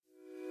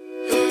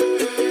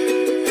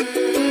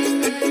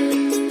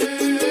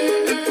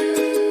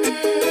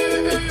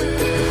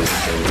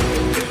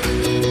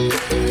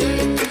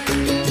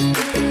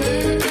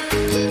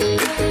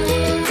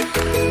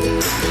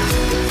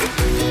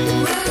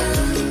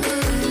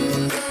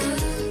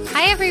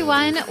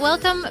everyone.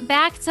 Welcome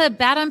back to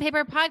Bad on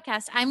Paper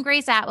Podcast. I'm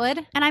Grace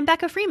Atwood. And I'm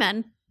Becca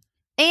Freeman.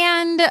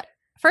 And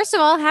first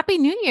of all, Happy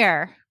New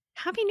Year.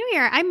 Happy New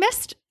Year. I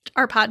missed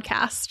our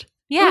podcast.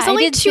 Yeah, it was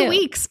only I did 2 too.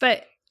 weeks,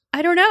 but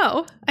I don't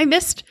know. I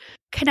missed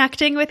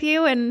connecting with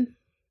you and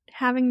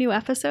having new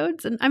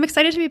episodes, and I'm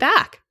excited to be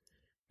back.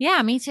 Yeah,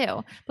 me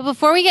too. But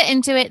before we get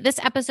into it, this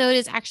episode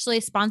is actually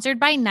sponsored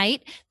by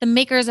Night, the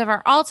makers of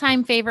our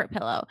all-time favorite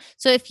pillow.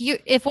 So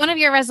if one of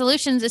your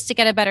resolutions is to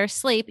get a better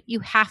sleep, you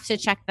have to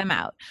check them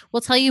out.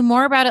 We'll tell you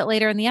more about it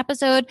later in the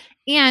episode,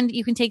 and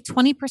you can take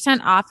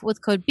 20% off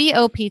with code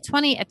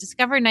BOP20 at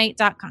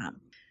discovernight.com.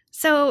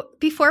 So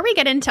before we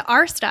get into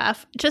our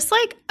stuff, just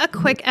like a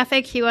quick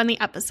FAQ on the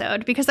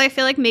episode, because I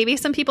feel like maybe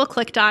some people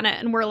clicked on it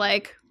and were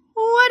like,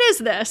 what is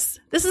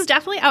this? This is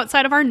definitely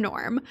outside of our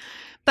norm.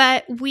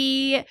 But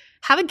we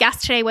have a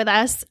guest today with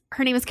us.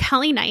 Her name is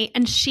Kelly Knight,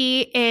 and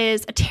she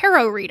is a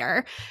tarot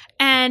reader.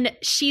 And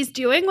she's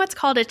doing what's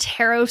called a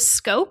tarot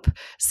scope.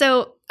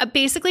 So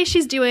basically,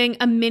 she's doing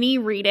a mini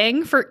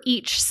reading for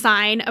each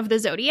sign of the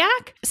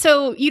zodiac.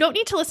 So you don't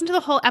need to listen to the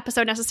whole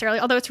episode necessarily,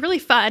 although it's really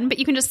fun, but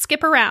you can just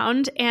skip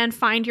around and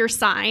find your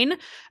sign.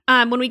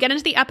 When we get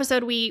into the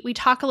episode, we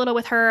talk a little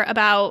with her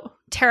about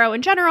tarot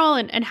in general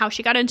and how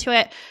she got into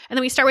it. And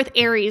then we start with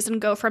Aries and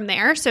go from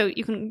there. So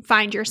you can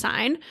find your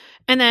sign.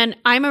 And then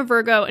I'm a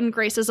Virgo and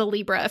Grace is a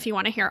Libra if you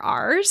want to hear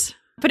ours.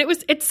 But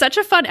it's such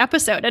a fun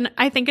episode. And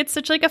I think it's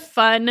such like a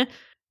fun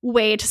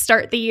way to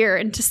start the year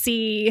and to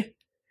see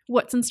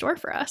what's in store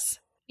for us.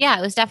 Yeah,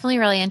 it was definitely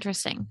really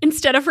interesting.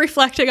 Instead of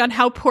reflecting on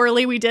how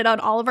poorly we did on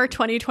all of our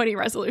 2020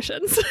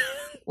 resolutions.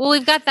 Well,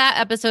 we've got that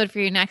episode for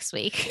you next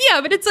week.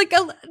 Yeah, but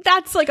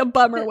that's like a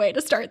bummer way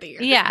to start the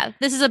year. Yeah,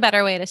 this is a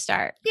better way to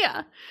start.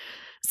 Yeah.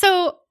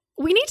 So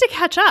we need to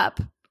catch up.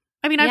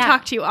 I mean, I've Yeah.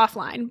 talked to you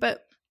offline,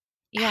 but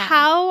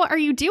how are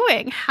you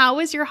doing? How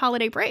was your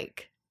holiday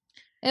break?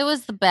 It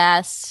was the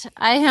best.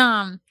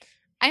 I'm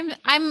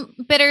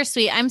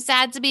bittersweet. I'm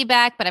sad to be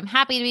back, but I'm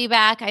happy to be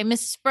back. I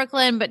miss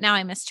Brooklyn, but now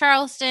I miss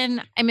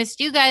Charleston. I missed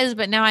you guys,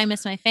 but now I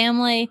miss my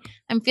family.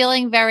 I'm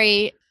feeling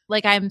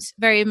I'm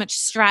very much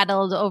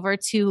straddled over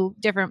two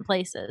different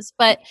places,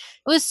 but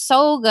it was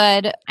so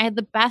good. I had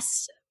the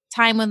best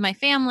time with my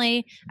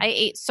family. I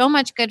ate so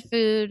much good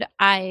food.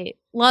 I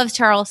love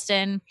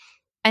Charleston,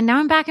 and now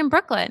I'm back in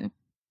Brooklyn.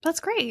 That's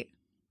great.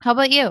 How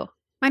about you?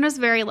 Mine was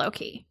very low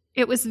key.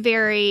 It was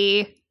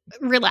very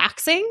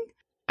relaxing.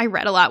 I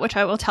read a lot, which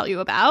I will tell you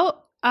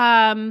about.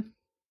 I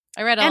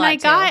read a lot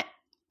too.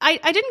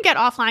 I didn't get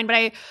offline, but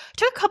I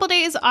took a couple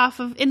days off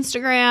of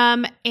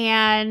Instagram,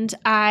 and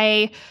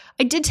I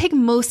did take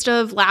most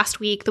of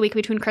last week, the week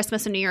between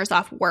Christmas and New Year's,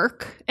 off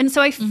work. And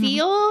so I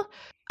feel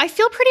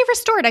pretty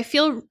restored.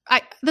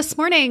 This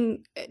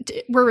morning,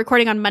 we're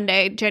recording on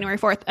Monday, January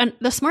 4th. And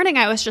this morning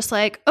I was just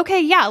like,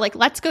 okay, yeah, like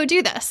let's go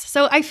do this.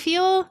 So I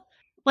feel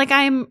like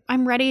I'm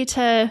ready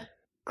to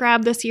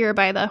grab this year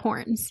by the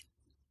horns.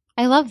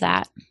 I love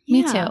that.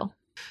 Me Yeah. too.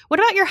 What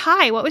about your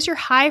high? What was your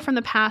high from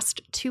the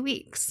past 2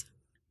 weeks?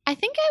 I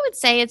think I would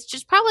say it's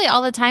just probably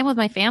all the time with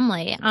my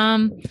family.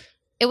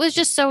 It was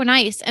just so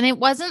nice. And it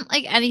wasn't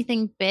like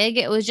anything big.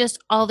 It was just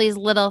all these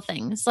little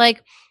things.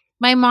 Like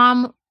my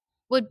mom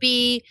would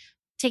be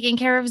taking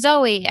care of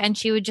Zoe and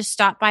she would just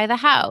stop by the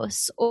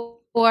house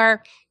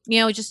or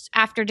just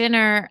after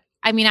dinner.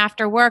 I mean,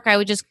 after work, I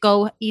would just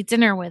go eat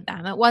dinner with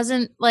them. It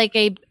wasn't like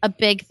a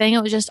big thing.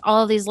 It was just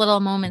all of these little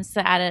moments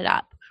that added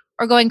up.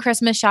 Or going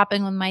Christmas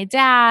shopping with my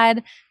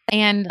dad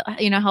and,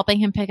 helping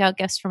him pick out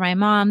gifts for my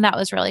mom. That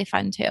was really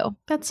fun too.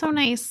 That's so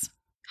nice.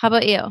 How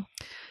about you?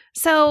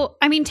 So,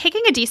 I mean,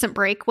 taking a decent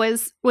break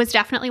was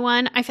definitely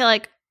one. I feel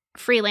like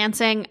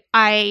freelancing,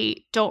 I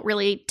don't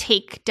really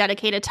take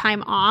dedicated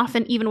time off.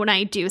 And even when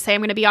I do say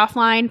I'm going to be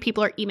offline,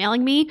 people are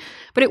emailing me.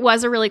 But it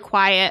was a really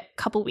quiet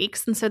couple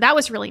weeks. And so that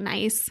was really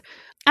nice.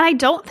 And I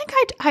don't think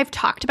I've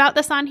talked about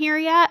this on here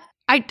yet.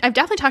 I've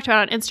definitely talked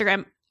about it on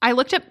Instagram. I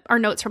looked at our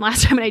notes from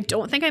last time and I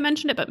don't think I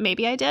mentioned it, but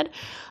maybe I did.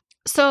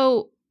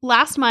 So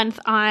last month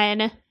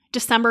on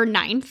December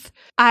 9th,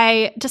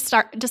 I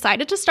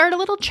decided to start a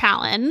little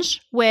challenge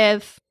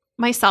with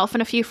myself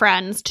and a few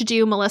friends to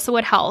do Melissa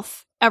Wood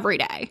Health every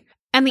day.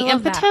 And the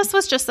impetus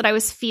was just that I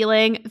was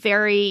feeling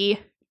very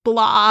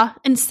blah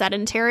and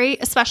sedentary,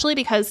 especially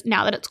because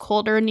now that it's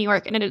colder in New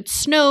York and it had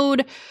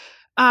snowed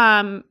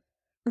right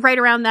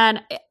around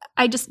then,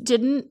 I just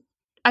didn't.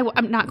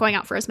 I'm not going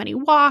out for as many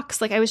walks.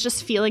 Like I was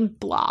just feeling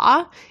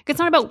blah. It's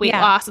not about weight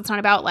loss. It's not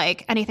about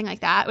like anything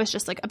like that. It was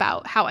just like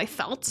about how I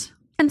felt.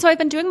 And so I've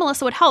been doing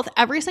Melissa Wood Health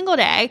every single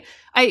day.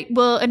 I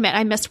will admit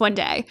I missed one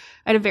day.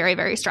 I had a very,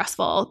 very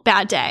stressful,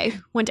 bad day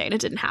one day and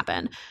it didn't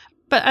happen.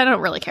 But I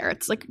don't really care.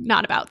 It's like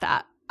not about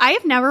that. I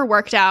have never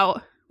worked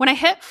out. When I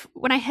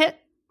hit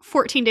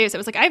 14 days, it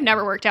was like I've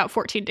never worked out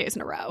 14 days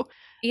in a row.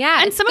 Yeah,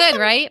 and it's good,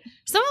 right?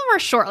 Some of them were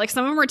short. Like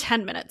some of them were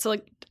 10 minutes. So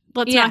like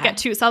let's not get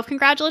too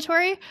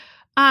self-congratulatory.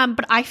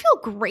 But I feel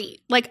great.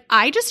 Like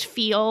I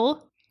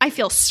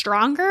feel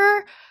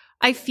stronger.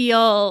 I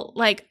feel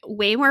like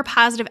way more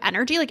positive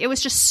energy. Like it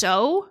was just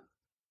so,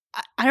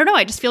 I don't know.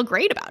 I just feel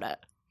great about it.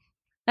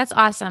 That's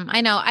awesome.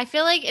 I know. I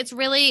feel like it's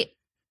really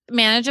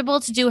manageable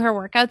to do her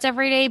workouts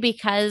every day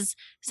because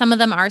some of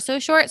them are so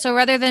short. So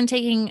rather than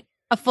taking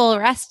a full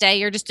rest day,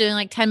 you're just doing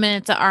like 10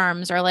 minutes of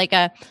arms or like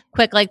a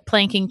quick like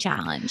planking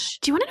challenge.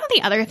 Do you want to know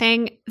the other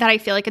thing that I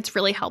feel like it's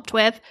really helped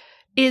with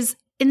is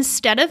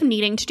instead of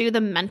needing to do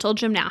the mental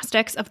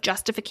gymnastics of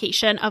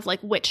justification of like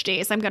which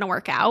days I'm going to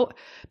work out,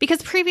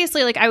 because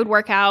previously like I would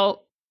work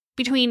out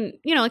between,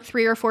 like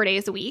 3 or 4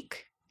 days a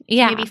week.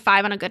 Yeah. Maybe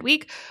 5 on a good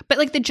week. But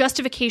like the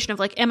justification of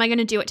like, am I going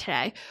to do it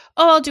today?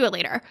 Oh, I'll do it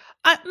later.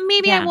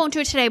 Maybe I won't do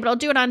it today, but I'll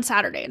do it on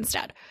Saturday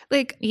instead.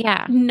 Like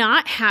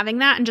not having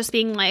that and just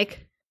being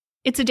like,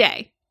 it's a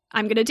day.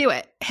 I'm going to do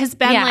it has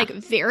been like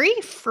very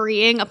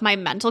freeing of my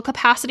mental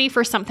capacity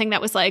for something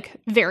that was like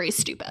very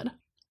stupid.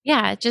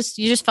 Yeah.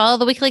 You just follow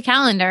the weekly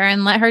calendar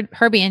and let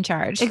her be in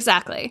charge.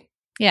 Exactly.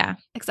 Yeah.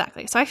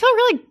 Exactly. So I feel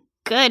really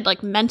good,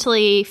 like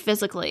mentally,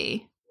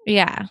 physically.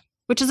 Yeah.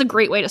 Which is a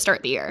great way to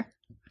start the year.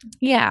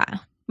 Yeah.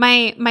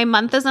 My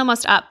month is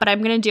almost up, but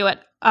I'm going to do it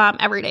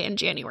every day in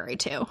January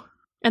too.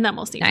 And then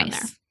we'll see from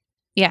there.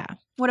 Yeah.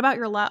 What about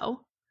your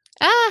low?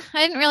 I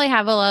didn't really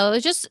have a low.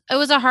 It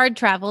was a hard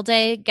travel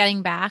day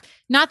getting back.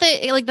 Not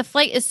that like the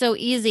flight is so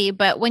easy,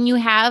 but when you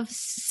have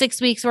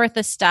 6 weeks worth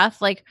of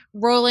stuff, like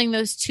rolling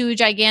those 2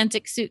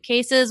 gigantic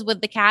suitcases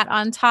with the cat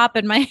on top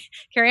and my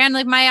carry-on,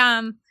 like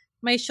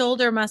my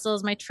shoulder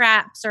muscles, my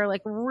traps are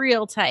like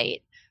real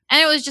tight.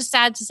 And it was just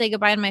sad to say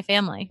goodbye to my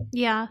family.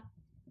 Yeah.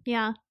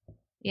 Yeah.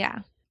 Yeah.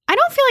 I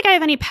don't feel like I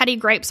have any petty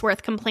gripes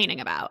worth complaining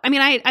about. I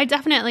mean, I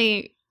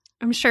definitely,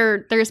 I'm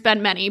sure there's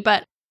been many,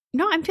 but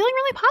no, I'm feeling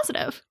really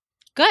positive.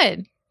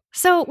 Good.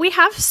 So we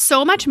have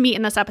so much meat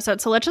in this episode,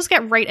 so let's just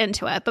get right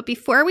into it. But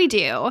before we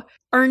do,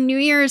 our New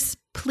Year's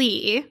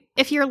plea,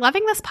 if you're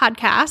loving this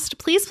podcast,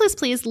 please, please,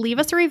 please leave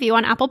us a review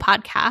on Apple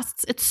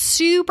Podcasts. It's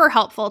super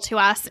helpful to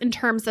us in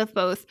terms of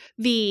both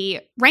the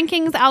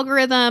rankings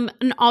algorithm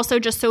and also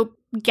just so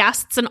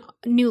guests and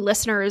new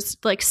listeners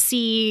like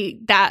see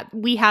that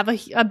we have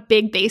a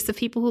big base of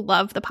people who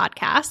love the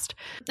podcast.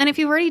 And if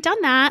you've already done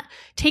that,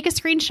 take a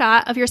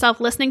screenshot of yourself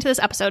listening to this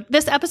episode.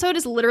 This episode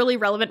is literally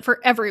relevant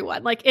for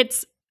everyone. Like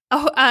it's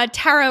a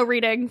tarot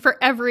reading for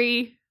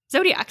every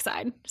zodiac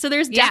sign. So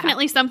there's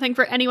definitely something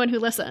for anyone who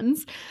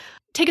listens.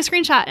 Take a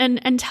screenshot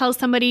and tell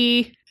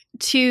somebody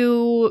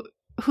who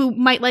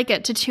might like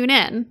it to tune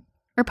in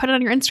or put it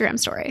on your Instagram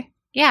story.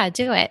 Yeah,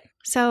 do it.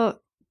 So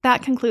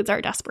that concludes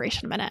our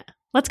desperation minute.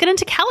 Let's get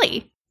into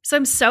Kelly. So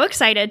I'm so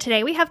excited.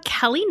 Today we have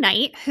Kelly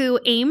Knight, who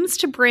aims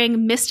to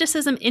bring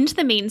mysticism into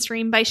the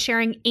mainstream by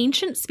sharing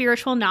ancient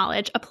spiritual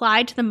knowledge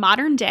applied to the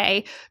modern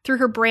day through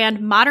her brand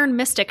Modern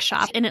Mystic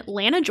Shop in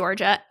Atlanta,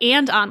 Georgia,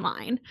 and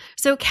online.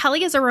 So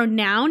Kelly is a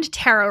renowned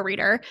tarot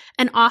reader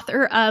and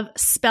author of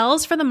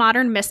Spells for the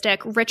Modern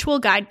Mystic, Ritual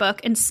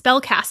Guidebook, and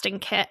Spellcasting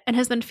Kit, and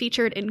has been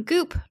featured in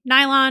Goop,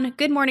 Nylon,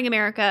 Good Morning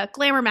America,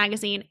 Glamour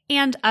Magazine,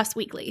 and Us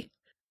Weekly.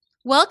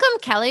 Welcome,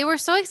 Kelly. We're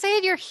so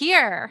excited you're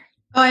here.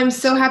 Oh, I'm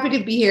so happy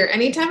to be here.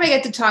 Anytime I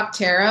get to talk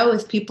tarot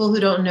with people who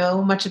don't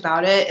know much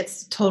about it,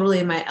 it's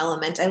totally my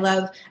element. I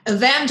love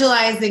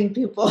evangelizing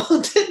people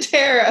to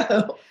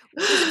tarot.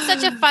 It's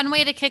such a fun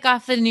way to kick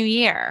off the new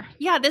year.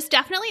 Yeah, this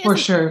definitely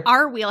isn't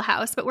our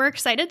wheelhouse, but we're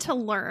excited to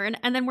learn.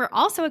 And then we're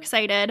also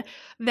excited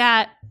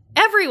that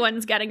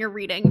everyone's getting a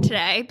reading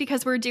today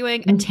because we're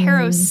doing a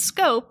tarot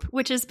scope,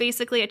 which is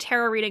basically a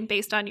tarot reading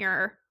based on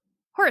your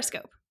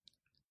horoscope.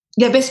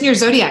 Yeah, based on your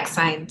zodiac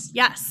signs.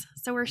 Yes.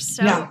 So we're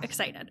so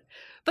excited.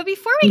 But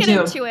before we get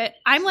into it,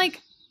 I'm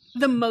like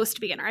the most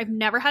beginner. I've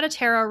never had a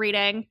tarot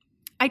reading.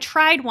 I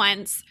tried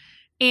once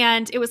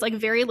and it was like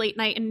very late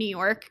night in New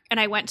York. And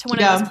I went to one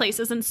of those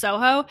places in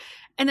Soho.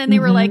 And then they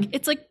were like,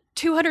 it's like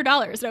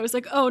 $200. And I was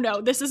like, oh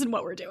no, this isn't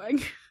what we're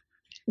doing.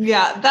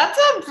 Yeah, that's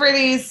a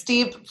pretty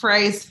steep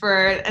price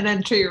for an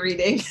entry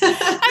reading.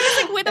 I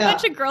was like with a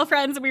bunch of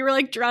girlfriends and we were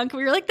like drunk. And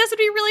we were like, this would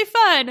be really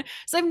fun.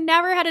 So I've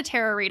never had a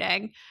tarot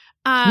reading.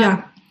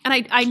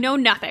 And I know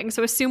nothing,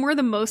 so assume we're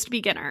the most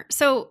beginner.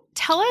 So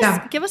tell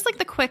us, give us like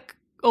the quick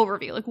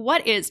overview. Like,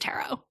 what is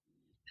tarot?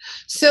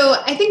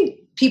 So I think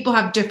people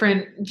have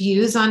different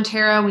views on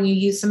tarot when you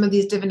use some of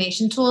these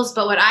divination tools.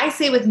 But what I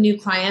say with new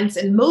clients,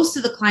 and most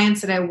of the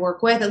clients that I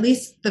work with, at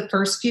least the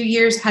first few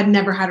years, had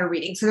never had a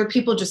reading. So they're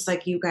people just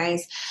like you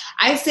guys.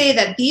 I say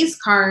that these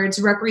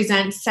cards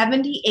represent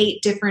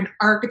 78 different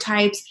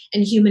archetypes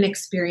and human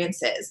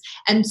experiences.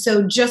 And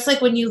so just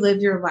like when you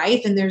live your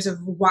life and there's a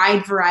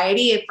wide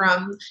variety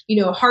from,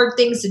 hard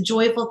things to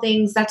joyful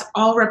things, that's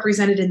all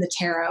represented in the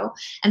tarot.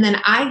 And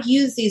then I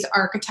use these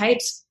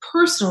archetypes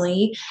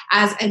personally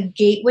as a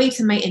gateway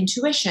to my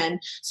intuition.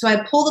 So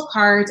I pull the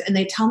cards and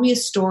they tell me a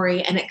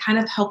story, and it kind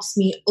of helps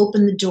me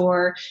open the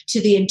door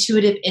to the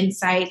intuitive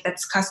insight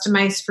that's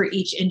customized for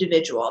each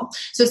individual.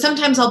 So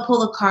sometimes I'll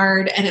pull a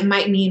card and it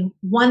might mean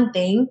one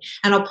thing,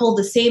 and I'll pull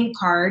the same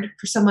card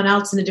for someone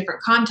else in a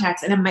different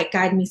context and it might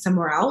guide me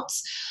somewhere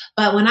else.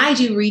 But when I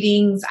do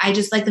readings, I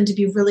just like them to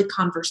be really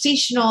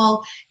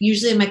conversational.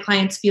 Usually my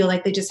clients feel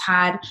like they just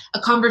had a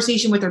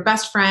conversation with their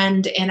best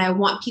friend, and I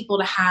want people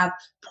to have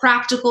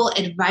practical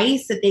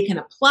advice that they can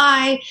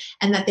apply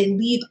and that they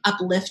leave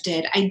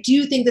uplifted. I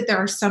do think that there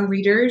are some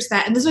readers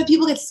that, and this is why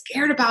people get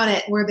scared about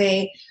it, where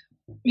they,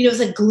 it's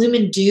like gloom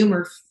and doom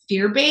or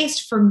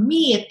fear-based. For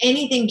me, if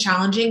anything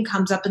challenging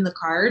comes up in the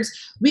cards,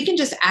 we can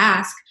just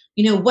ask,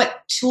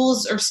 what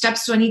tools or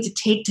steps do I need to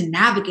take to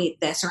navigate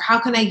this? Or how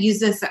can I use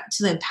this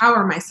to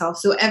empower myself?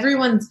 So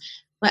everyone's,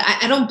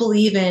 I don't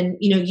believe in,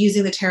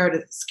 using the tarot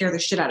to scare the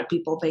shit out of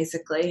people,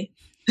 basically.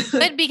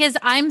 But because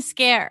I'm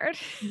scared.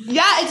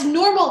 Yeah, it's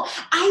normal.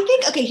 I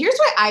think, okay, here's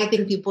why I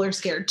think people are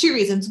scared. 2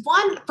 reasons.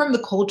 One, from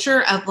the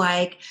culture of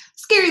like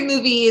scary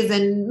movies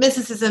and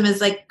mysticism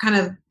is like kind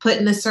of put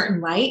in a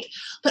certain light.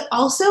 But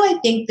also I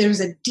think there's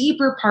a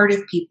deeper part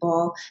of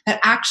people that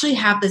actually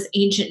have this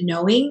ancient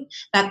knowing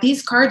that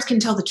these cards can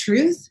tell the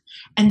truth.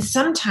 And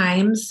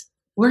sometimes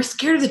we're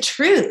scared of the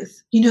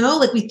truth,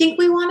 like we think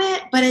we want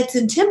it, but it's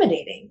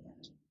intimidating.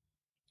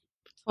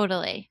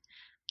 Totally.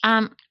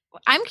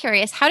 I'm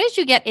curious, how did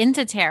you get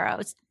into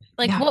tarot?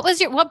 Like,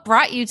 what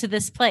brought you to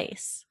this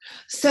place?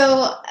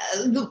 So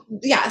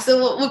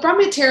what brought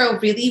me to tarot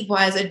really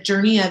was a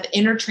journey of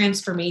inner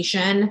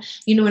transformation.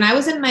 When I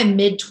was in my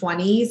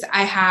mid-20s,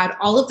 I had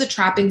all of the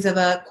trappings of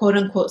a quote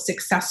unquote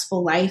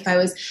successful life. I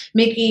was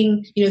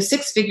making,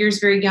 6 figures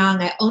very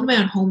young. I owned my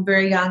own home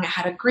very young. I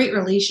had a great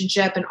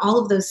relationship and all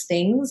of those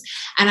things.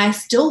 And I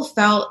still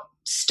felt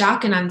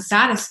stuck and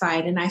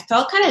unsatisfied. And I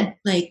felt kind of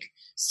like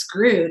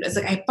screwed. It's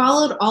like I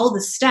followed all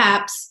the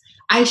steps.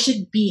 I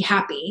should be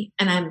happy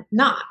and I'm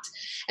not.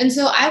 And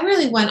so I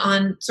really went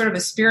on sort of a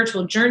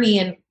spiritual journey.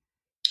 And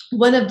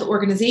one of the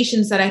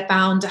organizations that I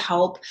found to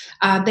help,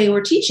 they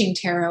were teaching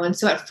tarot. And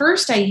so at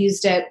first I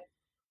used it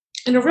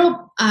in a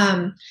real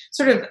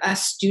sort of a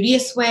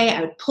studious way.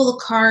 I would pull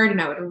a card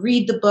and I would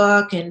read the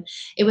book, and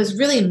it was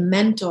really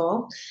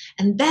mental.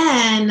 And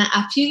then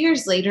a few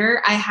years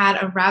later, I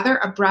had a rather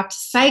abrupt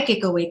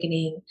psychic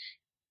awakening,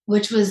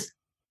 which was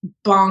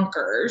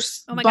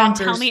bonkers. Oh my God,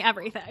 tell me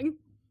everything.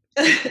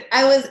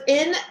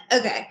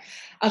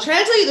 I'll try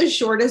to tell you the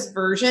shortest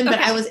version, but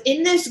I was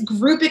in this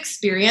group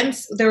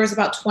experience. There was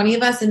about 20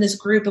 of us in this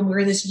group, and we were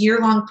in this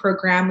year-long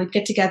program. We'd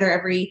get together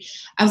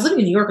I was living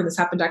in New York when this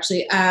happened,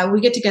 actually.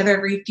 We get together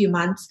every few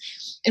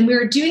months, and we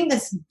were doing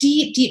this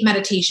deep, deep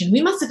meditation.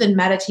 We must have been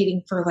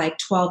meditating for like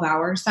 12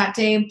 hours that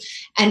day,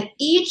 and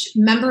each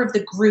member of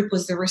the group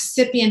was the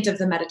recipient of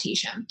the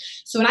meditation.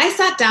 So when I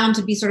sat down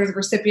to be sort of the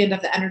recipient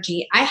of the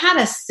energy, I had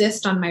a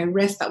cyst on my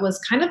wrist that was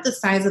kind of the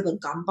size of a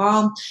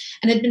gumball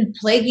and had been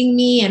plaguing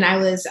me, and I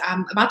was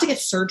about to get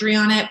surgery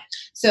on it.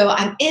 So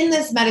I'm in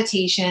this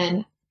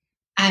meditation.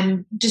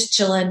 I'm just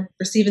chilling,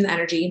 receiving the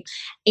energy.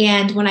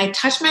 And when I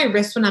touch my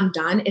wrist when I'm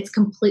done, it's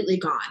completely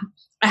gone.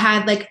 I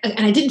had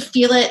and I didn't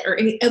feel it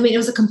it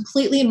was a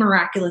completely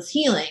miraculous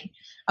healing.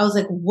 I was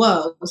like,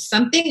 whoa,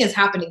 something is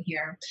happening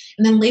here.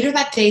 And then later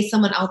that day,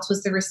 someone else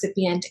was the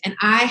recipient. And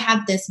I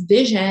had this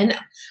vision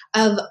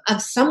of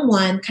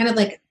someone kind of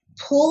like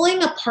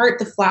pulling apart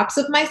the flaps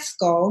of my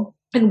skull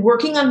and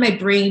working on my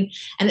brain.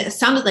 And it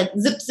sounded like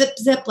zip, zip,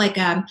 zip, like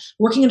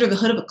working under the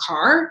hood of a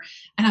car.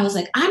 And I was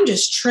like, I'm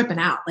just tripping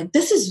out. Like,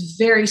 this is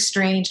very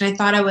strange. And I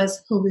thought I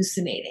was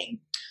hallucinating.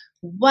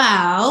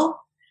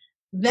 Well,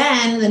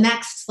 then the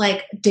next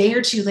day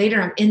or two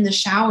later, I'm in the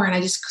shower and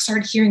I just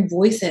started hearing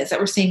voices that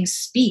were saying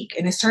speak.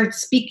 And I started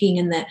speaking,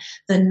 and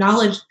the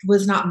knowledge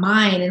was not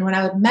mine. And when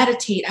I would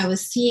meditate, I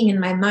was seeing in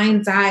my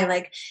mind's eye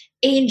like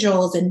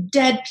angels and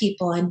dead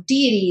people and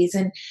deities.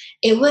 And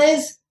it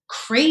was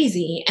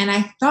crazy. And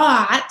I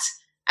thought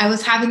I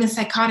was having a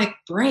psychotic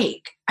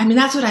break. I mean,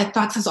 that's what I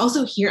thought. Because I was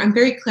also I'm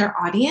very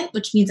clairaudient,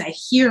 which means I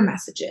hear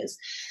messages.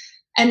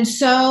 And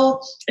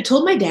so I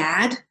told my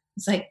dad,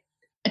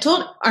 I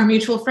told our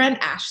mutual friend,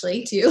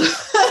 Ashley, too.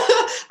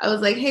 I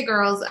was like, hey,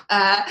 girls,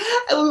 and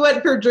we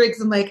went for drinks.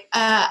 I'm like,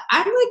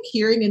 I'm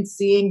hearing and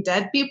seeing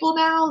dead people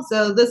now.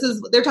 So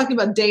they're talking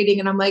about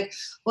dating. And I'm like,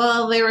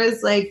 well, there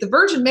was the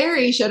Virgin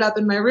Mary showed up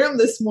in my room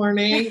this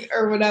morning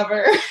or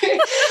whatever.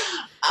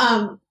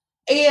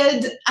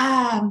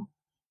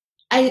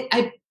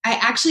 I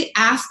actually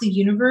asked the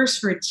universe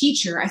for a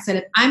teacher. I said,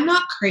 if I'm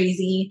not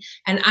crazy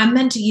and I'm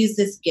meant to use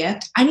this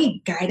gift, I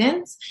need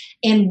guidance.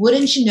 And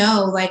wouldn't you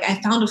know,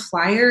 I found a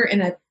flyer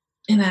in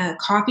a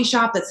coffee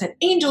shop that said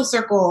Angel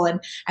Circle.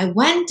 And I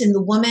went, and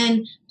the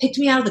woman picked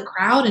me out of the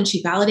crowd, and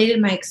she validated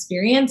my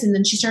experience. And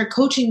then she started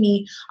coaching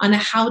me on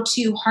how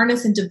to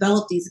harness and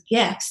develop these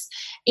gifts.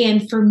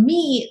 And for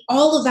me,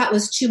 all of that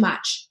was too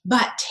much.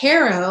 But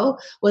tarot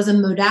was a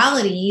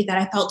modality that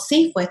I felt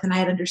safe with and I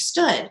had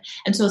understood.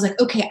 And so I was like,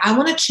 okay, I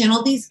want to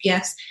channel these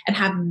gifts and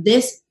have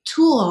this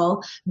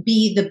tool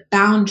be the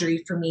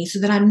boundary for me so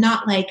that I'm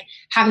not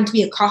having to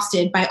be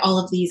accosted by all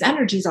of these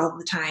energies all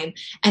the time.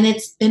 And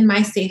it's been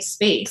my safe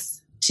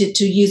space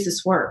to use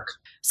this work.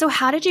 So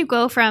how did you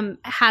go from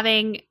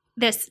having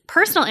this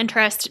personal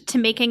interest to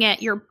making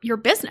it your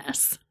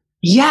business?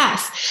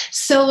 Yes.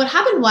 So what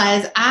happened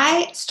was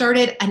I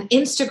started an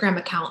Instagram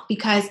account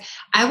because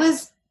I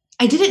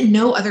I didn't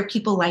know other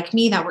people like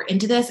me that were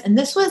into this. And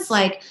this was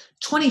like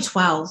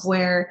 2012,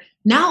 where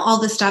now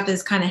all this stuff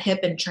is kind of hip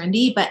and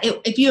trendy. But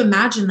if you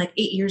imagine like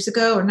 8 years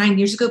ago or 9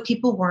 years ago,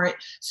 people weren't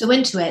so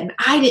into it. And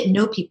I didn't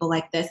know people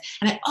like this.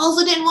 And I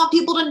also didn't want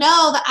people to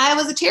know that I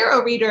was a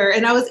tarot reader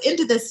and I was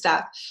into this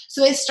stuff.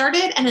 So I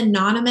started an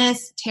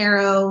anonymous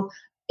tarot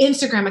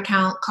Instagram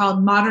account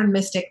called Modern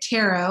Mystic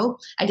Tarot.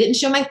 I didn't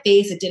show my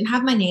face. It didn't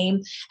have my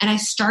name. And I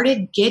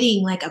started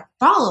getting like a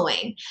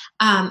following.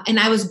 And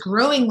I was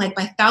growing like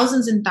by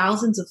thousands and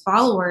thousands of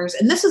followers.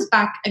 And this was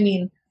back,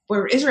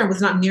 where Israel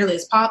was not nearly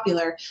as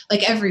popular,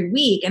 like every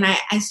week. And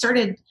I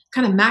started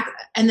kind of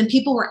and then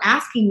people were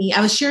asking me,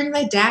 I was sharing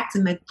my decks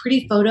and my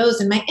pretty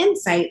photos and my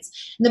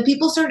insights. And then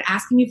people started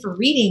asking me for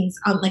readings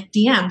on like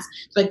DMs.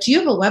 Like, do you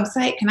have a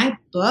website? Can I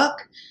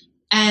book?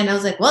 And I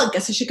was like, well, I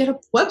guess I should get a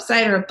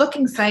website or a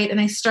booking site. And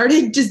I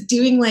started just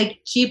doing like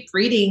cheap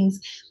readings,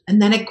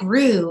 and then it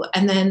grew.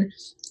 And then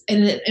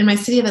in my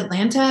city of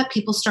Atlanta,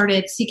 people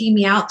started seeking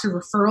me out through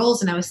referrals,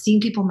 and I was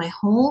seeing people in my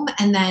home.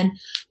 And then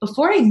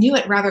before I knew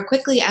it, rather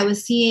quickly, I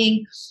was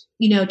seeing,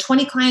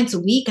 20 clients a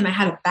week, and I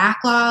had a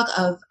backlog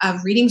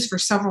of readings for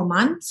several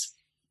months.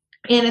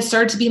 And it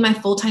started to be my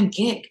full-time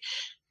gig,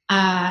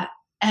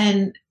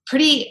 and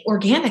pretty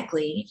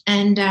organically.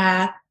 And,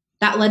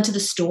 that led to the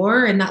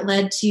store, and that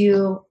led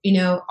to,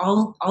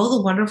 all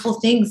the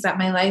wonderful things that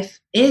my life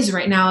is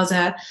right now as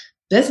a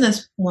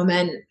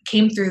businesswoman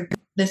came through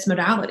this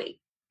modality.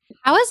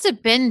 How has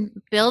it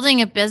been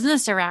building a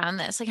business around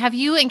this? Like, have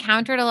you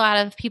encountered a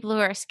lot of people who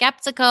are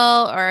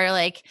skeptical or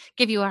like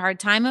give you a hard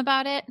time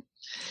about it?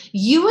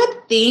 You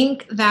would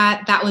think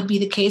that that would be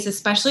the case,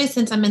 especially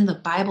since I'm in the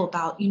Bible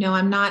Belt.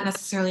 I'm not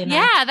necessarily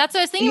Yeah, that's what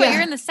I was thinking about.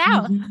 You're in the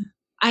South. Mm-hmm.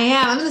 I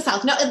am. I'm in the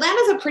South. No,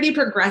 Atlanta's a pretty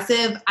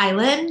progressive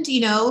island,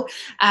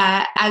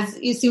 as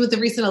you see with the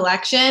recent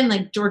election,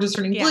 like Georgia's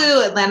turning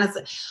blue,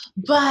 Atlanta's,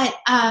 but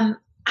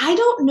I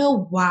don't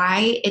know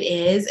why it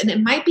is. And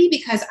it might be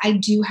because I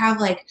do have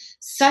like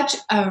such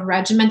a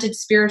regimented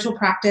spiritual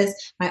practice.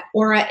 My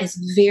aura is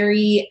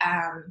very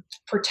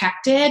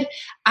protected.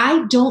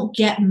 I don't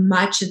get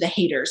much of the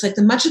haters. Like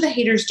much of the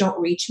haters don't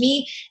reach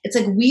me. It's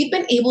like we've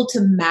been able to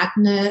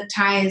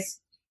magnetize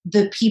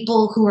the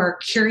people who are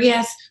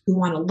curious, who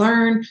want to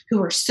learn,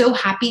 who are so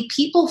happy.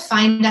 People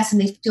find us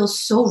and they feel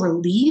so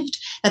relieved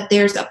that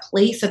there's a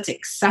place that's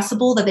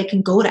accessible that they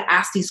can go to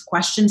ask these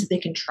questions that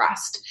they can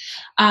trust.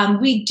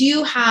 We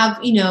do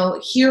have,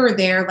 here or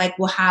there, like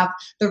we'll have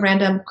the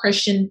random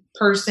Christian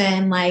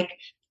person like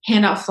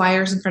hand out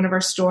flyers in front of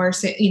our store,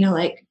 so,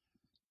 like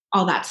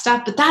all that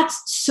stuff, but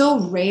that's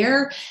so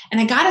rare. And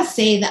I gotta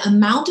say, the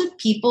amount of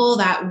people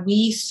that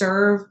we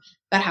serve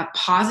that have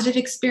positive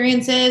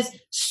experiences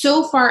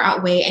so far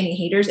outweigh any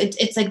haters.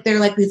 It's like they're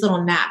like these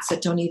little gnats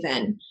that don't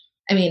even,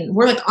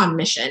 we're like on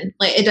mission.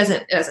 Like it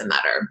doesn't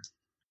matter.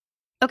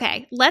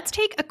 Okay, let's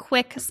take a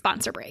quick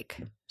sponsor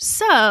break.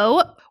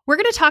 So we're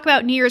going to talk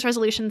about New Year's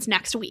resolutions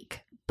next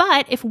week.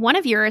 But if one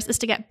of yours is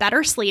to get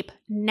better sleep,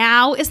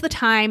 now is the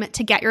time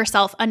to get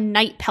yourself a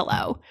night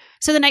pillow.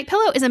 So the night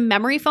pillow is a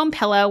memory foam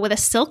pillow with a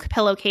silk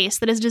pillowcase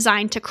that is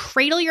designed to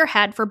cradle your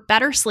head for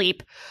better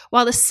sleep,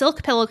 while the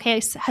silk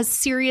pillowcase has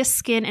serious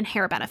skin and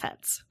hair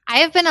benefits. I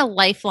have been a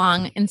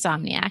lifelong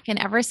insomniac, and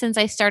ever since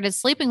I started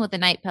sleeping with a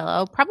night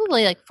pillow,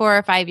 probably like 4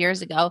 or 5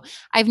 years ago,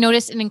 I've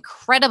noticed an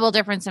incredible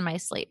difference in my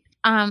sleep.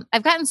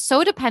 I've gotten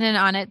so dependent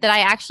on it that I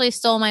actually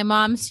stole my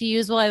mom's to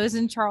use while I was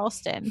in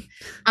Charleston.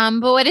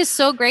 But what is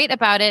so great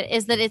about it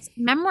is that it's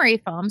memory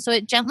foam, so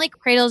it gently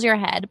cradles your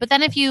head. But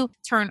then if you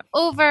turn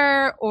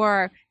over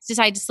or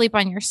decide to sleep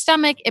on your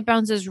stomach, it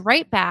bounces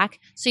right back,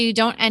 so you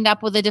don't end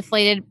up with a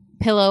deflated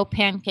pillow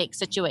pancake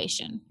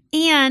situation.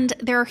 And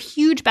there are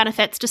huge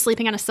benefits to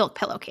sleeping on a silk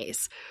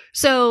pillowcase.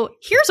 So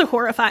here's a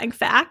horrifying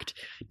fact.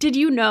 Did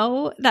you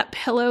know that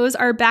pillows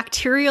are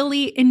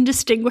bacterially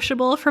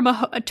indistinguishable from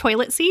a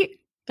toilet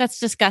seat? That's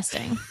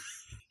disgusting.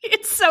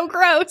 It's so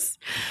gross.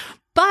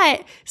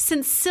 But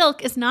since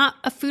silk is not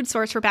a food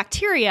source for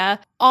bacteria,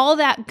 all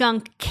that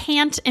gunk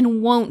can't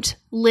and won't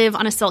live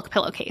on a silk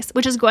pillowcase,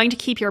 which is going to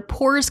keep your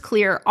pores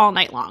clear all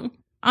night long.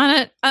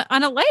 On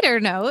a lighter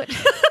note,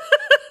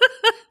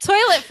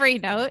 toilet-free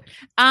note,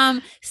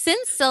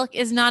 since silk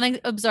is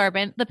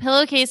non-absorbent, the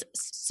pillowcase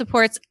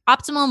supports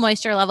optimal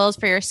moisture levels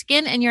for your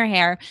skin and your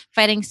hair,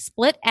 fighting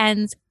split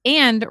ends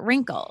and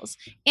wrinkles.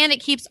 And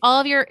it keeps all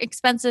of your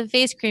expensive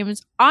face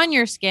creams on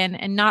your skin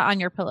and not on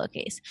your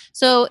pillowcase.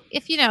 So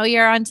if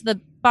you're onto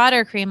the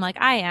buttercream like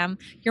I am,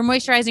 you're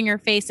moisturizing your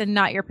face and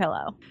not your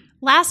pillow.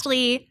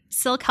 Lastly,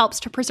 silk helps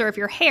to preserve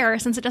your hair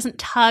since it doesn't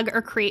tug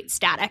or create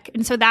static.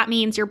 And so that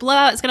means your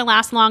blowout is going to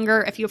last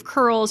longer. If you have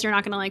curls, you're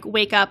not going to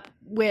wake up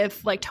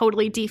with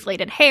totally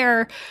deflated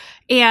hair,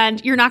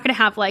 and you're not going to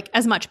have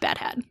as much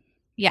bedhead.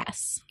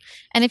 Yes.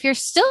 And if you're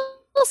still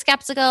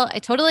skeptical, I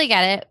totally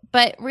get it.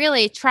 But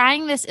really,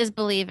 trying this is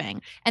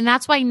believing. And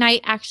that's why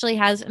Night actually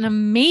has an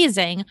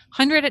amazing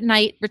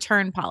 100-night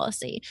return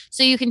policy.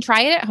 So you can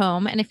try it at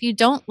home. And if you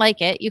don't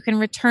like it, you can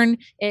return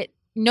it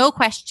no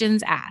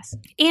questions asked.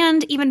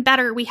 And even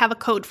better, we have a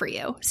code for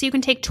you. So you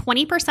can take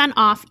 20%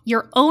 off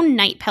your own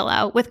night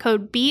pillow with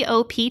code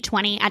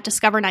BOP20 at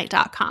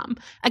discovernight.com.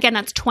 Again,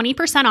 that's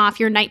 20% off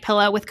your night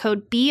pillow with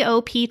code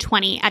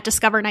BOP20 at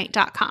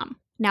discovernight.com.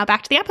 Now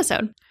back to the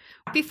episode.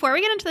 Before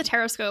we get into the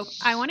tarot scope,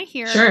 I want to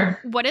hear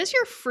what is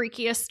your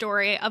freakiest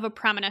story of a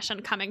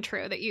premonition coming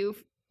true that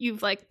you've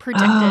like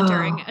predicted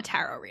during a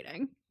tarot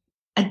reading?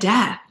 A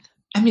death.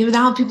 I mean,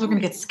 now people are going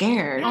to get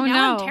scared. Oh,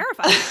 now I'm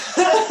terrified.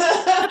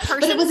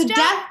 But it was a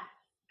death.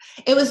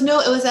 It was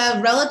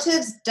a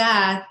relative's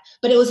death,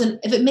 but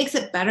if it makes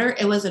it better,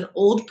 it was an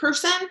old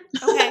person.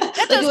 Okay.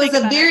 It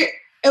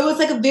was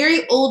like a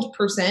very old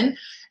person.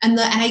 And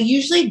I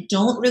usually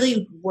don't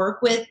really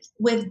work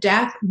with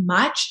death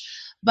much.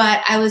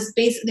 But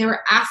they were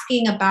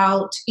asking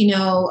about,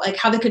 like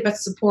how they could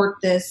best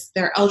support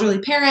their elderly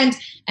parent.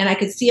 And I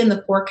could see in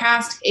the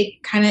forecast,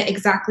 it kind of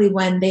exactly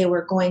when they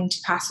were going to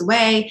pass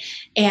away.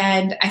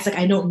 And I was like,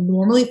 I don't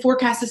normally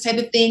forecast this type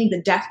of thing. The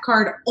death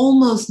card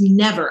almost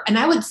never. And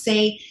I would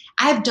say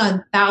I've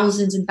done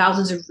thousands and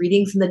thousands of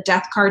readings and the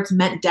death cards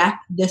meant death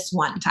this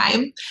one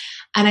time.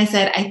 And I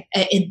said,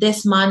 in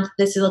this month,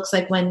 this looks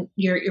like when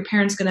your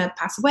parent's going to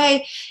pass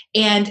away.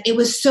 And it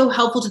was so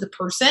helpful to the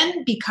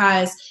person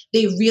because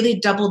they really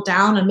doubled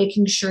down on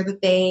making sure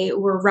that they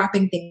were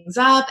wrapping things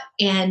up.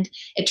 And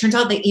it turns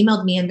out they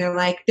emailed me and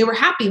they were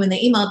happy when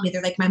they emailed me.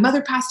 They're like, my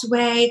mother passed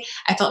away.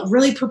 I felt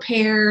really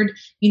prepared.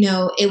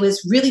 It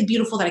was really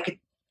beautiful that I could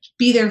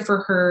be there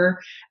for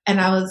her.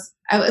 And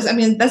I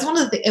mean, that's one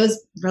of the things, it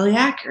was really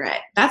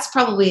accurate. That's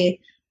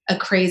probably a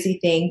crazy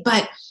thing.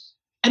 But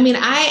I mean,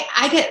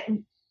 I get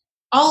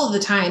all of the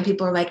time,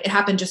 people are like, it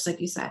happened just like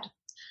you said.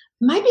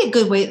 Might be a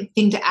good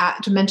thing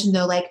to mention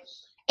though, like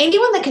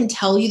anyone that can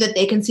tell you that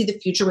they can see the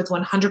future with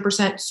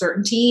 100%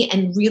 certainty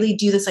and really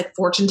do this like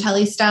fortune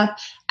telling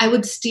stuff, I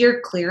would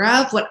steer clear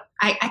of. What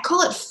I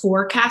call it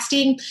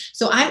forecasting.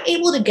 So I'm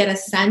able to get a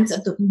sense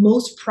of the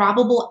most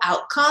probable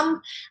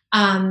outcome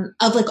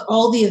of like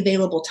all the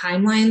available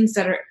timelines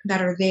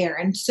that are there.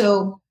 And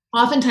so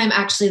oftentimes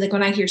actually, like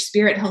when I hear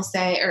spirit, he'll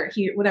say, or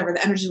hear whatever,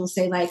 the energy will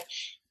say like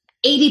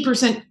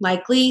 80%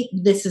 likely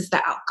this is the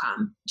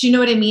outcome. Do you know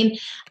what I mean?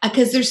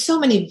 Because there's so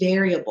many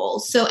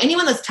variables. So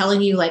anyone that's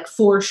telling you like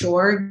for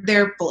sure,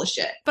 they're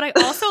bullshit. But I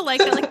also like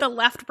that like the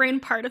left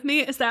brain part of me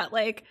is that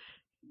like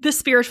the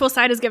spiritual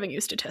side is giving you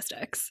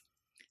statistics.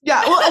 Yeah,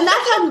 well, and that's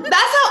how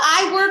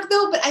I work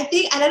though. But I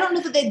think, and I don't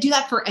know that they do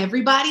that for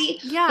everybody.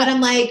 Yeah, but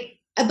I'm like,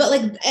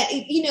 like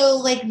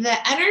the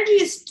energy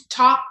is to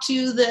talk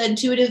to the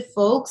intuitive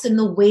folks in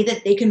the way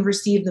that they can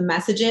receive the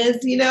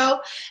messages,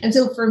 And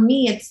so for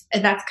me,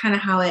 that's kind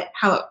of how it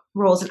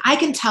rolls, and I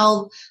can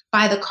tell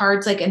by the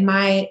cards, like in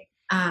my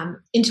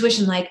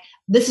intuition, like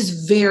this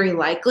is very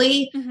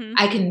likely. Mm-hmm.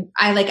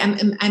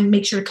 I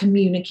make sure to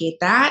communicate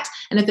that,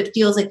 and if it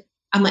feels like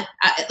I'm like,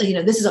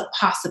 this is a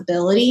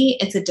possibility,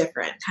 it's a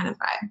different kind of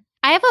vibe.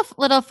 I have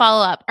a little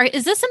follow-up.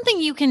 Is this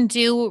something you can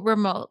do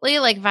remotely,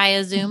 like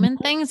via Zoom and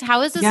things?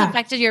 How has this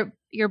affected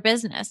your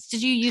business?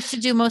 Did you used to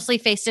do mostly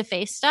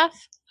face-to-face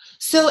stuff?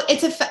 So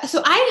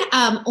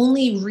I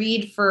only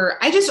read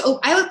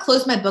I would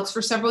close my books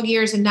for several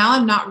years, and now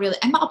I'm not really.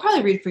 I'll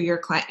probably read for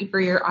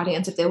your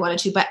audience if they wanted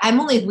to, but I'm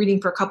only reading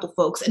for a couple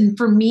folks. And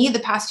for me, the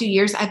past few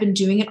years, I've been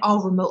doing it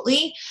all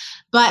remotely.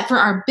 But for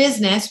our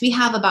business, we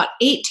have about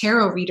 8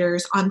 tarot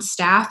readers on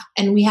staff,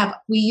 and we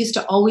used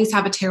to always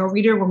have a tarot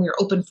reader when we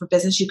were open for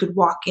business. You could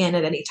walk in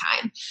at any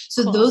time.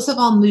 So Those have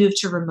all moved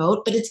to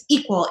remote, but it's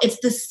equal. It's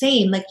the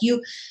same. Like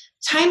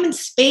time and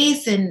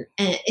space and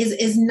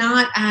is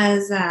not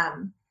as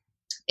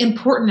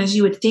important as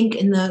you would think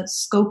in the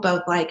scope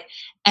of like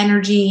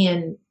energy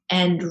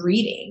and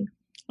reading.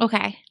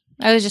 Okay.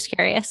 I was just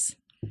curious.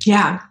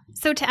 Yeah.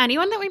 So to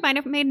anyone that we might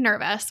have made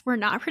nervous, we're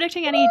not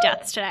predicting any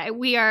deaths today.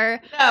 We're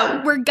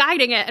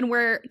guiding it, and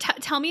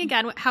tell me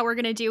again how we're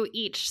going to do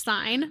each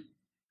sign.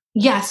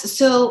 Yes.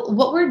 So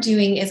what we're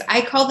doing is I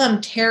call them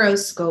tarot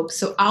scopes.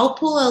 So I'll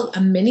pull a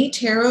mini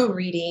tarot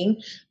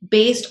reading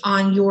based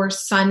on your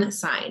sun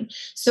sign.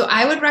 So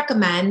I would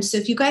recommend, so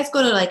if you guys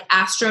go to like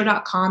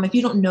astro.com, if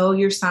you don't know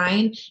your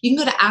sign, you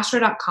can go to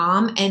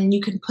astro.com and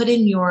you can put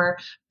in your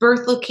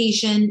birth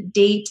location,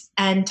 date,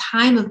 and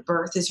time of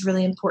birth is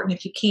really important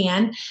if you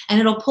can.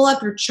 And it'll pull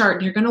up your chart.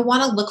 And you're going to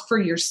want to look for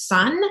your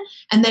sun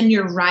and then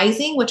your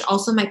rising, which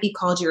also might be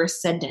called your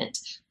ascendant.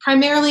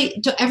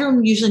 Primarily,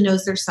 everyone usually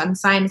knows their sun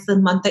sign. It's the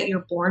month that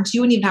you're born. So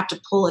you wouldn't even have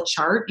to pull a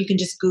chart. You can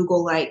just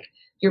Google like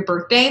your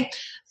birthday.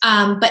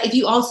 But if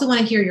you also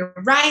want to hear your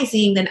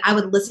rising, then I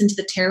would listen to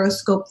the tarot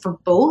scope for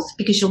both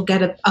because you'll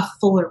get a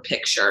fuller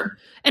picture.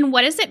 And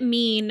what does it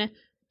mean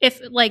if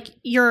like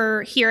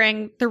you're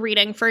hearing the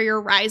reading for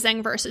your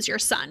rising versus your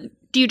sun?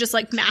 Do you just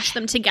like mash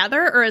them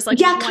together, or is like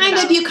you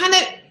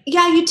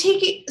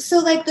take it. So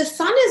like the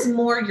sun is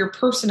more your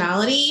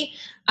personality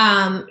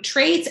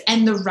traits,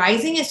 and the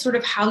rising is sort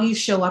of how you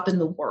show up in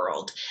the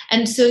world.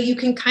 And so you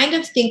can kind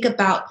of think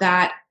about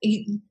that.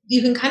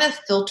 You can kind of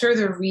filter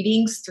the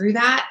readings through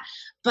that.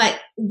 but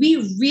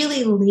we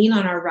really lean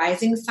on our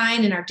rising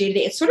sign in our day to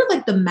day. It's sort of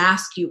like the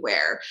mask you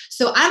wear.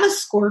 So I'm a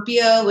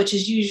Scorpio, which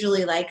is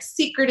usually like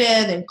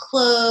secretive and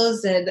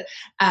closed and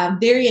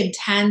very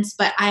intense,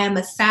 but I am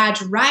a Sag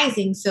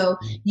rising. So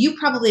you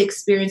probably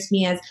experience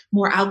me as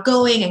more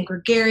outgoing and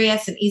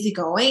gregarious and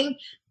easygoing.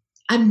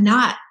 I'm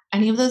not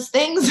any of those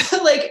things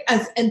like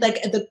at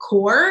the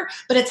core,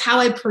 but it's how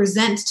I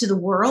present to the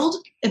world,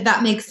 if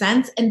that makes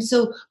sense. And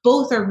so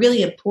both are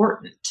really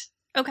important.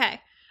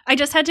 Okay. I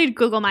just had to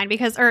Google mine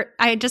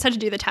I just had to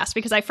do the test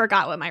because I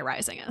forgot what my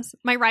rising is.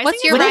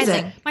 What's your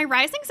rising? My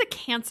rising's a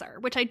Cancer,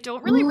 which I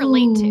don't really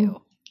relate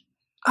to.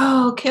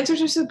 Oh,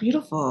 Cancers are so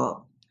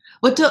beautiful.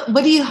 What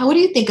do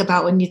you think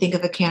about when you think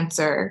of a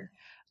Cancer?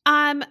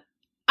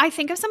 I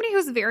think of somebody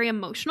who's very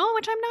emotional,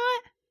 which I'm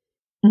not.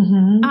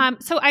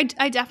 Mm-hmm. So I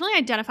definitely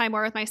identify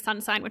more with my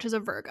sun sign, which is a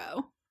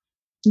Virgo.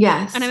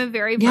 Yes. And I'm a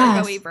very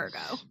Virgo-y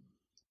Virgo.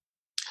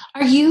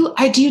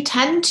 Do you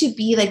tend to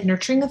be like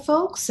nurturing of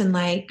folks and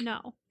like?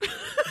 No.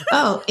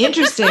 Oh,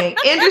 interesting.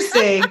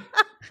 Interesting.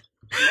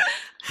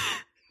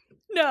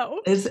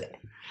 No.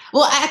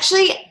 Well,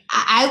 actually,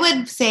 I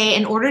would say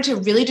in order to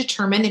really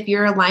determine if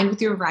you're aligned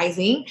with your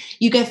rising,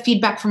 you get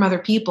feedback from other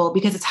people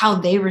because it's how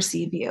they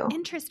receive you.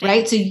 Interesting.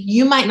 Right? So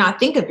you might not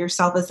think of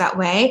yourself as that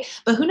way,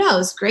 but who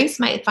knows? Grace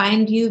might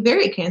find you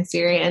very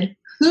Cancerian.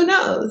 Who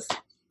knows?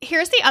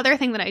 Here's the other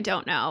thing that I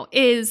don't know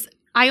is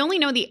I only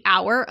know the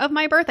hour of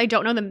my birth. I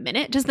don't know the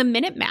minute. Does the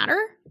minute matter?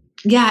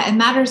 Yeah, it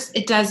matters.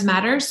 It does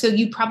matter. So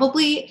you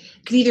probably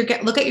could either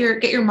get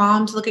your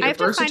mom to look at your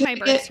birth certificate. I have to find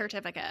my birth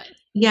certificate.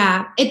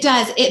 Yeah, it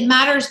does. It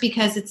matters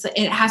because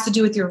it has to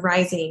do with your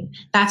rising.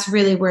 That's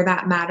really where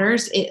that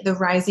matters. The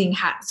rising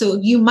so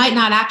you might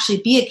not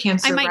actually be a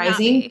Cancer rising. Not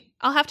be.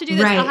 I'll have to do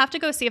this. Right. I'll have to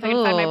go see if I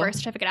can find my birth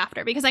certificate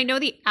after because I know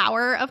the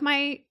hour of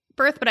my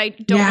birth, but I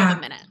don't know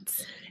the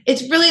minutes.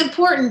 It's really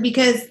important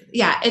because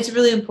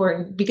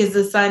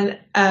the sun,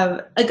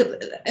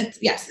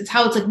 it's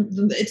how it's like,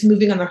 it's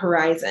moving on the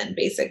horizon,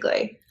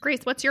 basically.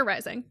 Grace, what's your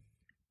rising?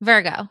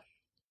 Virgo.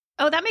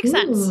 Oh, that makes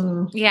sense.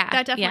 Yeah.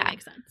 That definitely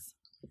makes sense.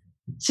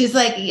 She's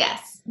like,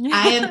 yes,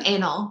 I am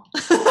anal.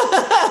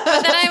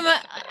 But then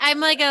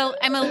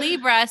I'm a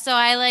Libra, so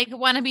I like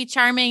want to be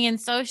charming and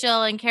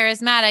social and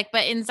charismatic,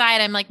 but inside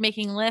I'm like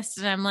making lists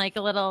and I'm like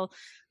a little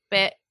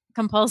bit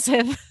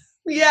compulsive.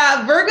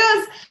 Yeah,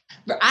 Virgos.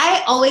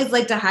 I always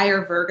like to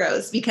hire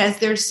Virgos because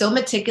they're so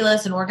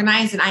meticulous and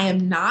organized, and I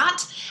am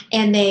not.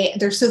 And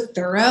they're so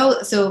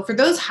thorough. So for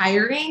those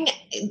hiring,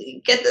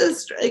 get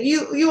this.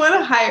 You want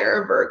to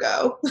hire a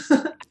Virgo.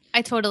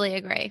 I totally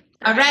agree.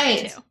 All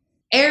right,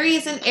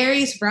 Aries and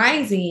Aries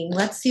rising.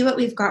 Let's see what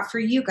we've got for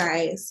you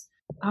guys.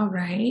 All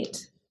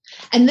right.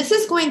 And this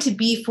is going to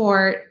be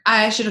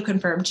I should have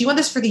confirmed. Do you want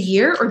this for the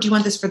year or do you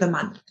want this for the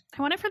month?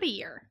 I want it for the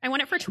year. I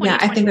want it for 2020.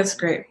 Yeah, I think that's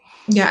great.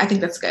 Yeah, I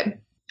think that's good.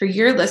 For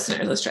your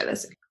listeners, let's try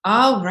this.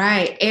 All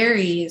right,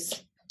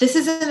 Aries. This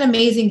is an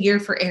amazing year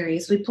for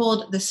Aries. We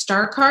pulled the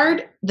Star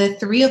card, the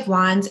 3 of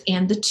Wands,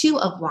 and the 2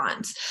 of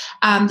Wands.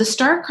 The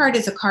Star card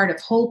is a card of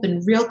hope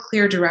and real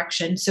clear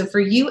direction. So for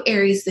you,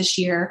 Aries, this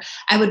year,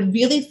 I would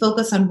really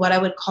focus on what I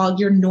would call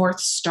your North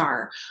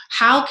Star.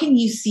 How can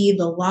you see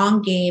the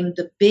long game,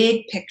 the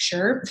big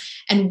picture,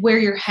 and where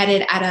you're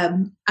headed at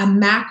a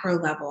macro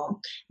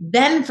level?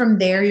 Then from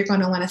there, you're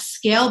going to want to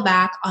scale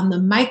back on the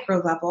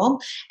micro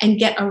level and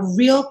get a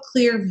real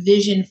clear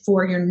vision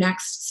for your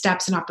next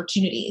steps and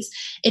opportunities.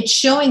 It's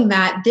showing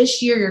that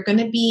this year you're going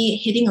to be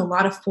hitting a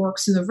lot of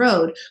forks in the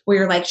road where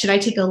you're like, should I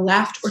take a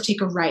left or take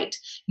a right?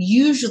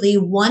 Usually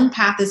one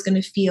path is going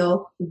to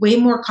feel way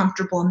more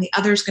comfortable and the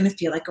other is going to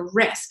feel like a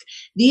risk.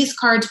 These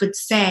cards would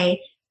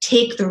say,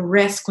 take the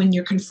risk when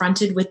you're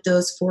confronted with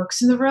those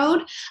forks in the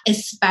road,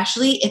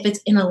 especially if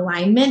it's in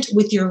alignment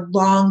with your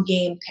long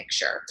game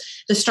picture.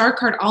 The Star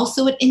card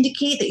also would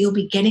indicate that you'll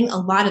be getting a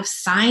lot of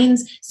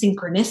signs,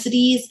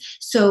 synchronicities.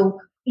 So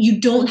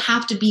you don't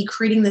have to be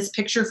creating this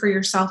picture for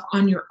yourself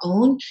on your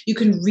own. You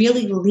can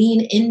really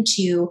lean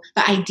into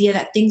the idea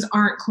that things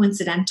aren't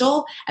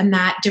coincidental and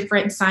that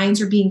different signs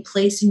are being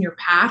placed in your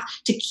path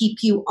to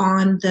keep you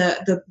on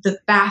the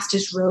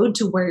fastest road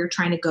to where you're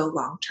trying to go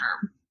long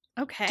term.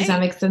 Okay. Does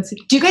that make sense?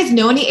 Do you guys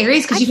know any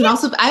Aries? Because you can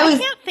also, I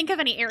can't think of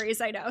any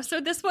Aries I know.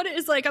 So this one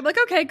is like, I'm like,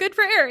 okay, good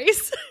for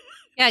Aries.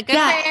 Yeah, good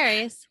for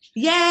Aries.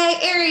 Yay,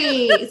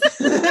 Aries.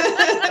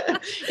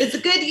 It's a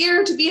good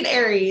year to be an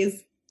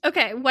Aries.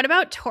 Okay, what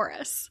about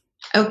Taurus?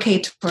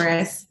 Okay,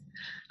 Taurus.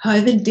 Oh,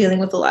 I've been dealing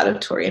with a lot of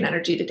Taurian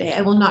energy today.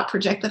 I will not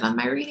project that on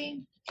my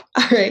reading.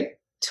 All right,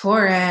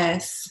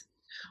 Taurus.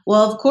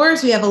 Well, of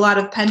course, we have a lot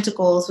of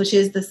Pentacles, which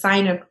is the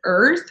sign of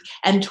Earth,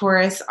 and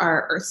Taurus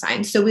are Earth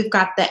signs. So we've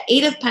got the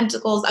 8 of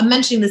Pentacles. I'm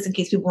mentioning this in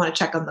case people want to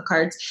check on the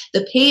cards.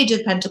 The Page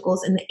of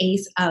Pentacles and the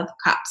Ace of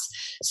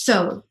Cups.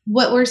 So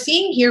what we're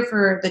seeing here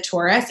for the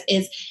Taurus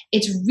is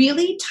it's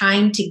really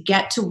time to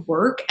get to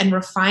work and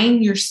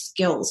refine your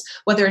skills,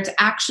 whether it's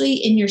actually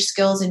in your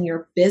skills in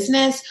your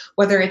business,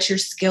 whether it's your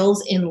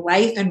skills in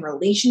life and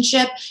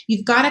relationship.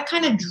 You've got to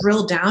kind of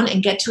drill down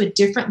and get to a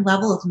different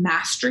level of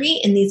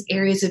mastery in these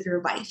areas of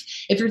your life.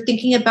 life. If you're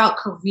thinking about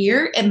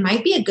career, it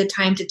might be a good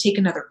time to take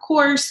another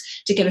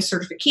course, to get a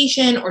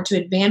certification, or to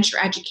advance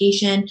your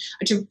education,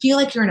 or to feel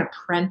like you're an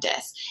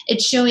apprentice.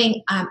 It's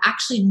showing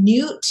actually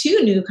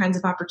two new kinds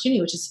of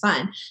opportunity, which is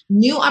fun.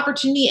 New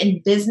opportunity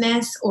in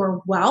business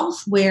or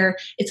wealth, where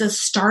it's a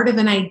start of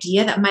an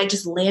idea that might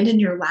just land in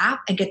your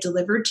lap and get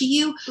delivered to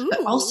you. Ooh.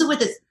 But also with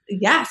this,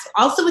 yes,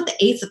 also with the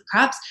Ace of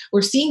Cups,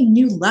 we're seeing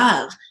new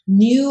love,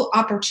 new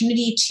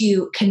opportunity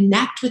to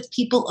connect with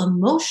people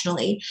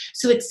emotionally.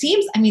 So it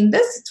seems, I mean,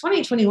 this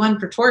 2021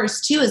 for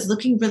Taurus too is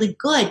looking really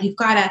good. You've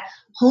got to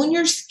hone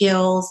your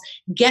skills,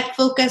 get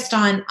focused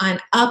on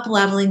up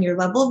leveling your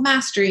level of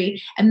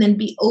mastery, and then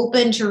be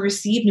open to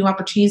receive new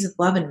opportunities of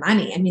love and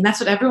money. I mean, that's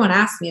what everyone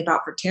asks me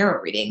about for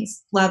tarot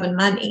readings, love and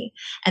money.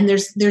 And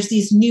there's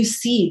these new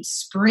seeds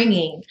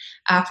springing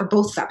for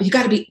both of that, but you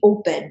got to be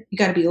open. You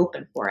got to be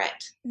open for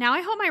it. Now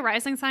I hope my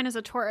rising sign is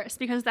a Taurus,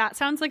 because that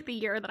sounds like the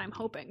year that I'm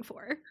hoping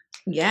for.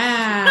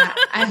 Yeah,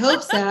 I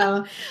hope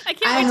so. I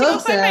can't wait to go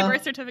find my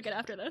birth certificate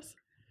after this.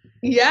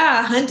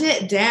 Yeah, hunt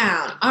it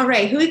down. All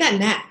right, who we got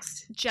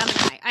next?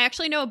 Gemini. I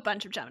actually know a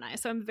bunch of Gemini,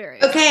 so I'm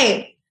very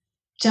okay.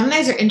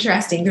 Geminis are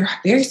interesting. They're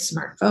very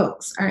smart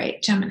folks. All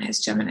right,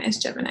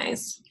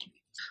 Geminis.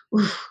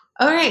 Oof.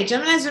 All right,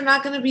 Geminis are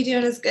not going to be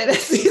doing as good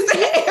as these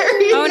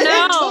Aries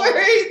and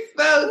Taurus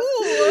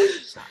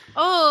folks.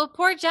 Oh,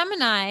 poor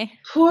Gemini.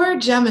 Poor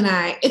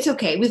Gemini. It's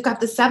okay. We've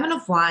got the 7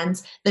 of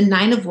Wands, the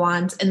 9 of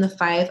Wands, and the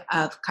 5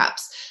 of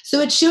Cups. So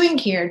it's showing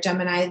here,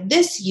 Gemini,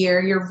 this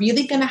year, you're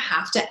really going to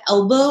have to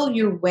elbow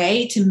your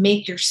way to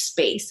make your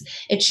space.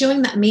 It's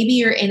showing that maybe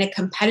you're in a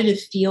competitive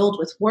field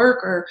with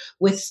work or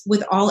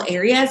with all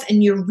areas,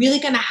 and you're really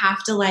going to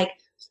have to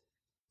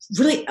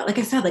really, like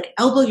I said,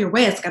 elbow your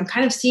way. It's like I'm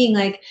kind of seeing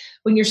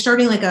when you're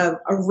starting a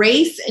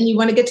race and you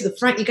want to get to the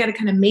front, you got to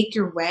kind of make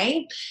your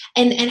way.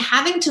 And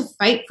having to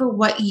fight for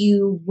what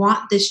you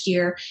want this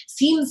year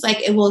seems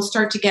like it will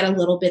start to get a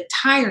little bit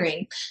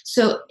tiring.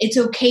 So it's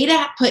okay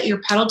to put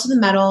your pedal to the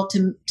metal,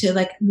 to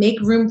make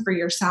room for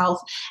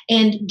yourself,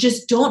 and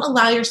just don't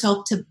allow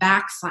yourself to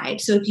backslide.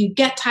 So if you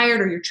get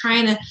tired or you're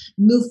trying to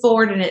move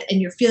forward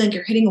and you're feeling like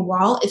you're hitting a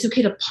wall, it's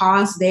okay to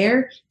pause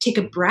there, take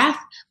a breath,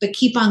 but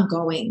keep on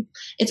going.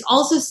 It's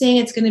also saying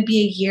it's going to be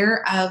a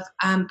year of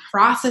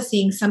processing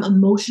some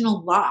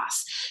emotional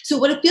loss. So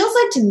what it feels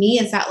like to me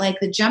is that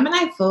the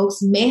Gemini folks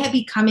may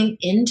be coming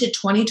into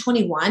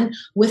 2021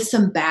 with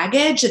some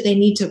baggage that they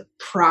need to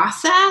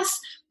process.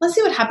 Let's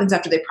see what happens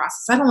after they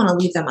process. I don't want to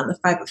leave them on the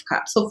 5 of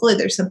Cups. Hopefully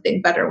there's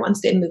something better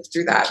once they move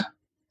through that.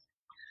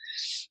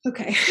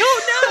 Okay.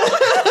 Oh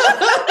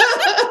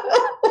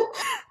no!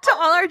 To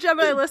all our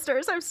Gemini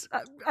listeners, let's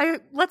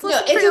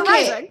listen for your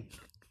rising.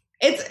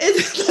 Let's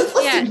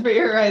listen for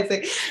your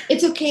rising.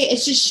 It's okay.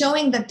 It's just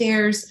showing that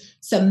there's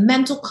some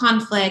mental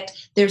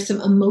conflict. There's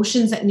some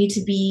emotions that need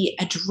to be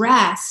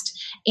addressed.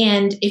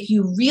 And if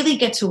you really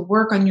get to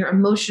work on your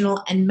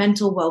emotional and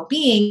mental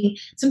well-being,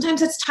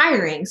 sometimes that's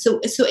tiring. So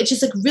it's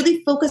just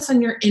really focus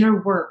on your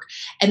inner work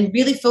and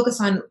really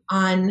focus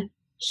on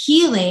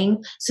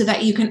healing so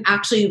that you can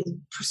actually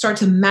start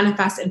to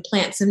manifest and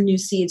plant some new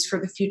seeds for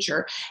the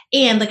future.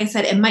 And like I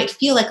said, it might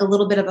feel like a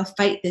little bit of a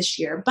fight this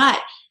year, but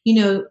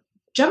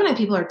Gemini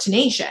people are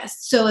tenacious.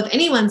 So if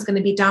anyone's going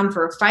to be down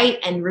for a fight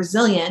and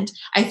resilient,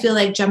 I feel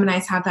like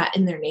Geminis have that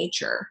in their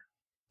nature.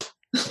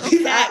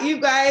 Okay.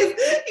 You guys,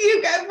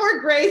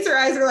 poor Grace, her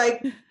eyes are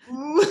like,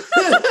 we're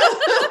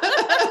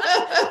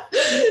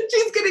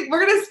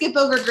going to skip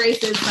over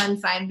Grace's sun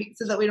sign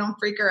so that we don't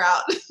freak her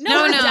out.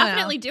 No, we're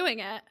definitely doing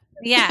it.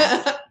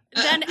 Yeah.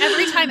 Then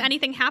every time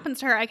anything happens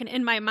to her, I can,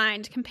 in my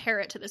mind,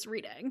 compare it to this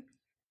reading.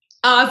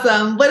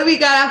 Awesome. What do we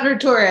got after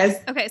Taurus?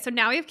 Okay, so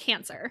now we have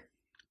Cancer.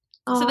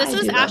 Oh, so this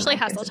is Ashley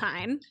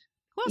Hesseltine.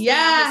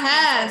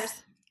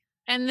 Yes.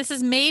 And this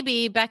is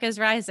maybe Becca's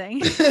rising.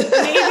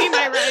 Maybe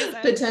my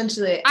rising.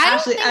 Potentially.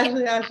 Ashley.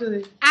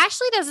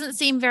 Ashley doesn't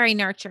seem very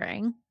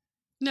nurturing.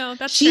 No,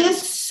 that's She true.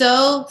 is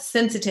so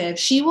sensitive.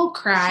 She will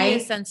cry. She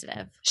is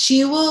sensitive.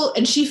 She will,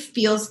 and she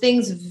feels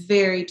things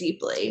very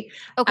deeply.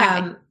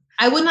 Okay.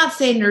 I would not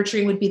say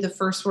nurturing would be the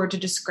first word to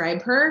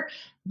describe her,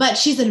 but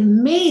she's an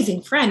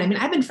amazing friend. I mean,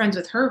 I've been friends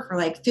with her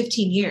for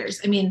 15 years.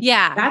 I mean,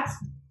 yeah,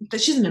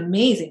 she's an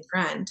amazing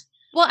friend.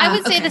 Well, I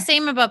would say the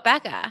same about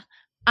Becca.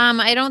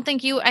 I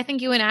think you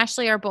and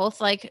Ashley are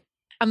both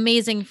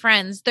amazing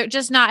friends. They're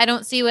just not, I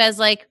don't see you as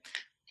when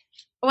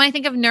I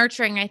think of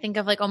nurturing, I think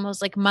of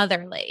almost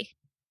motherly.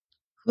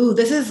 Ooh,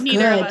 this is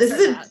good. This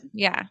is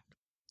Yeah.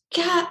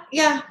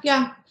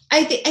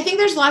 I think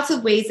there's lots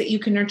of ways that you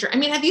can nurture. I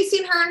mean, have you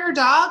seen her and her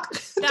dog?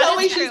 Tell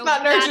me she's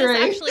not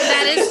nurturing.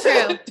 That is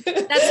true.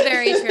 That's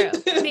very true.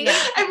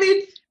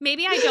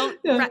 Maybe I don't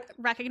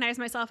recognize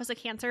myself as a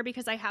Cancer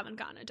because I haven't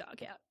gotten a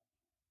dog yet.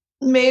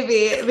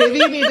 Maybe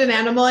you need an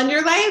animal in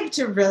your life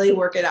to really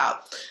work it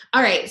out.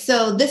 All right.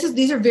 So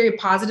these are very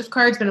positive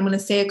cards, but I'm going to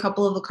say a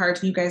couple of the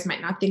cards you guys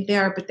might not think they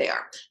are, but they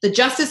are. The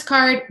Justice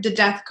card, the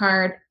Death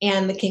card,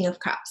 and the King of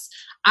Cups.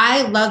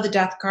 I love the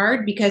Death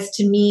card because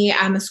to me,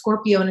 I'm a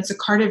Scorpio and it's a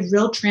card of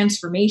real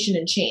transformation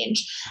and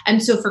change.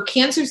 And so for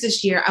Cancers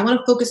this year, I want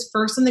to focus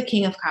first on the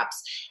King of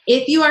Cups.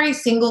 If you are a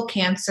single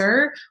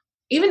Cancer,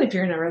 even if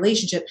you're in a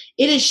relationship,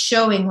 it is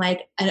showing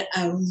like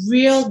a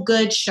real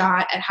good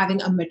shot at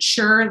having a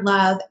mature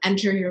love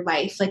enter your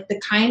life, like the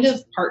kind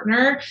of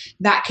partner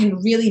that can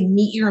really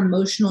meet your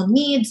emotional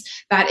needs,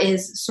 that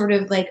is sort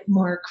of like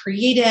more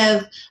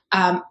creative,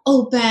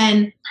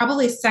 open,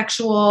 probably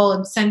sexual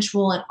and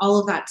sensual and all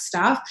of that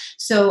stuff.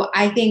 So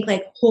I think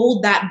like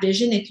hold that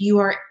vision if you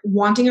are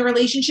wanting a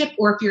relationship,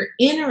 or if you're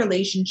in a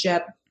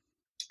relationship,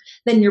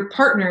 then your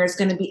partner is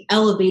going to be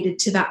elevated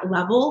to that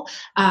level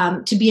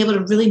to be able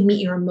to really meet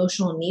your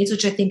emotional needs,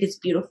 which I think is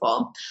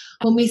beautiful.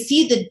 When we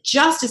see the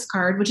Justice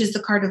card, which is the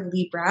card of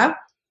Libra,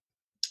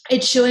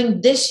 it's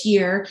showing this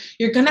year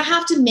you're going to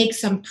have to make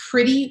some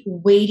pretty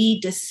weighty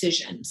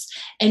decisions.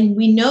 And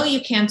we know you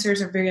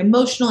Cancers are very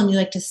emotional and you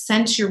like to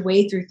sense your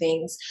way through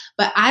things.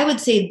 But I would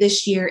say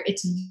this year,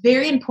 it's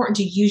very important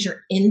to use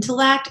your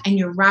intellect and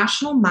your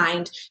rational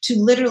mind to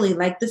literally,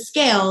 like the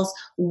scales,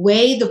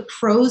 weigh the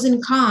pros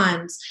and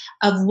cons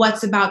of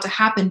what's about to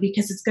happen,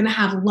 because it's going to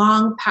have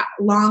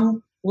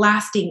long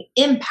lasting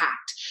impact.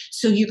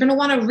 So you're going to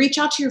want to reach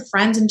out to your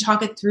friends and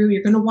talk it through.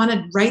 You're going to want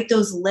to write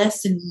those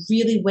lists and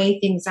really weigh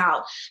things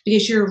out,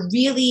 because you're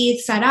really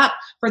set up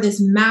for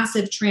this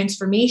massive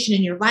transformation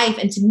in your life.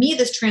 And to me,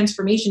 this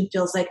transformation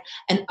feels like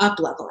an up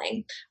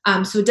leveling.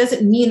 So it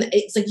doesn't mean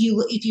it's like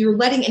if you're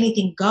letting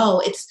anything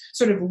go, it's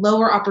sort of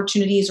lower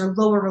opportunities or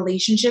lower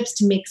relationships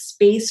to make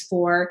space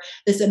for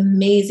this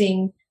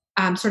amazing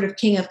sort of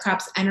King of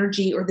Cups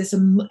energy, or this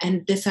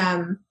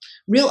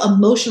real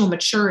emotional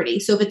maturity.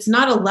 So if it's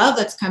not a love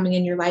that's coming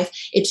in your life,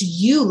 it's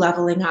you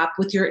leveling up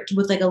with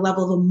like a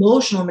level of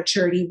emotional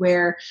maturity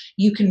where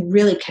you can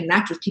really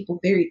connect with people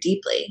very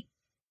deeply.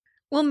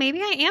 Well,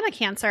 maybe I am a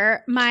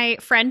Cancer. My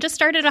friend just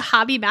started a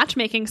hobby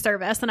matchmaking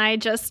service, and I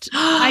just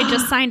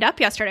signed up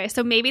yesterday.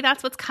 So maybe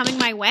that's what's coming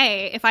my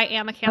way if I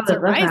am a Cancer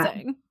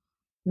rising. That.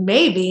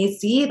 Maybe.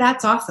 See,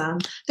 that's awesome.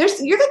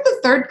 You're like the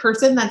third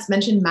person that's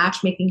mentioned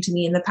matchmaking to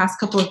me in the past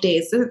couple of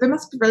days. There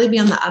must really be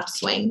on the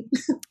upswing.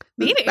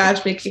 Maybe.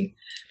 Matchmaking,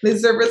 the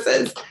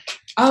services.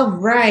 All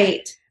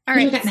right. All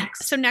right. Who we got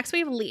next? So next we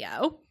have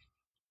Leo.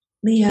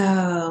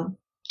 Leo.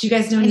 Do you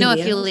guys know any I know Leos?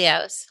 a few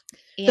Leos.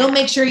 Yeah. They'll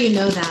make sure you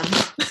know them.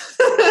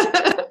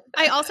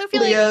 I also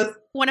feel Leos. like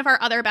one of our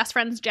other best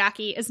friends,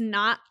 Jackie, is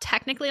not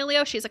technically a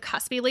Leo. She's a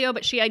cuspy Leo,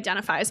 but she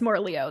identifies more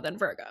Leo than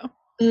Virgo.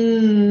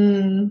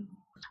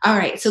 All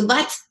right, so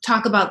let's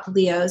talk about the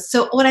Leos.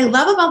 So what I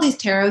love about these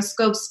tarot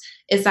scopes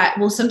is that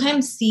we'll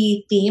sometimes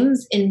see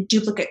themes in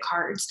duplicate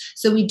cards.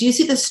 So we do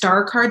see the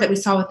Star card that we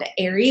saw with the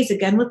Aries,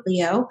 again with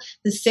Leo,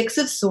 the Six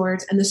of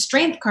Swords, and the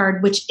Strength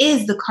card, which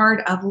is the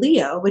card of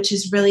Leo, which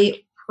is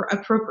really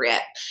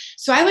appropriate.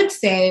 So I would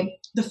say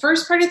the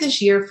first part of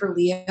this year for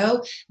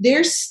Leo,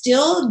 they're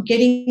still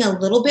getting a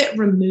little bit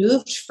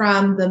removed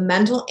from the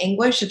mental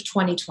anguish of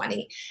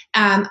 2020,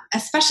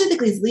 especially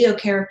these Leo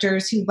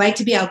characters who like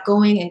to be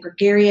outgoing and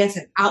gregarious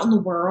and out in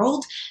the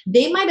world.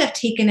 They might have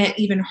taken it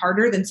even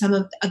harder than some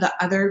of the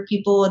other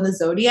people in the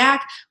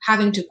zodiac,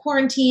 having to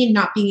quarantine,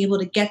 not being able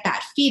to get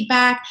that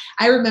feedback.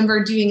 I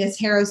remember doing a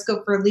tarot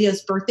scope for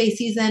Leo's birthday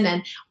season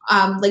and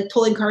like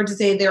pulling cards to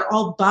say they're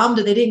all bummed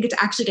that they didn't get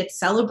to actually get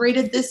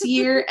celebrated this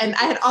year. And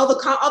I had all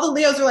the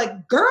Leos were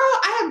like, girl,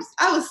 I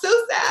was so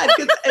sad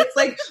because it's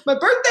like my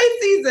birthday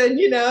season,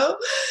 you know?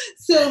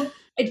 So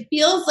it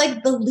feels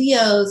like the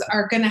Leos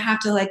are going to have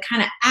to like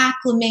kind of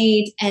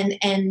acclimate and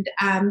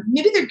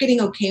maybe they're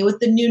getting okay with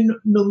the new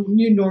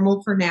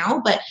normal for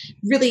now, but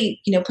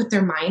really, put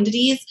their mind at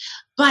ease.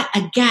 But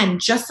again,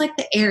 just like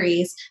the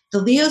Aries, the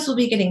Leos will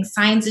be getting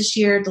signs this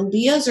year. The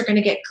Leos are going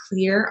to get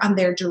clear on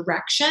their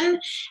direction.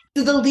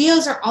 So the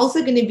Leos are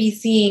also going to be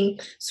seeing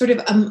sort of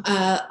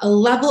a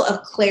level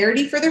of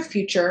clarity for their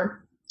future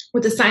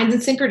with the signs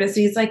and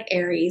synchronicities like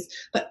Aries,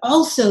 but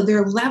also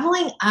they're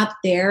leveling up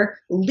their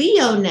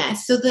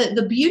Leo-ness. So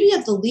the beauty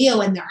of the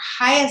Leo and their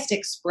highest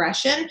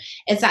expression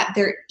is that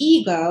their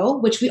ego,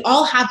 which we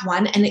all have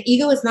one, and the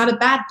ego is not a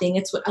bad thing.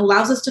 It's what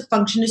allows us to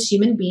function as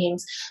human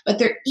beings, but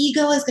their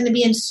ego is going to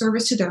be in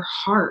service to their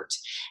heart.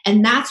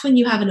 And that's when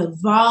you have an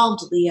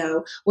evolved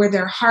Leo where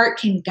their heart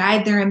can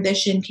guide their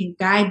ambition, can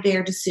guide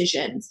their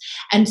decisions.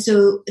 And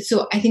so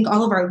I think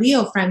all of our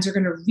Leo friends are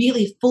going to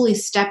really fully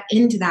step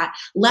into that,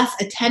 less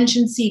attention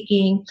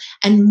seeking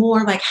and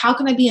more like, how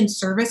can I be in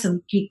service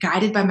and be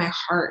guided by my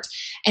heart?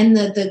 And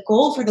the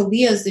goal for the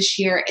Leos this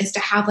year is to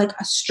have like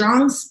a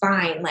strong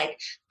spine,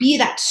 like be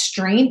that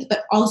strength,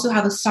 but also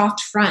have a soft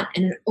front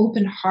and an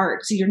open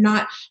heart. So you're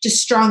not just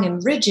strong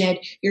and rigid,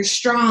 you're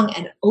strong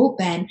and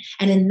open.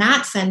 And in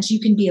that sense, you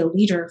can be a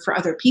leader for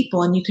other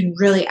people and you can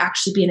really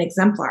actually be an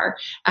exemplar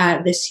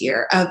this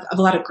year of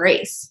a lot of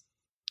grace.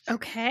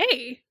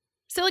 Okay.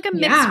 So like a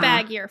mixed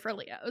bag year for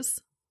Leos.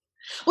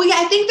 Well, yeah,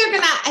 I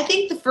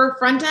think the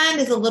front end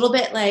is a little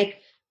bit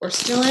like, we're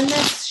still in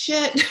this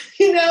shit,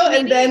 maybe,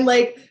 and then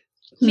like.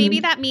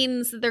 Maybe that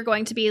means that they're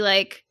going to be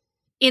like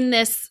in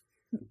this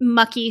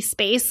mucky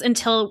space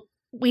until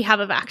we have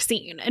a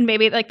vaccine. And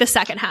maybe like the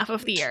second half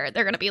of the year,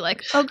 they're going to be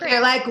like, oh, great.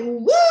 They're like,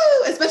 woo,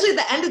 especially at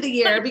the end of the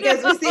year,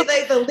 because we see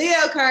like the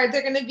Leo card,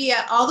 they're going to be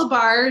at all the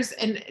bars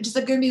and just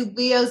like going to be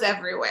Leos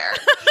everywhere.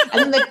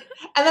 And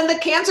then the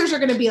Cancers are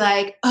going to be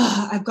like,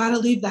 oh, I've got to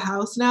leave the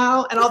house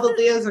now. And all the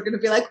Leos are going to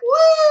be like,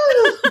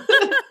 woo.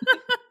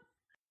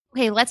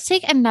 Okay, let's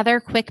take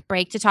another quick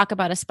break to talk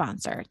about a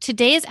sponsor.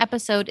 Today's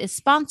episode is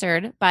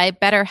sponsored by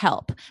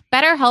BetterHelp.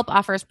 BetterHelp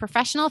offers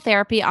professional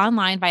therapy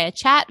online via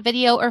chat,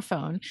 video, or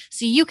phone,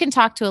 so you can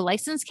talk to a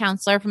licensed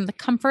counselor from the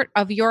comfort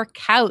of your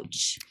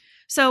couch.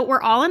 So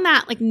we're all in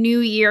that like new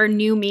year,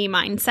 new me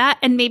mindset.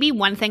 And maybe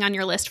one thing on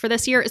your list for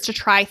this year is to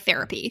try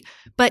therapy.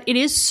 But it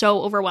is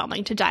so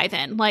overwhelming to dive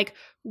in. Like,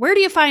 where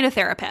do you find a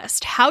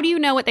therapist? How do you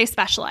know what they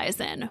specialize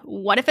in?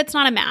 What if it's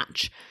not a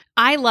match?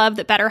 I love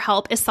that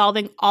BetterHelp is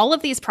solving all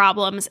of these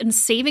problems and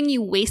saving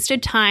you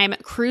wasted time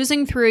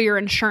cruising through your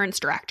insurance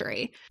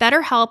directory.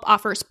 BetterHelp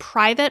offers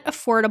private,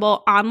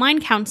 affordable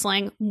online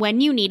counseling when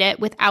you need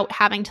it without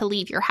having to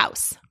leave your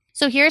house.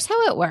 So here's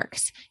how it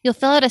works. You'll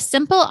fill out a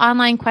simple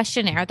online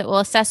questionnaire that will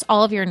assess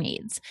all of your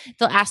needs.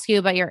 They'll ask you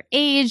about your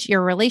age,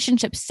 your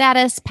relationship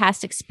status,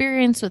 past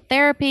experience with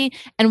therapy,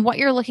 and what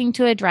you're looking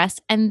to address.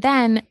 And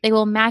then they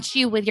will match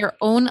you with your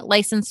own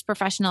licensed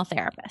professional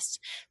therapist.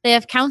 They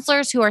have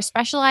counselors who are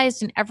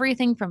specialized in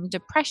everything from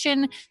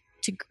depression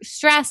to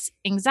stress,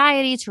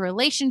 anxiety, to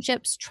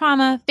relationships,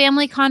 trauma,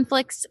 family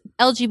conflicts,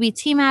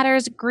 LGBT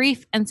matters,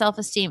 grief, and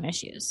self-esteem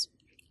issues.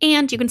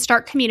 And you can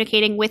start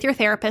communicating with your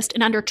therapist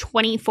in under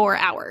 24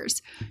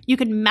 hours. You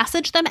can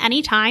message them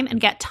anytime and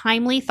get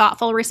timely,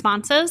 thoughtful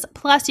responses.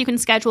 Plus, you can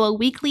schedule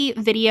weekly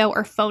video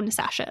or phone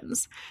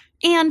sessions.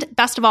 And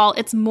best of all,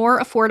 it's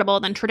more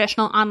affordable than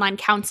traditional online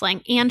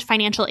counseling, and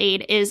financial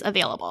aid is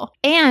available.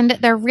 And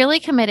they're really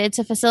committed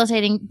to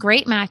facilitating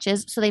great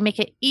matches, so they make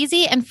it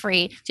easy and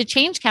free to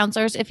change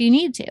counselors if you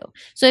need to.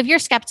 So if you're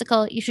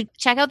skeptical, you should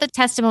check out the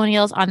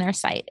testimonials on their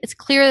site. It's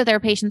clear that their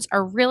patients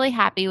are really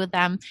happy with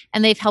them,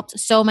 and they've helped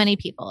so many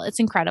people.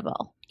 It's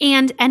incredible.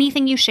 And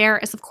anything you share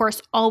is, of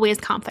course, always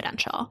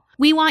confidential.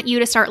 We want you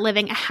to start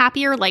living a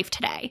happier life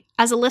today.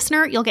 As a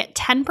listener, you'll get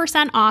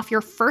 10% off your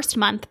first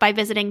month by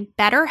visiting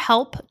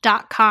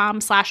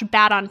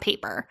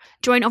betterhelp.com/badonpaper.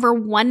 Join over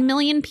 1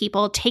 million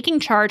people taking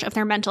charge of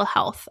their mental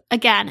health.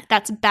 Again,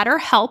 that's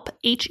betterhelp,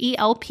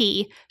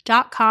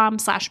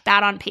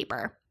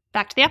 HELP.com/badonpaper.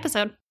 Back to the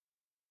episode.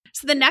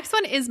 So the next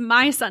one is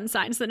my sun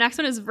sign. So the next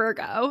one is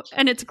Virgo,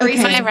 and it's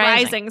Grace's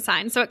rising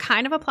sign. So it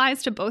kind of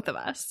applies to both of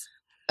us.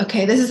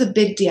 Okay, this is a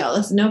big deal.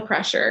 There's no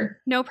pressure.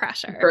 No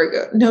pressure.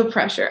 Virgo, no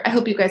pressure. I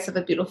hope you guys have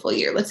a beautiful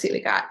year. Let's see what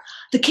we got.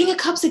 The King of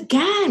Cups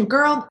again,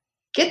 girl.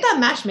 Get that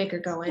matchmaker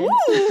going.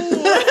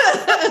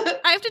 I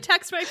have to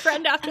text my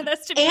friend after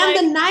this to be and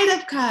like, the Knight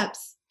of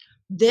Cups.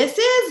 This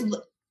is,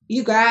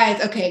 you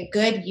guys, okay,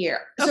 good year.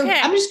 So Okay.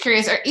 I'm just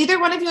curious, are either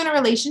one of you in a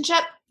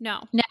relationship?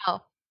 no.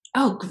 No.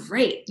 Oh,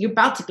 great. You're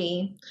about to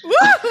be. Woo!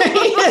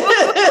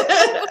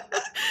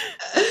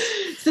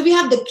 So we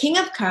have the King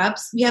of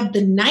Cups, we have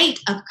the Knight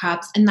of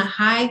Cups, and the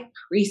High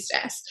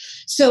Priestess.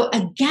 So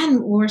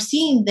again, when we're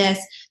seeing this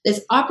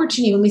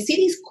opportunity, when we see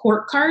these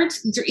court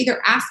cards, these are either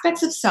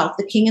aspects of self,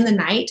 the King and the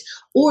Knight,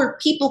 or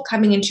people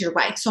coming into your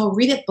life. So I'll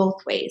read it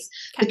both ways.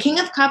 Okay. The King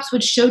of Cups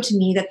would show to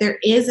me that there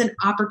is an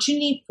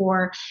opportunity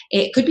for,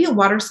 it could be a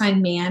water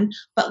sign man,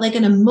 but like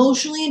an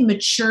emotionally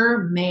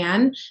mature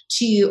man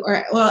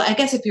I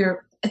guess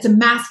it's a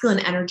masculine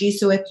energy.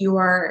 So if you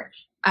are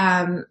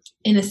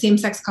in a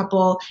same-sex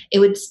couple, it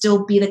would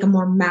still be like a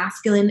more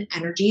masculine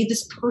energy.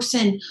 This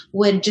person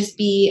would just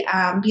be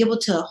able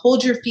to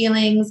hold your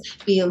feelings,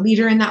 be a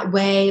leader in that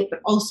way,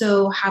 but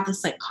also have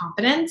this like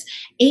confidence.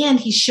 And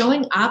he's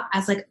showing up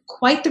as like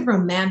quite the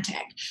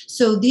romantic.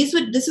 So this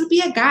would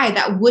be a guy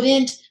that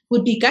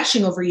would be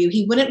gushing over you.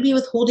 He wouldn't be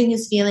withholding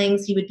his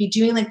feelings. He would be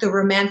doing like the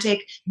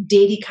romantic,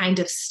 datey kind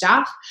of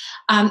stuff.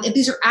 If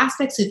these are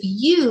aspects of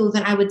you,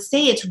 then I would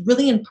say it's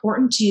really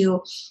important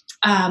to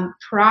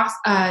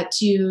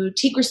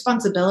take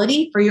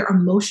responsibility for your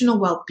emotional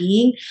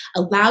well-being,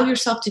 allow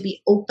yourself to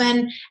be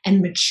open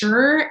and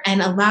mature,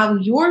 and allow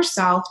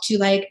yourself to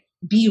like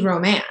be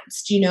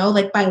romanced,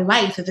 like by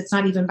life, if it's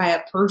not even by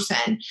a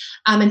person,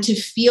 and to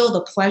feel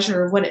the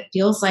pleasure of what it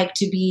feels like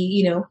to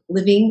be,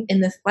 living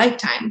in this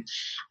lifetime.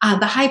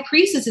 The High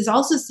Priestess is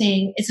also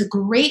saying it's a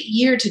great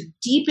year to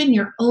deepen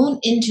your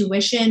own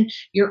intuition,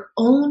 your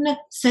own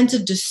sense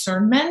of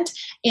discernment.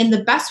 And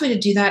the best way to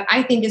do that,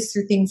 I think, is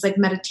through things like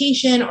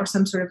meditation or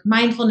some sort of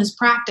mindfulness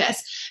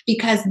practice,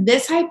 because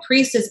this High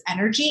Priestess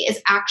energy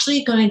is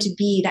actually going to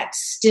be that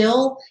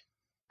still,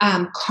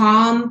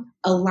 calm,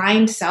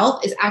 aligned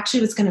self is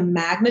actually what's going to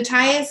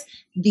magnetize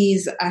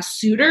these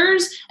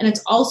suitors. And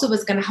it's also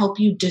what's going to help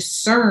you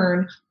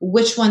discern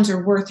which ones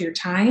are worth your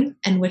time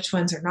and which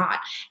ones are not.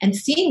 And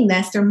seeing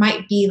this, there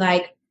might be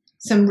like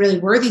some really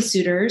worthy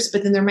suitors,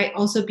 but then there might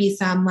also be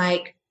some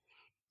like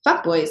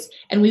fuckboys.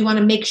 And we want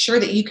to make sure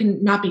that you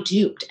can not be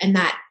duped. And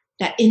that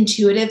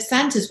intuitive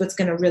sense is what's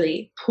going to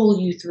really pull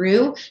you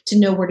through to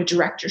know where to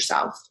direct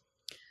yourself.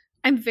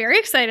 I'm very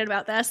excited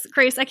about this.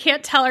 Grace, I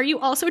can't tell. Are you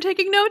also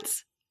taking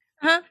notes?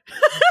 Huh?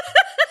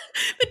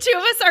 The two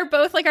of us are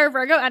both like our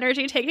Virgo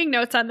energy taking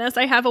notes on this.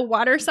 I have a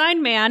water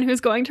sign man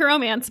who's going to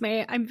romance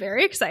me. I'm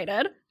very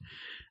excited.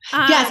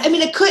 Yes, I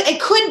mean it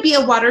could be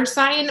a water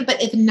sign,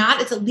 but if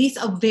not, it's at least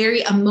a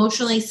very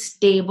emotionally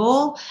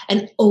stable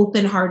and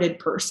open-hearted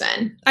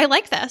person. I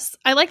like this.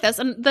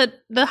 And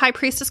the High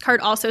Priestess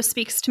card also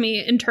speaks to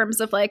me in terms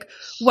of like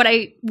what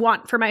I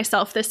want for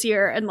myself this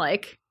year and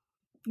like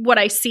what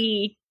I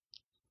see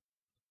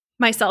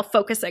myself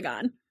focusing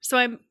on. So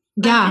I'm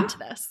into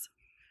this.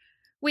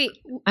 Wait,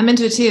 I'm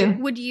into it too.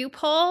 Would you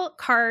pull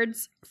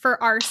cards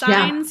for our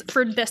signs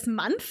for this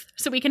month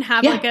so we can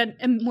have like a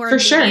more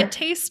immediate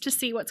taste to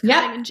see what's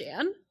coming in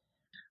Jan?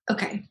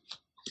 Okay.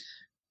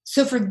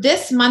 So for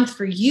this month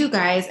for you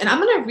guys, and I'm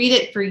going to read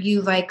it for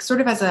you like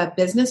sort of as a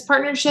business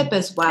partnership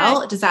as well.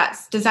 Okay.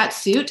 Does that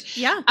suit?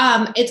 Yeah.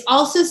 It's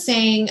also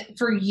saying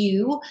for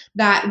you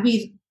that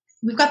we've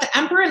got the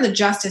Emperor and the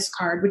Justice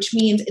card, which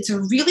means it's a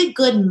really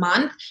good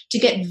month to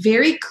get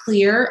very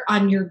clear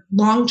on your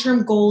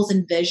long-term goals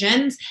and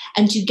visions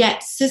and to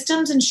get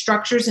systems and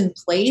structures in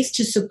place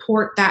to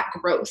support that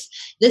growth.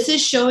 This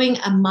is showing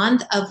a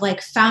month of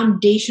like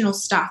foundational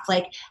stuff.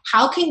 Like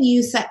how can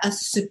you set a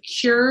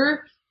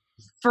secure,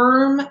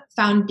 firm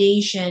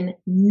foundation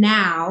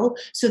now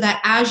so that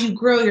as you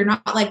grow, you're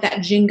not like that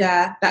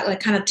Jenga that like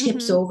kind of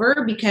tips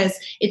over because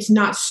it's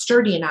not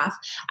sturdy enough.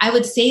 I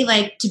would say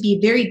like to be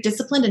very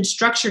disciplined and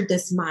structured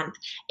this month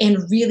and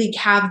really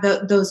have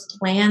those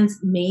plans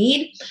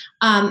made.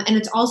 And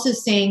it's also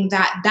saying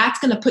that that's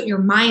going to put your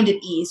mind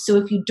at ease. So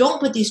if you don't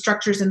put these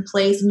structures in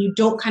place and you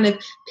don't kind of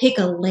pick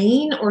a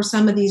lane or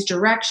some of these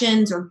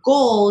directions or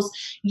goals,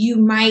 you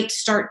might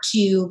start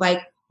to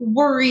like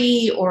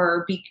worry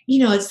or be,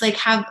 it's like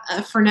have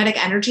a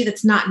frenetic energy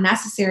that's not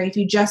necessary if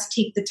you just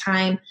take the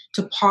time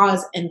to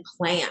pause and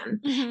plan.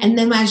 And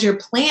then as you're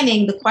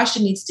planning, the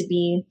question needs to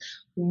be,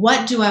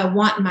 what do I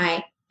want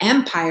my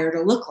empire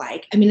to look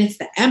like? I mean, it's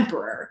the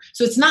Emperor.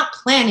 So it's not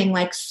planning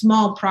like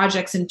small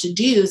projects and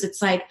to-dos.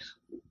 It's like,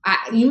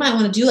 you might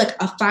want to do like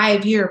a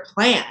 5-year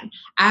plan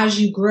as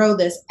you grow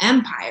this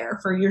empire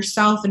for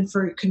yourself and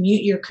for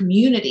your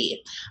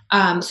community.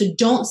 So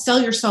don't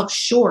sell yourself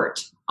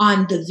short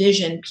on the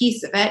vision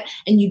piece of it.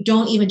 And you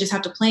don't even just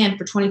have to plan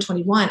for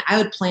 2021. I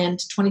would plan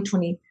to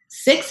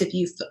 2026 if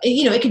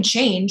it can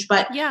change,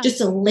 but just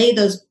to lay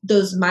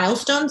those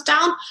milestones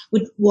down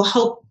will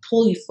help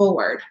pull you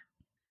forward.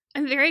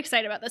 I'm very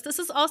excited about this. This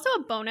is also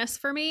a bonus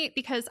for me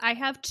because I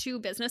have 2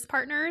 business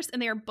partners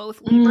and they are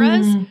both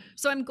Libras.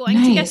 So I'm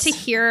going to get to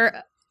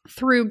hear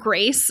through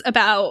Grace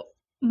about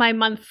my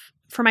month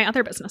for my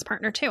other business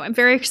partner too. I'm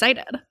very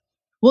excited.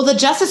 Well, the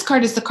Justice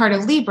card is the card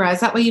of Libra.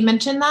 Is that why you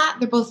mentioned that?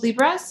 They're both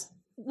Libras?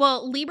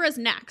 Well, Libra's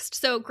next.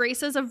 So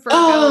Grace is a Virgo.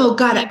 Oh,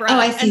 got it. Libra,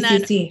 I see, and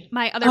then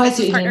my other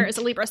business partner is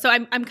a Libra. So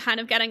I'm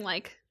kind of getting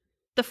like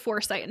the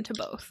foresight into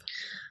both.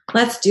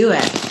 Let's do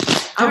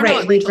it. All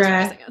right,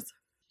 Libra.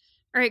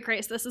 All right,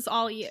 Grace, this is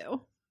all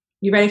you.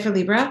 You ready for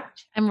Libra?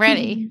 I'm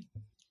ready.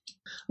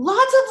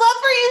 Lots of love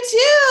for you too.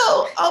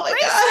 Oh my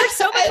Grace, God. There's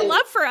so much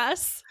love for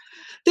us.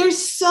 There's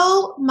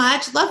so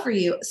much love for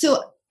you.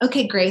 So,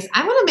 okay, Grace,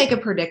 I'm going to make a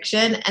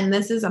prediction, and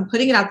I'm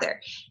putting it out there.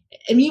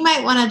 And you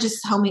might want to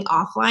just tell me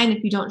offline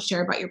if you don't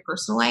share about your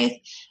personal life.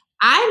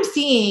 I'm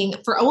seeing,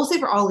 we'll say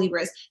for all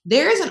Libras,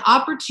 there is an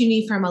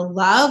opportunity from a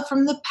love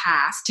from the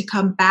past to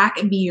come back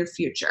and be your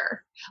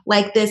future.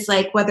 Like this,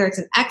 like whether it's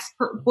an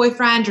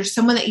ex-boyfriend or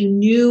someone that you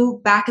knew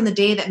back in the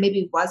day that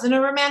maybe wasn't a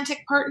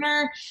romantic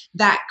partner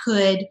that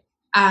could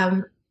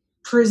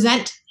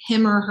present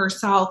him or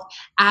herself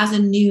as a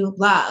new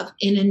love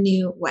in a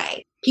new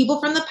way.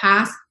 People from the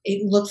past,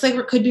 it looks like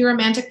it could be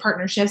romantic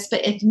partnerships,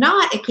 but if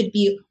not, it could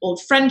be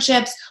old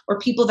friendships or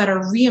people that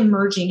are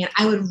reemerging. And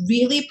I would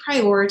really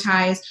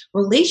prioritize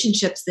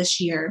relationships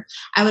this year.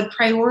 I would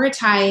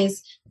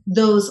prioritize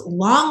those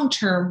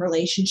long-term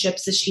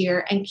relationships this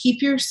year and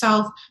keep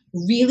yourself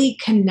really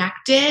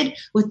connected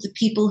with the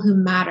people who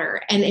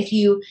matter. And if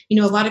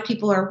a lot of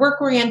people are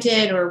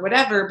work-oriented or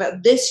whatever,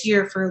 but this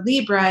year for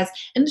Libras,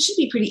 and this should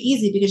be pretty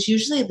easy because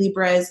usually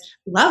Libras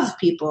love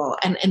people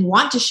and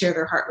want to share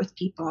their heart with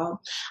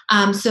people.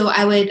 So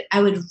I would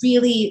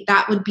really,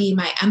 that would be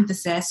my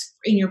emphasis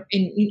in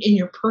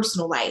your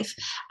personal life.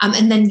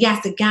 And then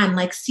yes, again,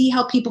 like see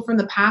how people from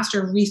the past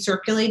are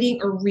recirculating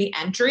or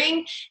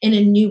re-entering in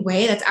a new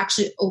way that's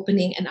actually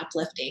opening and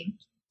uplifting.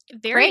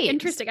 Very great.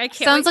 Interesting. I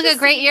can't. Sounds like a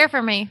great year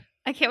for me.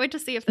 I can't wait to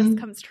see if this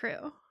comes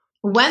true.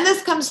 When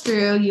this comes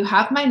through, you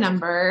have my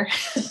number.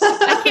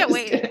 I can't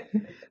wait.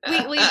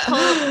 We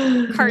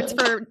pull cards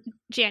for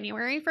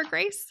January for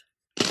Grace.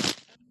 This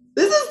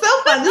is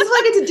so fun. This is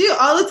what I get to do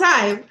all the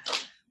time.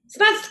 It's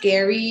not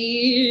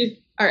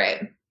scary. All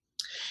right.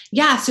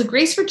 Yeah, so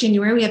Grace for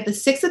January, we have the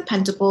 6 of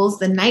Pentacles,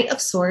 the Knight of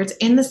Swords,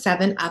 and the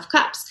 7 of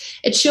Cups.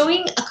 It's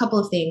showing a couple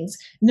of things.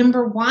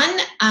 Number one,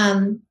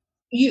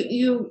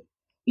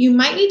 you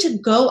might need to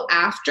go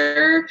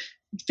after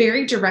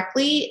very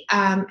directly.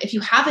 If you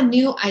have a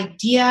new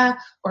idea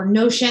or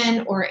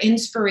notion or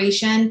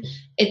inspiration,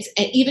 it's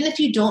even if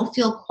you don't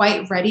feel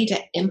quite ready to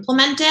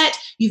implement it,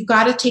 you've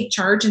got to take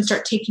charge and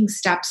start taking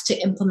steps to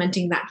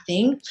implementing that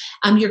thing.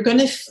 You're going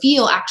to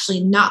feel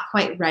actually not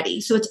quite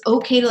ready. So it's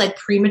okay to like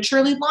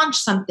prematurely launch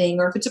something,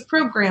 or if it's a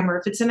program or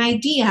if it's an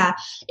idea,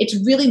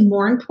 it's really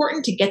more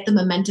important to get the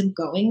momentum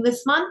going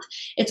this month.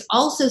 It's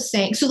also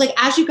saying, so like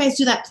as you guys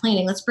do that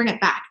planning, let's bring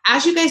it back.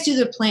 As you guys do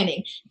the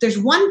planning, there's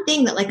one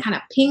thing that like kind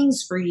of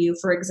pings for you,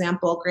 for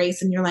example,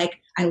 Grace, and you're like,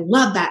 I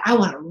love that. I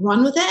want to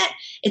run with it.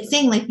 It's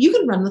saying like, you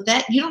can run with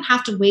it. You don't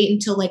have to wait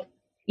until like,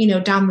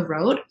 down the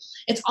road.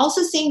 It's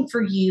also saying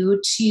for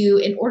you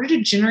to, in order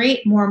to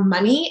generate more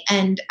money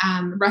and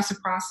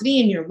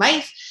reciprocity in your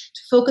life,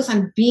 to focus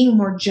on being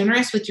more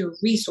generous with your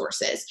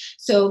resources.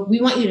 So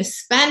we want you to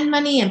spend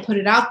money and put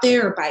it out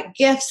there or buy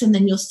gifts, and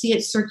then you'll see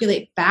it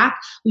circulate back.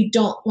 We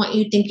don't want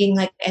you thinking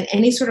like in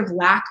any sort of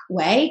lack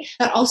way.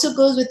 That also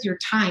goes with your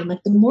time.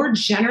 Like the more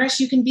generous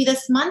you can be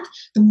this month,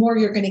 the more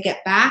you're going to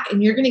get back,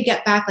 and you're going to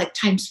get back like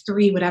times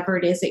 3, whatever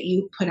it is that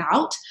you put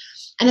out.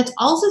 And it's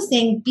also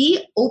saying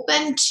be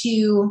open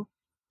to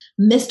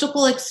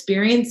mystical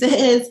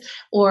experiences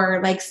or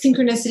like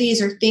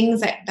synchronicities or things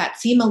that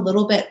seem a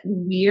little bit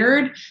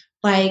weird.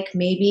 Like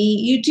maybe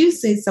you do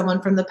see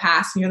someone from the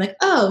past and you're like,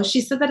 oh, she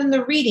said that in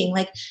the reading.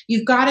 Like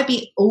you've got to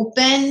be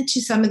open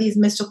to some of these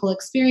mystical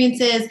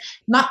experiences.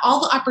 Not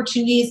all the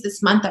opportunities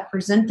this month that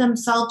present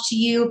themselves to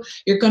you,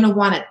 you're going to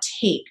want to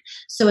take.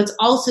 So it's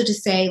also to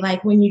say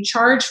like when you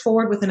charge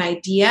forward with an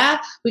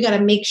idea, we got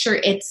to make sure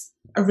it's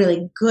a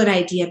really good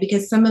idea,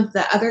 because some of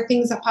the other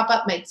things that pop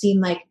up might seem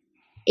like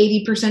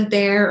 80%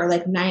 there or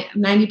like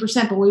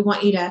 90%, but we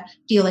want you to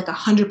feel like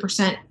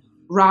 100%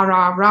 rah,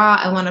 rah,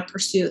 rah. I want to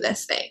pursue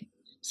this thing.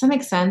 Does that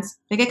make sense?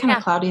 They get kind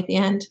of cloudy at the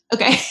end.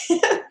 Okay.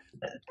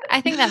 I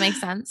think that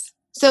makes sense.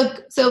 So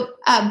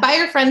buy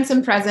your friends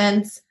some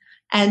presents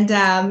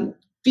and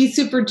be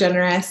super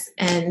generous,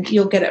 and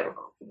you'll get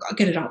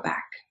it all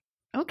back.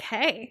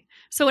 Okay.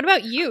 So what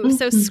about you?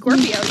 So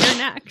Scorpio, you're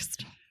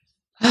next.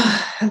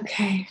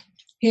 Okay.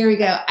 Here we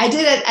go. I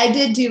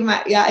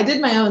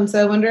did my own.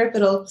 So I wonder if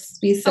it'll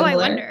be similar. Oh, I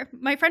wonder.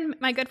 My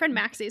good friend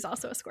Maxie is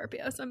also a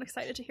Scorpio, so I'm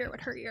excited to hear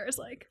what her year is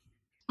like.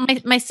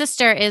 My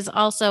sister is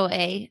also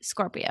a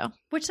Scorpio.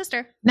 Which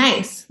sister?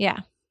 Nice. Yeah.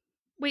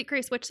 Wait,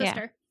 Grace, which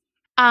sister?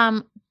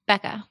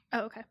 Becca. Oh,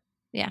 okay.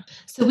 Yeah.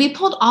 So we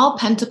pulled all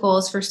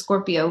pentacles for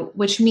Scorpio,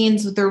 which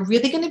means they're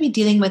really going to be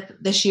dealing with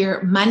this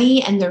year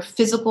money and their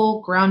physical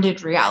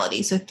grounded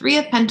reality. So 3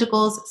 of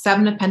Pentacles,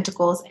 7 of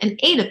Pentacles, and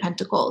 8 of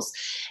Pentacles.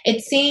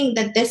 It's saying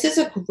that this is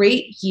a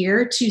great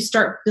year to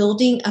start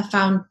building a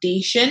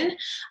foundation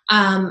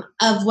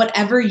of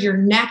whatever your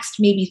next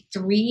maybe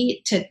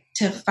 3 to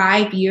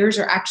 5 years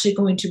are actually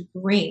going to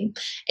bring.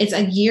 It's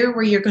a year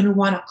where you're going to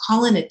want to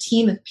call in a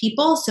team of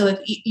people. So if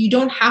you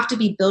don't have to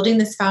be building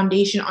this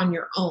foundation on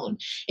your own,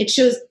 it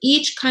shows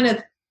each kind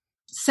of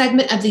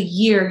segment of the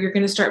year, you're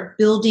going to start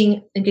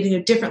building and getting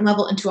a different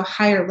level into a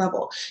higher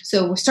level.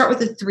 So we'll start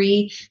with a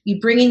 3,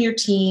 you bring in your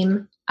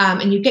team,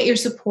 and you get your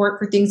support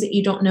for things that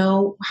you don't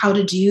know how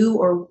to do,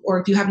 or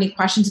if you have any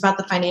questions about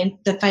the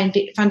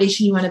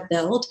foundation you want to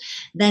build.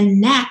 Then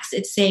next,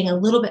 it's saying a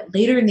little bit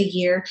later in the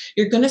year,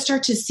 you're going to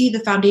start to see the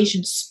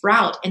foundation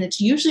sprout, and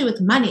it's usually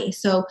with money.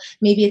 So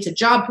maybe it's a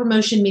job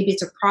promotion, maybe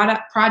it's a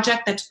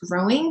project that's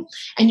growing,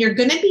 and you're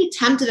going to be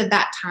tempted at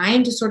that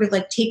time to sort of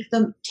like take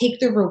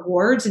the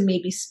rewards and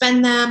maybe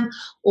spend them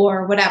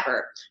or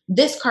whatever.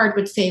 This card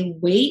would say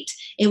wait.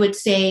 It would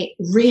say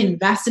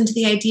reinvest into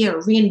the idea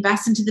or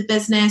reinvest into the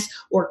business,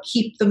 or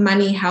keep the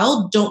money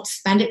held. Don't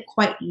spend it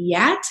quite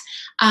yet,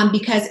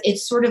 because it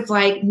sort of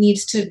like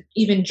needs to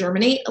even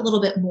germinate a little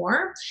bit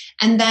more.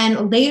 And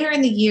then later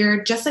in the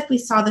year, just like we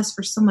saw this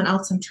for someone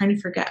else, I'm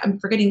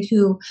forgetting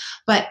who,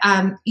 but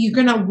you're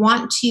going to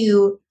want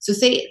to,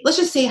 let's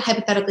just say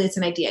hypothetically it's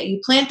an idea. You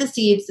plant the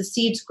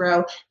seeds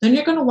grow, then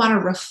you're going to want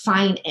to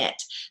refine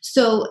it.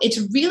 So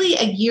it's really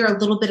a year, a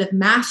little bit of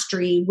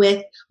mastery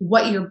with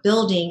what you're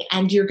building,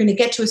 and you're going to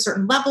get to a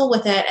certain level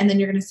with it. And then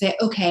you're going to say,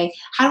 okay,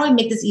 how do I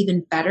make this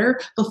even better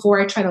before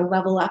I try to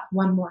level up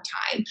one more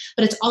time?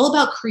 But it's all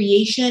about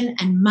creation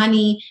and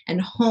money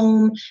and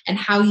home and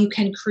how you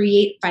can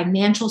create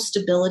financial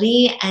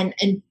stability and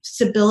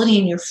stability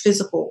in your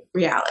physical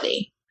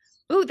reality.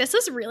 Ooh, this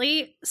is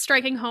really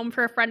striking home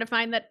for a friend of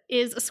mine that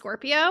is a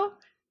Scorpio.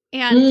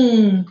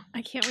 And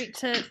I can't wait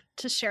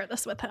to share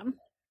this with him.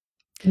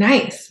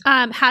 Nice.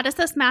 How does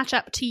this match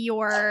up to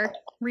your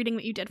reading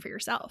that you did for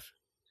yourself?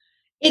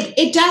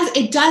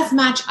 It does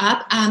match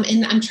up.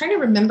 And I'm trying to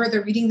remember,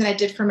 the reading that I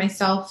did for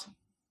myself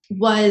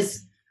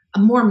was a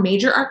more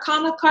major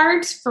arcana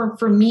cards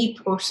for me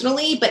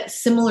personally, but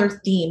similar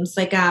themes,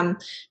 like,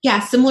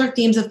 similar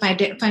themes of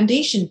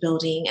foundation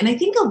building. And I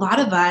think a lot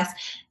of us,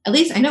 at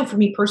least I know for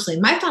me personally,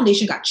 my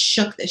foundation got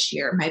shook this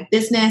year, my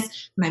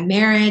business, my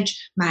marriage,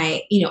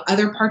 my,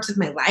 other parts of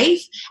my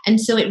life.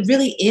 And so it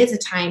really is a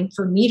time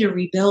for me to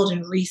rebuild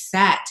and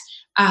reset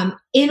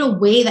in a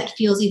way that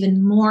feels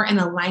even more in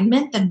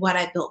alignment than what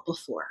I built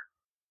before.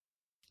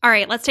 All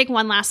right, let's take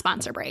one last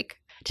sponsor break.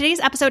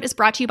 Today's episode is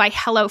brought to you by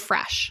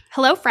HelloFresh.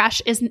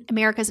 HelloFresh is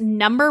America's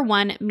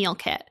 #1 meal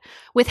kit.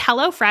 With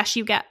HelloFresh,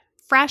 you get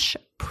fresh,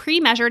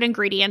 pre-measured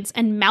ingredients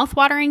and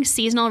mouth-watering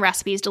seasonal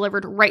recipes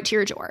delivered right to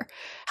your door.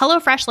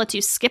 HelloFresh lets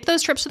you skip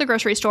those trips to the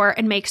grocery store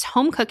and makes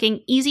home cooking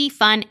easy,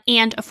 fun,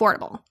 and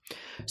affordable.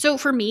 So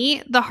for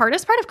me, the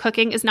hardest part of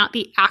cooking is not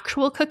the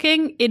actual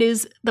cooking, it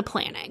is the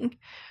planning.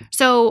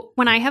 So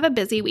when I have a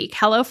busy week,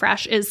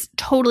 HelloFresh is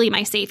totally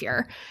my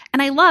savior.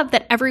 And I love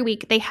that every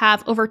week they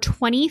have over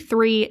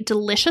 23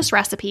 delicious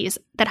recipes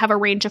that have a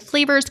range of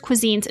flavors,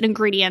 cuisines, and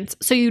ingredients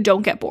so you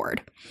don't get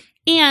bored.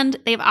 And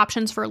they have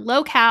options for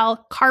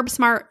low-cal,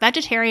 carb-smart,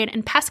 vegetarian,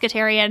 and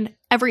pescatarian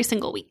every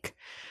single week.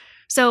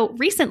 So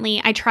recently,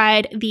 I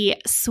tried the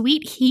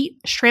Sweet Heat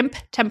Shrimp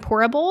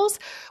Tempura Bowls,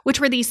 which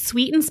were these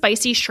sweet and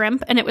spicy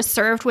shrimp, and it was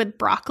served with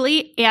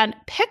broccoli and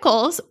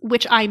pickles,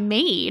 which I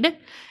made,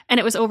 and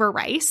it was over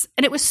rice.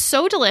 And it was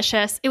so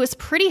delicious. It was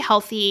pretty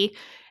healthy,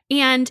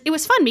 and it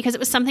was fun because it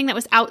was something that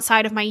was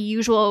outside of my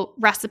usual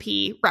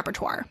recipe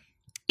repertoire.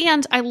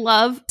 And I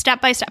love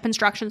step-by-step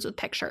instructions with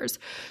pictures.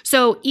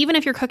 So even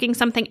if you're cooking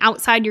something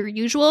outside your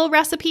usual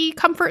recipe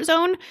comfort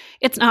zone,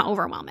 it's not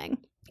overwhelming.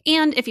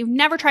 And if you've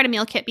never tried a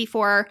meal kit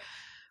before,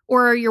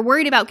 or you're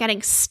worried about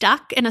getting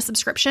stuck in a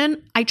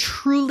subscription, I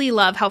truly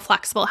love how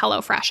flexible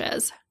HelloFresh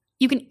is.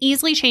 You can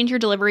easily change your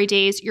delivery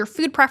days, your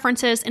food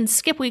preferences, and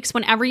skip weeks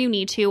whenever you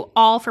need to,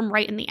 all from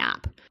right in the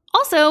app.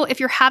 Also, if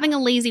you're having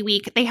a lazy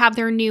week, they have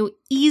their new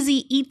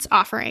Easy Eats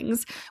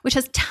offerings, which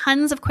has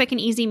tons of quick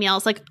and easy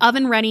meals like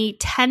oven-ready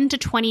 10 to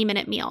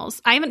 20-minute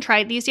meals. I haven't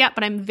tried these yet,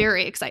 but I'm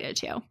very excited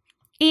to.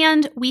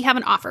 And we have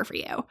an offer for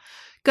you.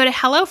 Go to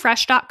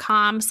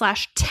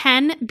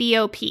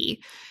HelloFresh.com/10BOP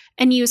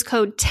and use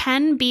code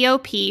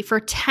 10BOP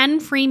for 10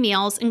 free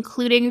meals,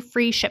 including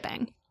free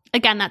shipping.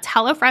 Again, that's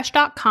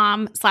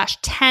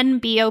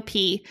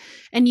HelloFresh.com/10BOP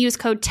and use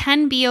code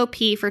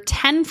 10BOP for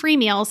 10 free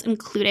meals,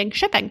 including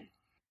shipping.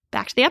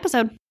 Back to the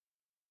episode.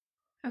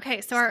 Okay,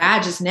 so our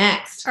Sag is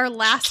next. Our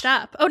last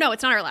up. Oh, no,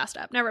 it's not our last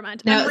up. Never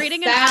mind. No, I'm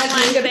reading an Sag,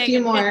 outline a thing.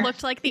 few more. It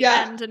looked like the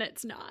end, and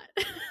it's not.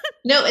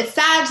 No, it's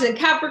Sag, then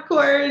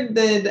Capricorn,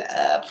 then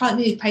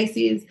probably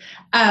Pisces.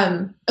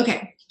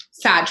 Okay,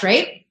 Sag,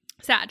 right?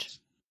 Sag.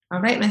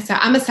 All right,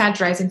 I'm a Sag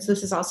rising, so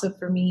this is also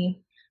for me.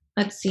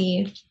 Let's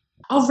see.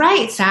 All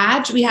right,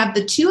 Sag, we have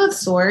the Two of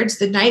Swords,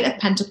 the Knight of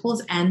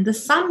Pentacles, and the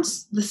Sun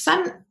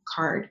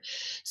card.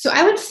 So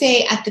I would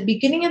say at the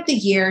beginning of the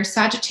year,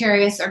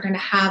 Sagittarius are going to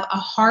have a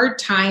hard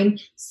time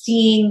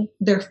seeing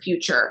their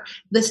future.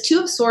 This Two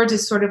of Swords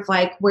is sort of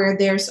like where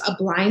there's a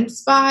blind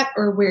spot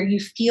or where you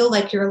feel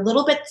like you're a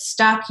little bit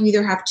stuck. You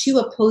either have two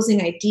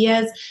opposing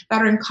ideas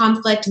that are in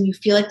conflict and you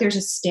feel like there's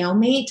a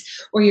stalemate,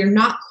 or you're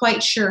not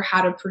quite sure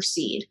how to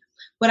proceed.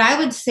 What I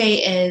would say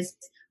is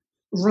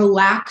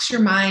relax your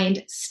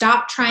mind,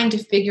 stop trying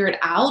to figure it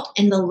out.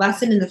 And the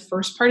lesson in the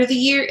first part of the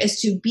year is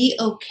to be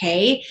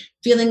okay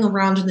feeling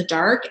around in the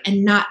dark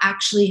and not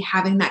actually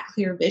having that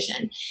clear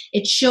vision.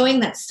 It's showing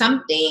that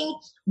something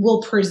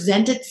will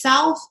present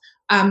itself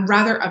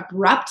rather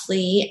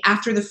abruptly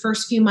after the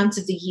first few months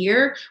of the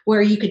year,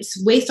 where you could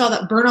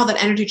burn all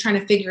that energy trying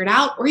to figure it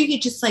out, or you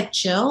could just like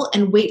chill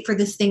and wait for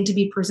this thing to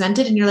be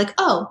presented. And you're like,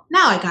 oh,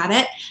 now I got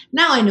it.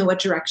 Now I know what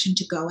direction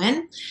to go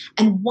in.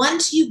 And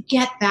once you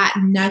get that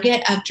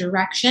nugget of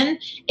direction,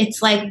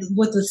 it's like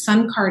with the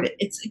Sun card,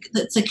 it's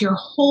like your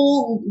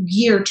whole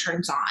year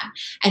turns on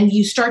and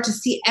you start to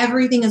see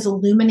everything is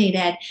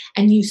illuminated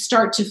and you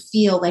start to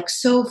feel like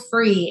so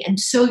free and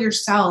so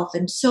yourself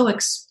and so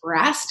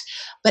expressed.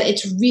 But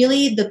it's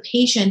really the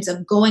patience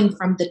of going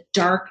from the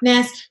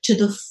darkness to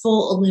the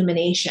full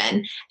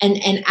illumination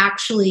and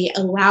actually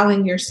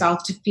allowing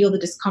yourself to feel the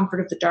discomfort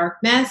of the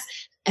darkness,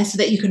 and so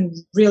that you can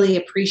really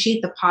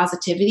appreciate the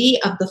positivity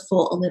of the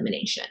full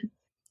illumination.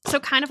 So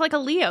kind of like a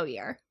Leo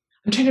year.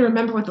 I'm trying to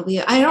remember what the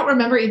Leo, I don't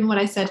remember even what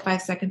I said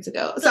 5 seconds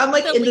ago. So I'm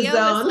like in the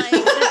zone. Like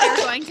that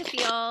they're going to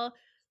feel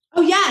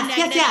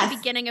negative at the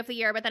beginning of the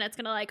year, but then it's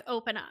going to like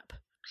open up.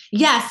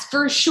 Yes,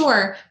 for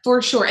sure.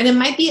 And it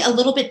might be a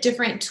little bit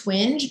different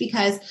twinge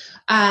because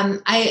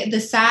the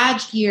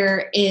Sag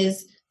year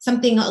is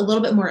something a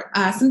little bit more,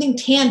 something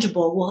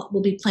tangible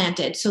will be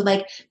planted. So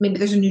like maybe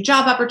there's a new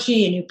job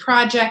opportunity, a new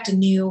project, a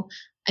new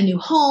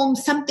home,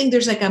 something,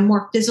 there's like a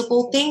more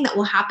physical thing that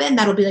will happen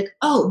that'll be like,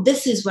 oh,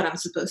 this is what I'm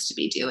supposed to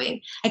be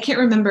doing. I can't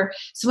remember.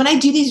 So when I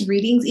do these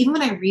readings, even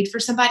when I read for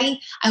somebody,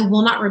 I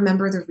will not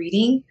remember the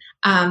reading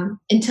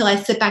until I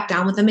sit back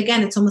down with them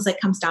again. It's almost like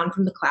comes down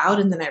from the cloud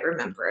and then I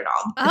remember it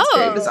all. It's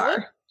very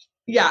bizarre.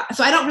 Yeah.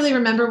 So I don't really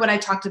remember what I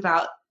talked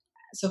about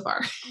so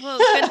far. Well,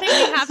 good thing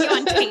we have you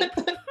on tape.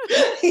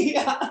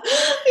 Yeah.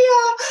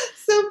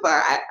 So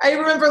far, I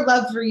remember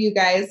love for you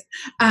guys.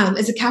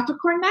 Is it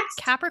Capricorn next?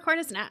 Capricorn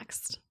is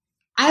next.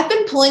 I've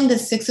been pulling the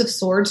Six of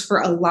Swords for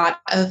a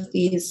lot of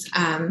these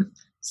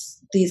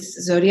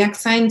zodiac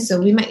signs, so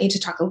we might need to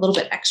talk a little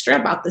bit extra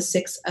about the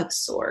Six of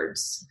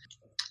Swords.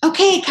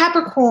 Okay,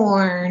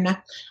 Capricorn.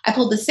 I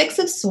pulled the Six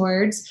of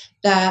Swords,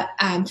 the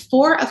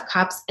Four of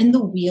Cups, and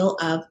the Wheel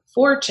of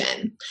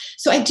fortune.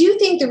 So I do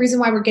think the reason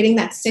why we're getting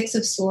that Six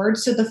of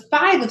Swords, so the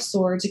Five of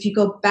Swords, if you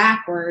go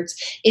backwards,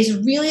 is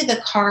really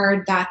the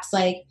card that's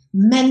like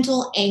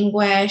mental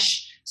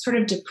anguish, sort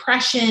of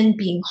depression,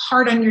 being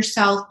hard on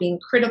yourself, being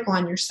critical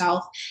on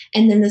yourself.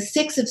 And then the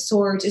Six of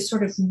Swords is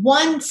sort of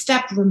one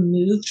step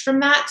removed from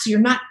that. So you're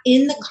not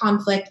in the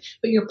conflict,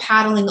 but you're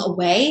paddling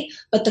away.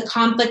 But the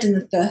conflict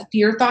and the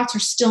fear thoughts are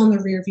still in the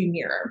rearview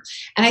mirror.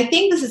 And I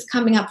think this is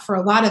coming up for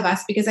a lot of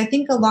us because I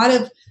think a lot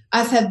of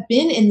us have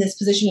been in this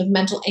position of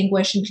mental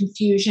anguish and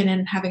confusion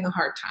and having a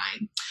hard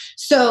time.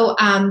 So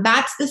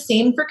that's the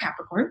same for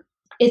Capricorn.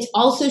 It's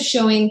also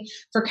showing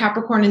for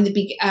Capricorn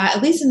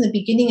at least in the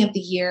beginning of the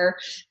year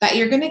that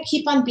you're going to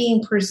keep on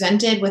being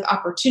presented with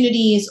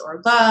opportunities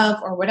or love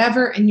or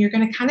whatever, and you're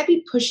going to kind of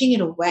be pushing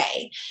it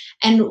away.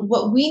 And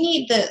what we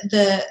need,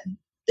 this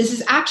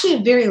is actually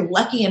a very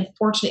lucky and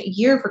fortunate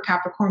year for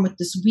Capricorn with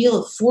this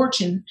Wheel of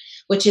Fortune,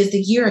 which is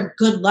the year of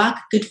good luck,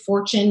 good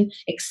fortune,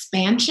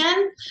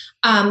 expansion.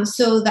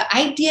 So the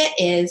idea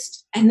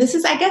is, and this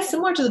is, I guess,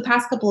 similar to the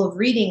past couple of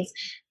readings,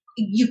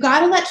 you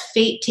got to let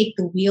fate take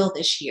the wheel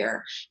this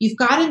year. You've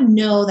got to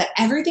know that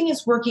everything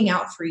is working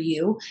out for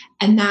you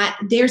and that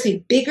there's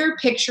a bigger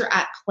picture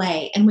at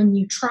play. And when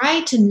you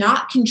try to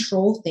not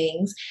control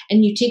things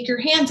and you take your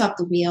hands off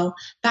the wheel,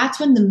 that's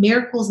when the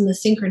miracles and the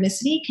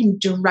synchronicity can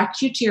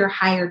direct you to your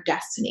higher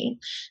destiny.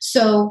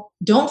 So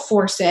don't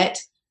force it.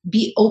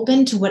 Be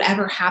open to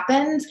whatever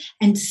happens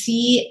and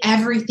see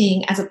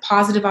everything as a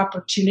positive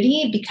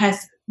opportunity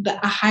because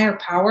a higher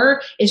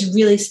power is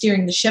really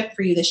steering the ship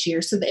for you this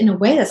year. So in a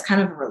way, that's kind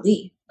of a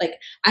relief. Like,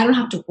 I don't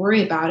have to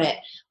worry about it.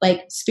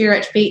 Like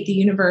spirit, fate, the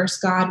universe,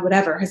 God,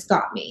 whatever has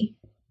got me.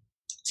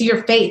 So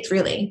your faith,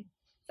 really.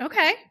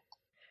 Okay.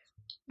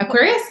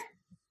 Aquarius?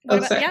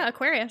 Yeah,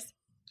 Aquarius.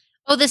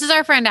 Oh, this is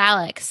our friend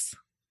Alex.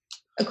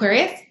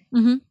 Aquarius?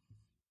 Mm-hmm.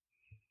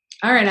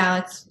 All right,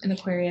 Alex, and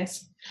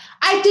Aquarius.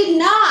 I did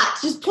not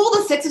just pull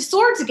the Six of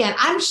Swords again.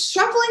 I'm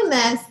shuffling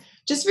this.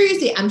 Just for you to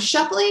see, I'm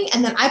shuffling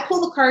and then I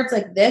pull the cards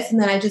like this and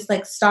then I just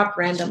like stop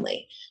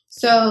randomly.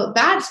 So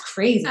that's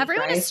crazy.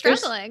 Everyone is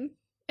struggling.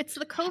 It's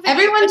the COVID.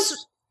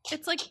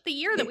 It's like the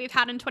year that we've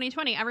had in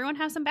 2020. Everyone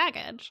has some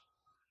baggage.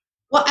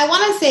 Well, I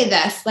want to say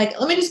this. Like,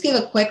 let me just give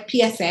a quick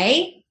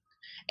PSA.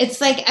 It's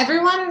like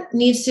everyone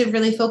needs to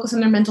really focus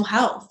on their mental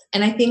health.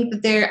 And I think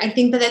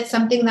that it's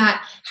something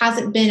that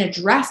hasn't been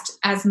addressed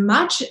as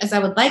much as I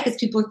would like as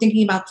people are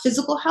thinking about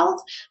physical health.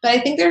 But I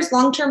think there's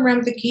long-term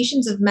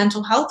ramifications of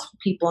mental health for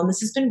people. And this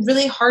has been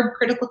really hard,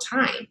 critical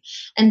time.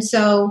 And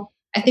so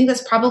I think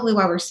that's probably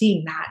why we're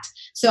seeing that.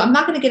 So I'm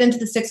not going to get into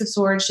the Six of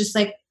Swords, just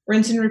like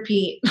rinse and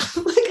repeat,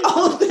 like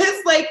all of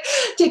this, like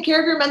take care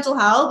of your mental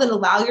health and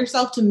allow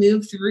yourself to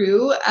move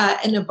through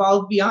and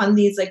evolve beyond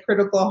these like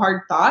critical,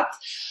 hard thoughts.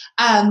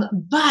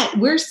 But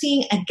we're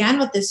seeing again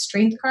with this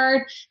Strength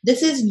card,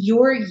 this is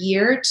your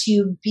year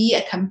to be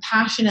a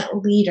compassionate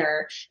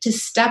leader, to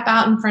step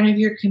out in front of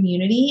your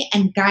community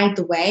and guide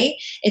the way.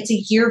 It's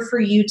a year for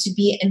you to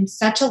be in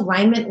such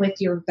alignment with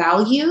your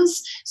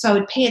values. So I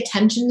would pay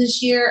attention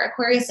this year,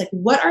 Aquarius, like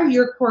what are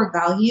your core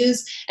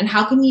values and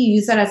how can you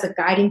use that as a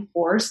guiding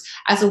force,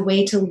 as a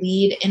way to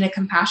lead in a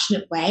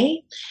compassionate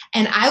way?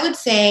 And I would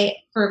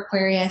say for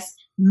Aquarius,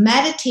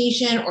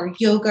 meditation or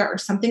yoga or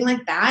something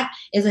like that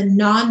is a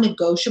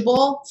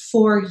non-negotiable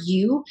for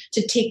you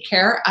to take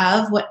care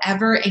of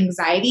whatever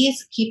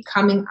anxieties keep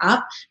coming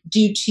up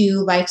due to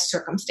life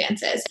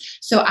circumstances.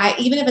 So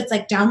even if it's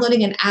like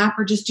downloading an app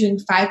or just doing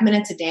 5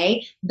 minutes a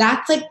day,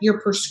 that's like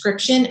your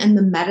prescription and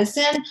the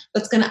medicine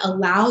that's going to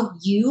allow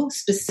you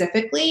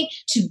specifically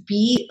to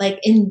be like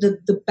in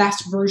the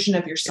best version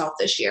of yourself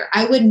this year.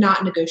 I would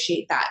not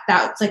negotiate that.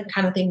 That's like the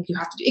kind of thing you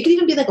have to do. It could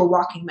even be like a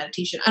walking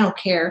meditation. I don't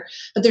care,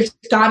 but there's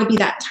got to be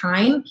that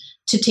time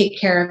to take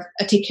care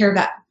of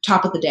that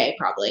top of the day,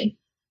 probably.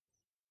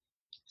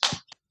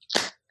 I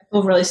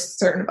feel really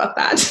certain about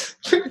that.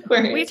 We have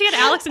to get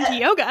Alex into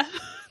yoga.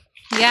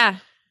 Yeah.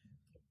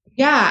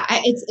 Yeah,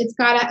 it's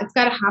gotta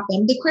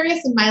happen. The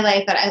Aquarius in my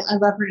life, that I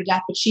love her to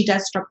death, but she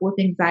does struggle with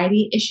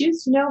anxiety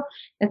issues. You know,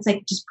 it's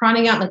like just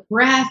prawning out like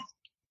breath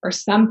or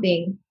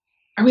something.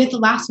 Are we at the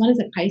last one? Is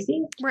it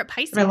Pisces? We're at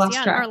Pisces.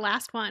 Yeah, our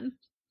last one.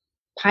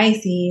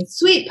 Pisces,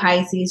 sweet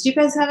Pisces. Do you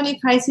guys have any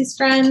Pisces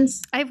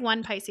friends? I have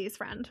one Pisces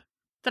friend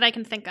that I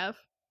can think of.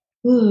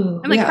 Ooh,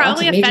 I'm like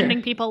probably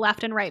offending people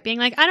left and right, being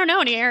like, I don't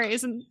know any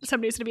Aries, and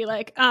somebody's gonna be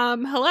like,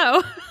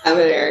 hello. I'm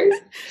an Aries.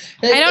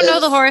 I don't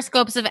know the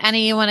horoscopes of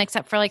anyone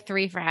except for like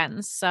 3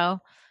 friends. So,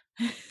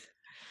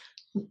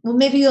 well,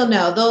 maybe you'll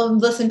know. They'll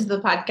listen to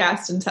the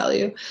podcast and tell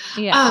you.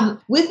 Yeah.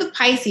 With the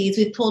Pisces,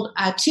 we pulled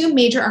 2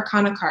 major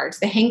arcana cards: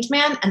 the Hanged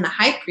Man and the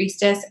High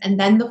Priestess, and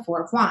then the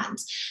 4 of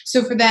Wands.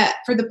 So for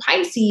the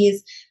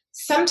Pisces,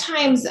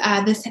 sometimes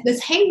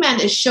this Hanged Man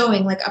is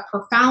showing like a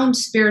profound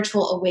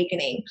spiritual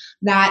awakening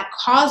that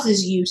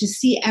causes you to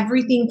see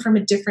everything from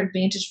a different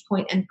vantage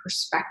point and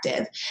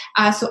perspective.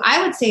 So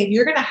I would say if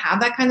you're going to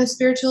have that kind of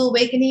spiritual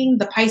awakening,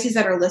 the Pisces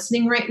that are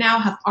listening right now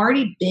have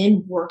already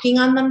been working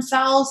on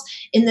themselves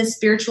in this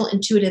spiritual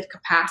intuitive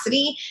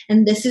capacity.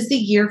 And this is the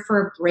year for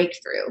a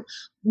breakthrough.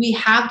 we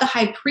have the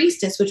high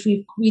priestess, which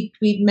we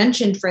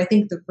mentioned for, I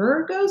think, the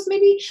Virgos,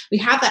 maybe. We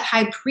have that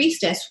high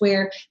priestess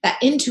where that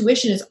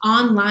intuition is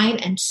online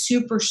and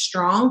super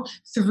strong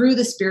through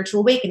the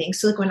spiritual awakening.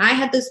 So like when I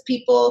had those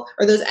people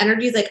or those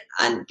energies like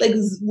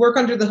work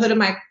under the hood of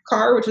my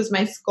car, which was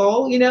my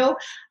skull,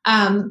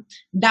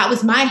 that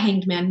was my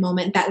hanged man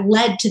moment that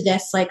led to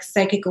this like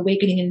psychic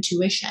awakening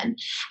intuition.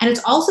 And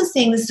it's also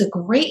saying this is a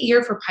great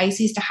year for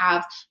Pisces to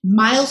have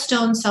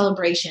milestone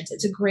celebrations.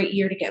 It's a great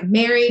year to get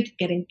married,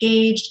 get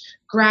engaged,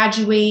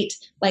 graduate,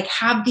 like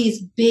have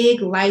these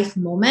big life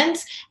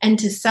moments and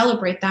to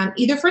celebrate them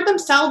either for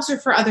themselves or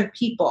for other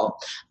people.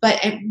 But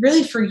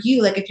really for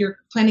you, like if you're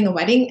planning a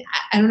wedding,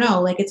 I don't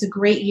know, like it's a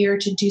great year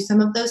to do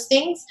some of those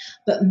things,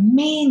 but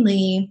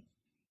mainly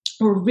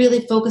we're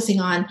really focusing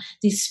on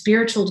these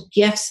spiritual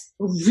gifts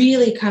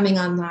really coming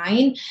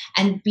online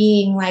and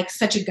being like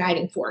such a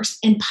guiding force.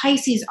 And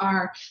Pisces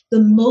are the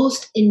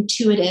most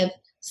intuitive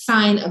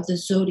sign of the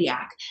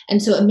zodiac.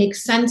 And so it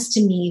makes sense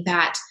to me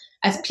that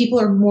as people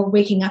are more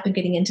waking up and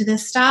getting into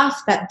this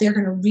stuff, that they're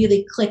going to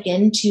really click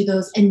into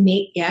those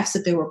innate gifts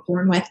that they were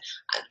born with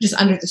just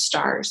under the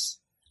stars.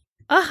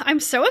 Oh, I'm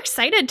so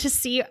excited to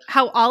see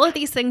how all of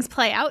these things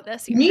play out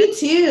this year. Me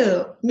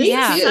too.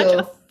 Such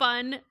a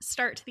fun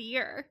start to the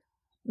year.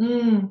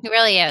 It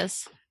really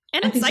is.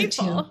 And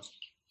insightful. So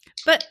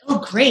but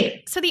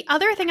great. So the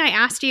other thing I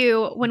asked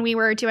you when we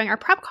were doing our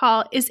prep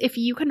call is if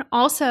you can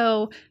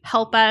also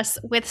help us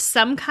with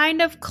some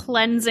kind of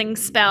cleansing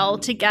spell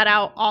to get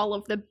out all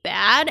of the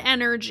bad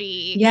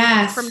energy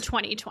from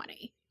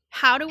 2020.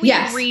 How do we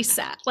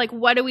reset? Like,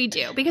 what do we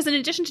do? Because in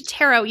addition to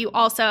tarot, you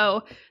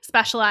also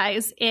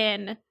specialize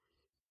in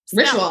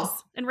rituals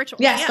and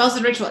rituals. Yeah, spells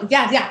and rituals.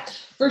 Yeah,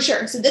 for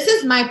sure. So this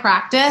is my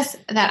practice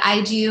that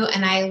I do,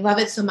 and I love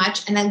it so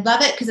much. And I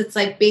love it because it's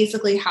like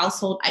basically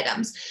household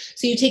items.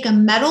 So you take a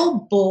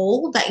metal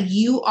bowl that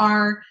you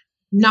are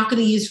not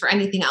going to use for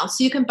anything else.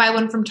 So you can buy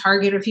one from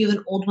Target, or if you have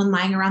an old one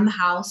lying around the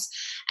house,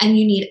 and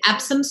you need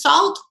Epsom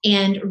salt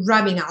and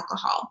rubbing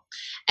alcohol.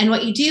 And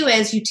what you do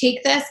is you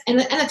take this and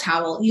a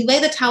towel. You lay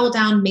the towel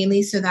down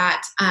mainly so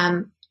that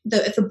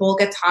if the bowl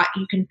gets hot,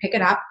 you can pick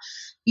it up.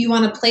 You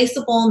want to place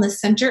the bowl in the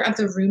center of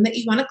the room that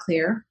you want to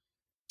clear.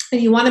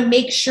 And you want to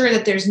make sure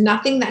that there's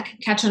nothing that can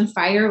catch on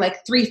fire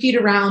like 3 feet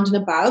around and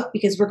above,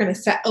 because we're going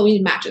to we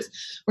need matches.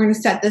 We're going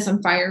to set this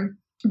on fire.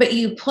 But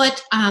you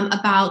put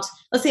about,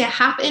 let's say, a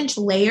 1/2-inch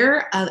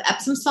layer of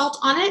Epsom salt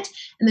on it.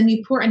 And then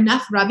you pour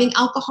enough rubbing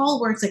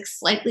alcohol where it's like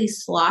slightly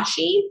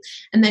sloshy.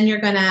 And then you're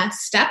going to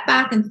step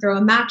back and throw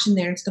a match in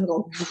there. And it's going to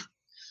go.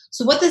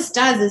 So what this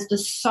does is the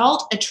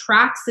salt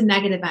attracts the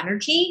negative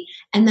energy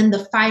and then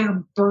the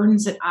fire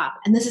burns it up.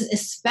 And this is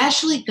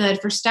especially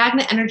good for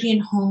stagnant energy in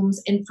homes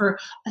and for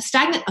a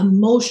stagnant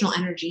emotional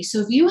energy.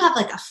 So if you have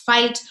like a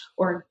fight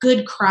or a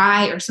good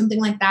cry or something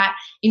like that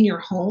in your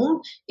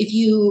home, if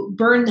you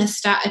burn this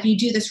stuff, if you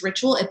do this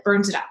ritual, it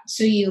burns it up.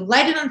 So you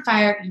light it on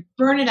fire, you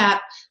burn it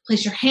up,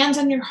 place your hands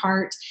on your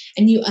heart,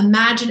 and you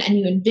imagine and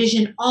you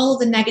envision all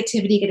of the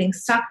negativity getting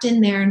sucked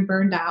in there and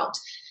burned out.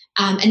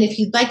 And if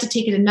you'd like to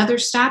take it another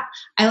step,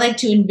 I like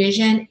to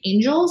envision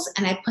angels,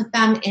 and I put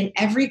them in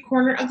every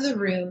corner of the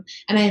room,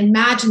 and I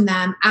imagine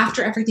them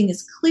after everything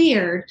is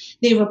cleared,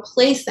 they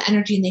replace the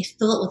energy and they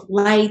fill it with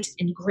light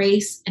and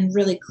grace and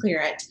really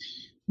clear it.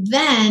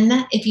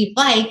 Then, if you'd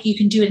like, you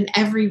can do it in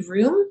every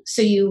room.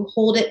 So you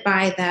hold it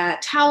by the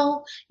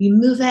towel, you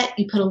move it,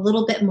 you put a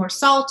little bit more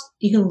salt,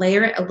 you can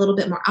layer it a little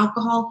bit more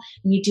alcohol,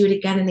 and you do it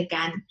again and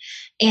again.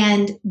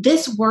 And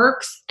this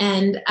works.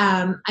 And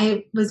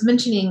I was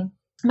mentioning,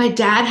 my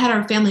dad had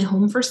our family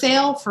home for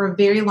sale for a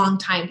very long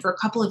time, for a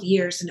couple of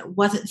years, and it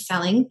wasn't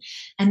selling.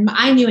 And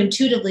I knew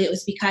intuitively it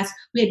was because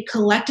we had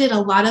collected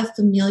a lot of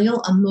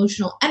familial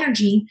emotional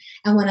energy.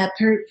 And when a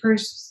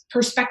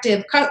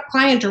prospective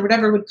client or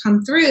whatever would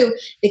come through,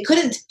 they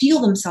couldn't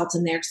feel themselves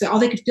in there because all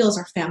they could feel is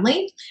our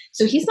family.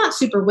 So he's not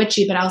super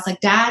witchy, but I was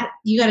like, Dad,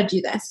 you got to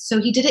do this.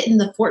 So he did it in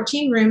the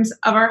 14 rooms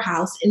of our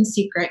house in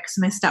secret, because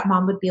my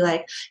stepmom would be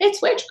like, it's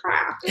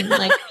witchcraft, and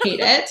like hate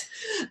it.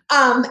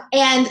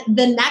 And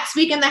the next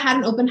weekend I had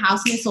an open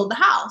house and they sold the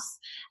house,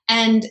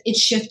 and it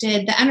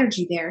shifted the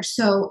energy there.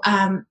 So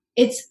I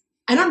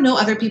don't know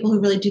other people who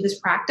really do this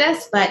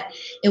practice, but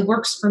it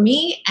works for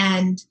me,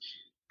 and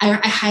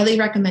I highly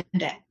recommend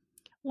it.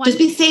 Just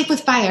be safe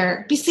with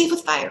fire. Be safe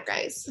with fire,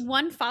 guys.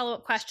 One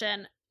follow-up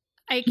question.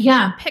 I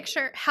can't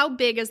picture, how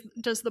big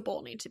does the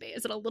bowl need to be?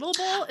 Is it a little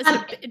bowl? Is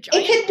it a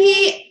giant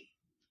bowl?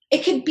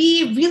 It could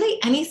be really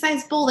any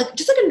size bowl, like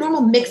just like a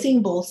normal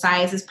mixing bowl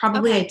size is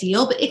probably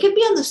ideal, but it could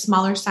be on the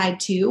smaller side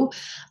too.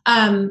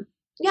 And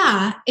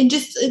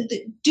just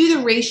do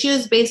the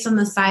ratios based on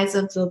the size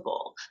of the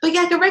bowl. But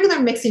yeah, like a regular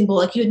mixing bowl,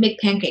 like you would make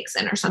pancakes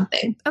in or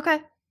something. Okay.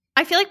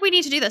 I feel like we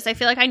need to do this. I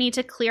feel like I need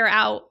to clear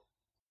out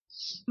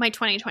my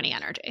 2020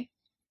 energy.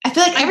 I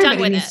feel like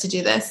everybody needs to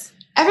do this.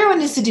 Everyone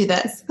needs to do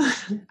this.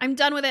 I'm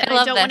done with it.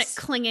 I don't want it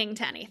clinging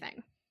to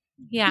anything.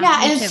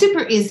 Yeah, and it's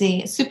super easy.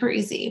 It's super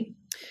easy.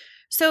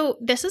 So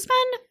this has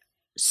been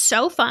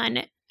so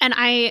fun. And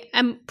I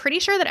am pretty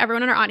sure that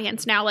everyone in our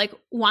audience now like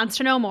wants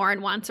to know more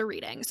and wants a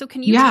reading. So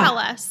can you tell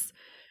us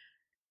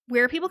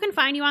where people can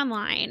find you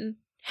online,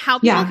 how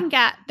people can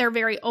get their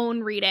very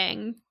own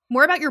reading,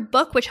 more about your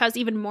book, which has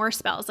even more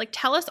spells. Like,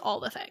 tell us all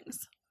the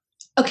things.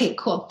 Okay,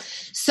 cool.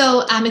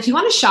 So if you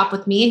want to shop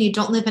with me and you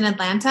don't live in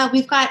Atlanta,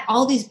 we've got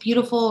all these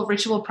beautiful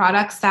ritual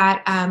products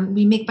that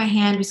we make by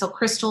hand. We sell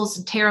crystals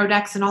and tarot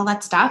decks and all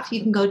that stuff.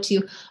 You can go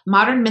to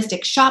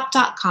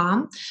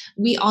modernmysticshop.com.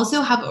 We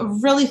also have a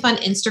really fun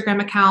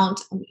Instagram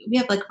account. We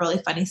have like really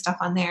funny stuff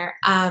on there,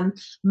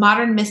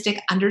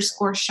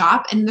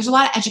 modernmystic_shop. And there's a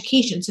lot of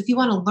education. So if you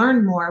want to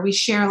learn more, we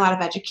share a lot of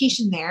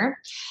education there.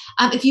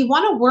 If you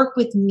want to work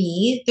with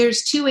me,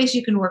 there's 2 ways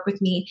you can work with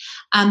me.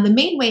 The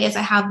main way is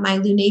I have my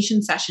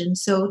lunation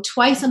sessions. So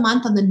twice a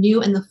month on the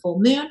new and the full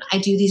moon, I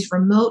do these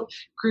remote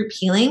group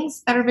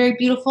healings that are very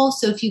beautiful.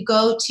 So if you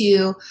go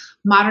to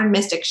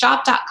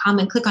modernmysticshop.com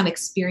and click on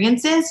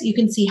experiences, you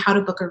can see how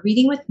to book a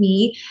reading with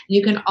me.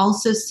 You can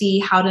also see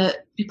how to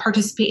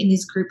participate in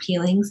these group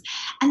healings.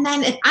 And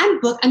then if I'm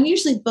booked, I'm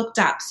usually booked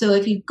up. So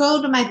if you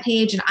go to my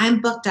page and I'm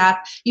booked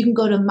up, you can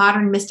go to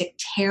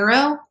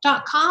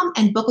modernmystictarot.com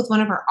and book with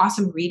one of our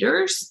awesome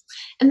readers.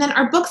 And then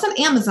our book's on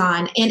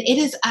Amazon, and it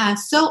is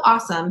so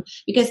awesome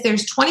because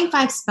there's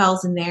 25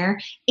 spells in there,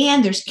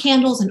 and there's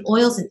candles and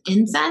oils and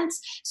incense.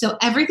 So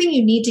everything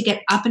you need to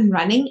get up and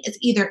running is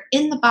either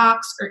in the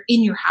box or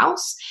in your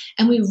house.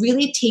 And we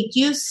really take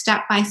you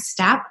step by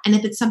step. And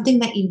if it's something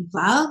that you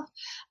love,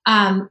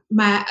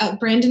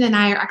 Brandon and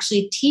I are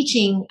actually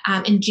teaching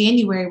in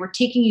January. We're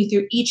taking you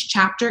through each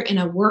chapter in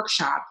a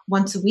workshop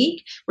once a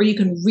week where you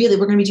can we're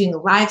going to be doing the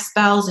live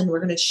spells, and we're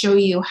going to show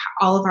you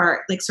all of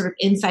our like sort of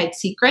inside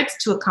secrets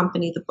to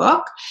accompany the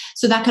book.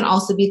 So that can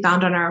also be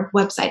found on our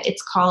website.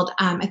 It's called,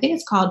 I think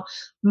it's called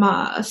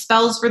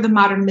Spells for the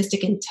Modern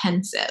Mystic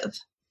Intensive.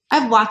 I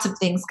have lots of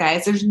things,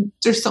 guys.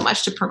 There's so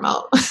much to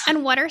promote.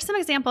 And what are some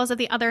examples of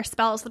the other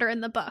spells that are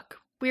in the book?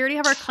 We already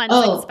have our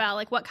cleansing spell.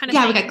 Like, what kind of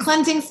we got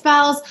cleansing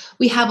spells.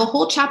 We have a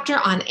whole chapter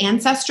on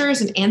ancestors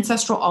and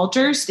ancestral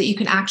altars so that you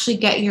can actually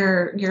get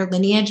your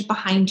lineage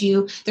behind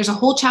you. There's a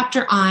whole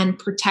chapter on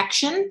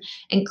protection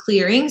and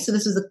clearing. So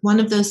this is one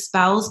of those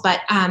spells,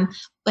 but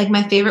like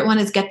my favorite one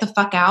is Get the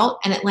Fuck Out,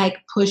 and it like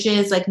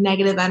pushes like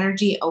negative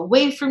energy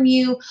away from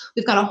you.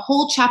 We've got a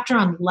whole chapter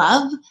on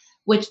love,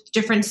 which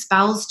different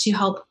spells to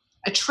help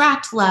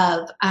attract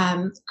love,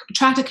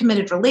 attract a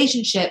committed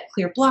relationship,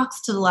 clear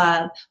blocks to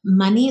love,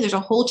 money. There's a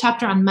whole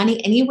chapter on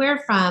money,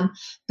 anywhere from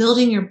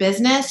building your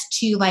business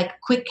to like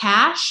quick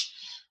cash.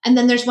 And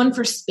then there's one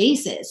for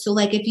spaces. So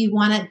like if you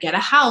want to get a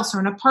house or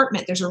an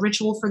apartment, there's a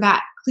ritual for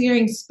that,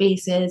 clearing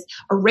spaces,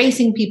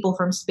 erasing people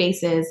from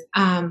spaces.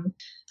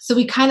 So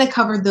we kind of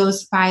covered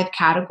those 5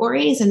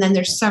 categories, and then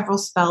there's several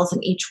spells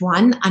in each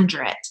one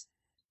under it.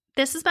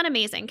 This has been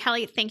amazing.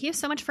 Kelly, thank you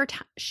so much for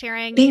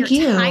sharing your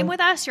time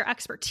with us, your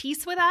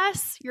expertise with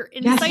us, your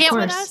insights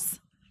with us.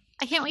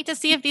 I can't wait to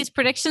see if these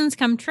predictions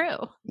come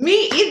true.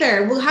 Me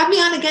either. We'll have me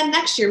on again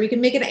next year. We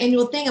can make it an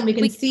annual thing, and we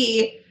can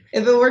see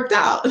if it worked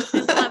out. I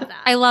love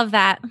that. I love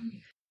that.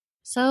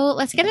 So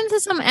let's get into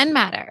some end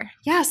matter.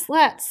 Yes,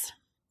 let's.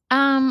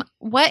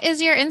 What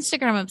is your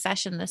Instagram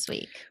obsession this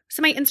week?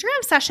 So my Instagram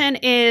obsession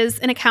is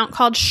an account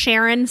called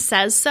Sharon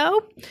Says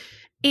So.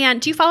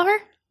 And do you follow her?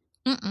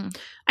 Mm-mm.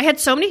 I had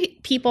so many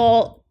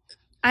people,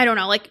 I don't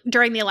know, like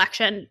during the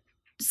election,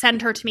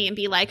 send her to me and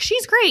be like,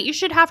 she's great. You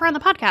should have her on the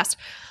podcast.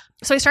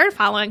 So I started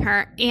following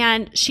her,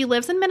 and she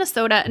lives in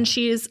Minnesota, and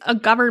she's a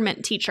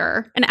government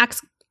teacher,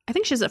 I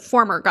think she's a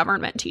former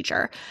government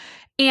teacher.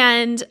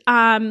 And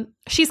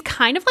she's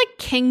kind of like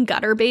King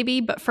Gutter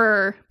Baby, but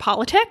for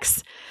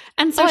politics.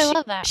 And so I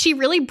love that. She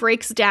really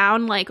breaks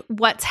down like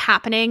what's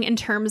happening in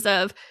terms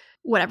of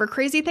whatever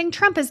crazy thing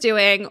Trump is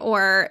doing,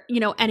 or, you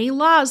know, any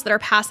laws that are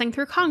passing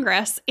through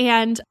Congress.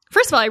 And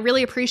first of all, I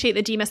really appreciate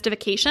the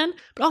demystification,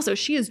 but also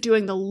she is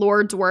doing the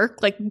Lord's work,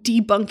 like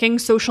debunking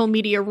social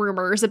media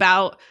rumors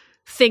about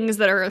things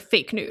that are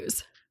fake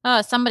news.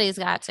 Oh, somebody's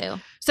got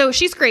to. So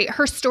she's great.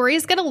 Her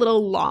stories get a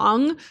little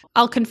long.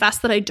 I'll confess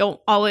that I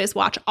don't always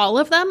watch all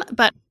of them,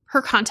 but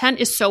her content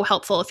is so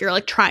helpful if you're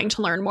like trying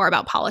to learn more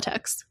about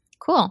politics.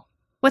 Cool.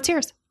 What's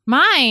yours?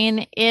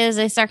 Mine is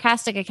a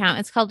sarcastic account.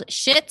 It's called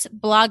Shit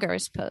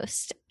Bloggers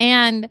Post.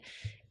 And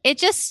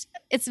it's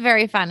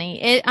very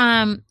funny. It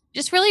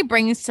just really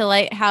brings to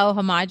light how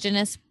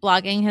homogenous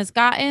blogging has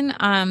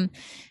gotten.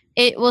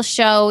 It will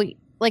show,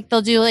 like,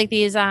 they'll do like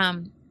these,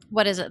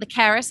 the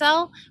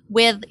carousel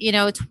with,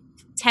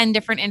 10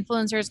 different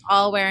influencers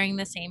all wearing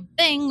the same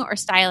thing, or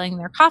styling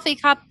their coffee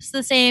cups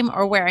the same,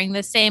 or wearing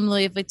the same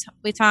Louis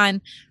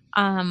Vuitton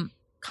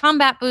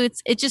combat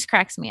boots. It just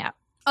cracks me up.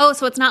 Oh,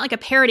 so it's not like a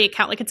parody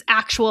account, like it's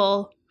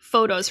actual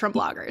photos from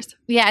bloggers.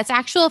 Yeah, it's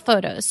actual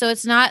photos. So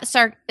it's not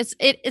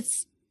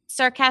it's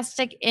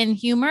sarcastic in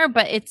humor,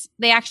 but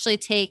they actually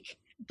take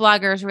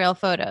bloggers' real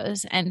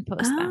photos and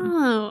post them.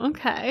 Oh,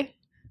 okay.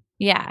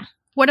 Yeah.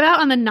 What about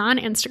on the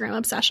non-Instagram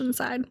obsession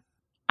side?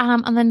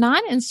 On the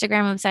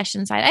non-Instagram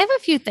obsession side, I have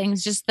a few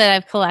things just that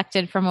I've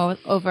collected from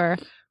over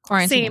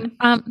quarantine.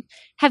 Same.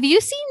 Have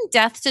you seen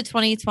Death to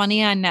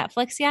 2020 on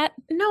Netflix yet?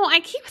 No, I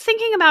keep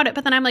thinking about it,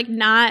 but then I'm like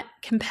not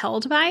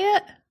compelled by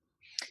it.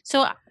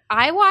 So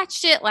I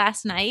watched it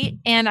last night,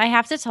 and I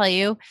have to tell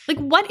you, Like,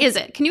 what is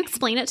it? Can you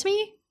explain it to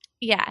me?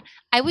 yeah,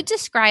 I would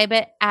describe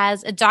it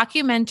as a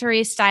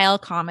documentary style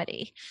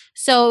comedy.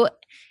 So,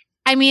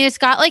 I mean, it's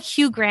got like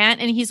Hugh Grant,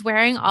 and he's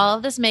wearing all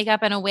of this makeup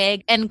and a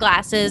wig and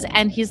glasses,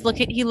 and he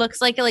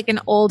looks like an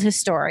old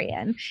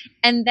historian.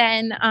 And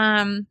then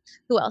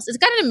who else? It's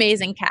got an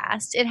amazing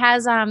cast. It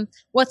has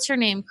what's her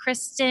name?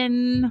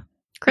 Kristen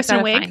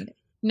Wiig?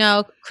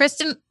 No,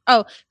 Kristen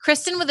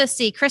with a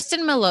C.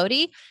 Kristen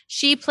Melody.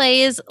 She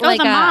plays like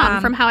the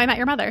mom from How I Met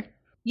Your Mother.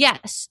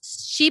 Yes,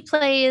 she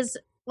plays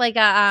like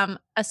a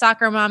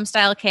soccer mom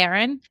style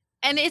Karen,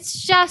 and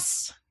it's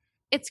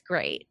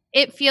great.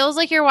 It feels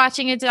like you're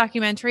watching a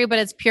documentary, but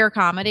it's pure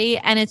comedy,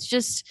 and it's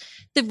just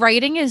the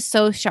writing is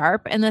so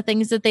sharp, and the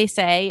things that they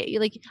say,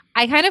 like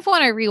I kind of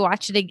want to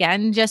rewatch it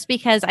again just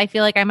because I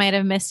feel like I might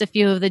have missed a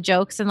few of the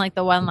jokes and like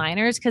the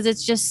one-liners because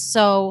it's just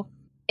so.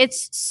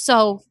 It's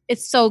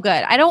so good.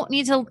 I don't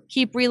need to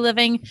keep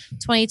reliving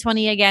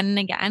 2020 again and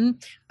again,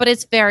 but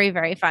it's very,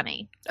 very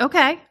funny.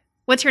 Okay.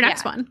 What's your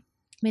next one?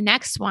 My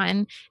next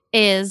one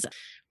is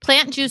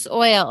plant juice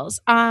oils.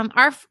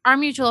 Our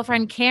mutual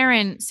friend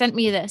Karen sent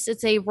me this.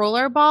 It's a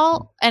roller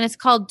ball and it's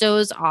called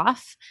Doze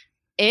Off.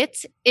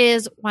 It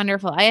is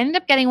wonderful. I ended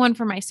up getting one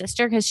for my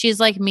sister because she's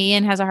like me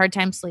and has a hard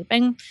time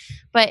sleeping.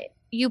 But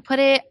you put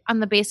it on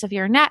the base of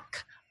your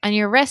neck, on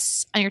your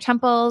wrists, on your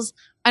temples,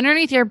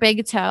 underneath your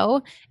big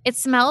toe. It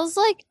smells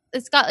like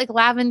it's got like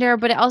lavender,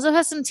 but it also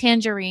has some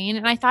tangerine.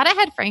 And I thought it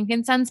had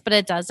frankincense, but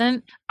it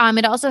doesn't.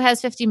 It also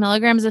has 50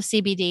 milligrams of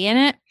CBD in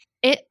it.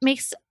 It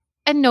makes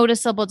a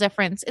noticeable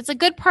difference. It's a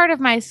good part of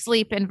my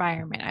sleep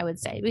environment, I would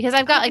say, because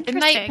I've got like the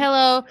night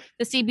pillow,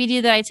 the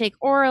CBD that I take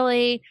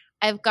orally.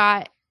 I've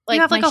got like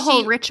you have like a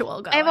whole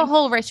ritual going. I have a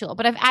whole ritual,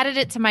 but I've added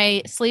it to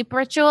my sleep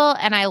ritual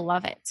and I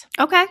love it.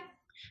 Okay.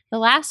 The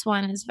last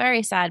one is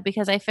very sad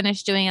because I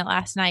finished doing it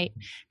last night.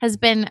 Has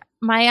been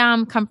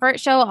my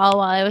comfort show all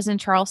while I was in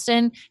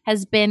Charleston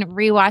has been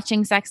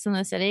rewatching Sex and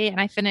the City,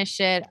 and I finished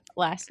it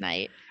last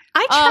night.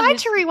 I tried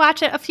to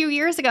rewatch it a few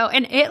years ago,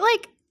 and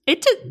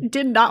it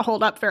did not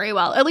hold up very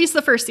well. At least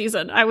the first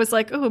season. I was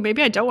like, oh,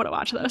 maybe I don't want to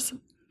watch this.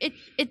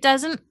 It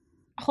doesn't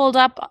hold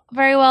up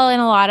very well in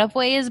a lot of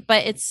ways,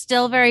 but it's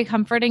still very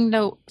comforting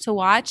to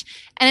watch.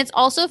 And it's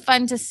also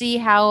fun to see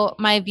how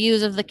my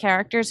views of the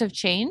characters have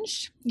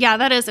changed. Yeah,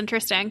 that is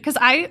interesting because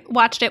I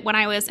watched it when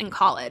I was in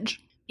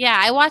college. Yeah,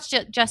 I watched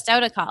it just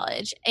out of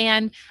college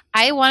and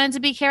I wanted to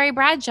be Carrie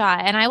Bradshaw.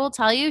 And I will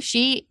tell you,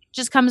 she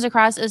just comes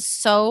across as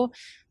so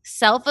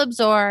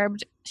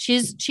self-absorbed.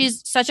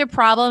 She's such a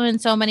problem in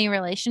so many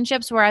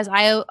relationships, whereas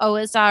I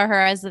always saw her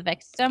as the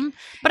victim.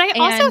 But I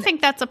also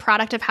think that's a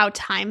product of how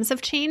times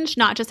have changed,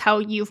 not just how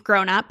you've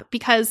grown up,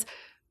 because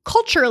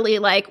culturally,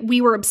 like,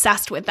 we were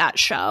obsessed with that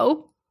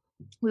show.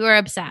 We were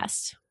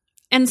obsessed.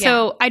 And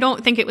so I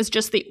don't think it was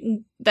just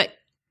that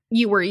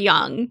you were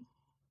young.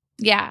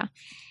 Yeah.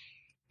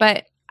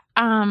 But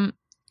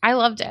I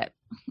loved it.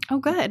 Oh,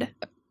 good.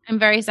 I'm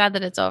very sad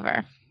that it's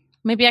over.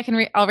 Maybe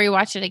I'll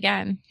rewatch it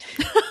again.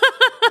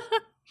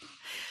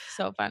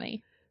 So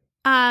funny.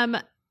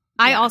 I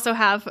also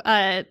have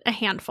a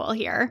handful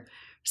here.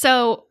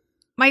 So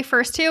my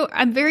first two,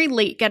 I'm very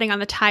late getting on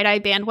the tie-dye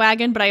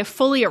bandwagon, but I have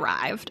fully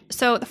arrived.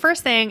 So the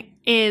first thing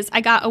is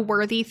I got a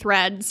Worthy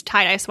Threads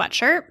tie-dye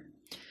sweatshirt.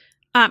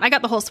 I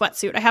got the whole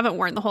sweatsuit. I haven't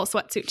worn the whole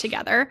sweatsuit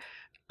together.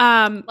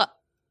 Well,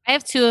 I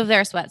have two of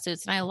their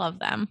sweatsuits and I love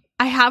them.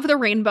 I have the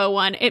rainbow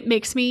one. It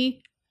makes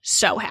me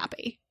so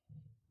happy.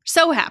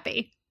 So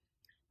happy.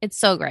 It's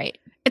so great.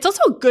 It's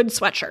also a good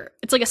sweatshirt.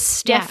 It's like a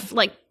stiff,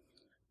 like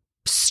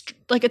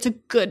it's a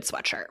good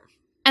sweatshirt.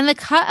 And the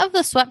cut of the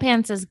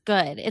sweatpants is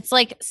good. It's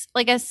like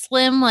a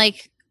slim,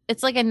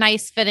 it's like a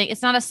nice fitting.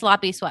 It's not a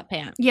sloppy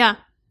sweatpant. Yeah.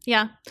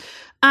 Yeah.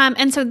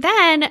 And so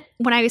then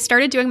when I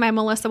started doing my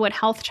Melissa Wood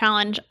Health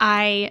Challenge,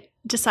 I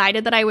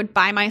decided that I would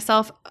buy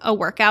myself a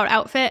workout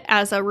outfit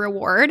as a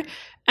reward.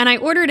 And I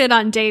ordered it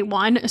on day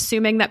one,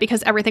 assuming that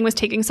because everything was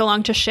taking so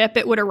long to ship,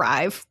 it would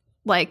arrive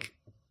like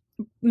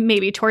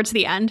maybe towards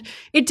the end.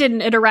 It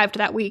didn't. It arrived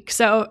that week.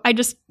 So I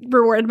just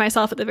rewarded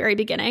myself at the very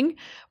beginning.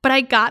 But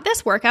I got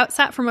this workout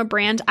set from a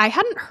brand I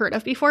hadn't heard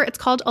of before. It's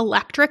called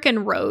Electric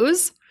and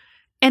Rose.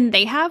 And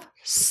they have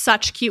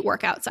such cute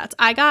workout sets.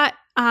 I got,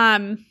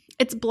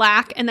 it's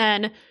black and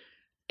then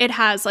it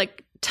has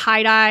like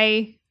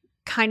tie-dye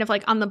kind of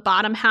like on the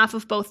bottom half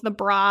of both the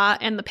bra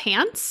and the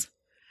pants.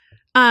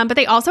 But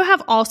they also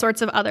have all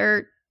sorts of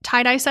other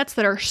tie-dye sets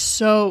that are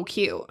so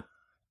cute.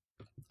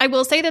 I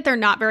will say that they're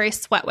not very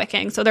sweat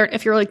wicking. So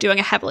if you're like doing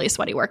a heavily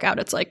sweaty workout,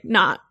 it's like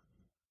not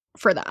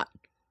for that.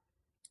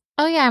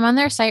 Oh yeah, I'm on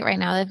their site right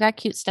now. They've got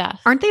cute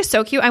stuff. Aren't they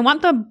so cute? I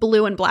want the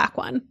blue and black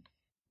one.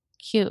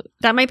 Cute.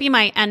 That might be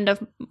my end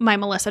of my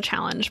Melissa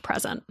challenge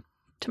present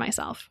to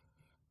myself.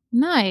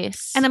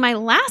 Nice. And then my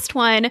last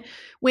one,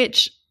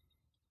 which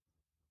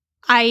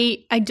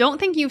I don't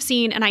think you've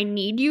seen and I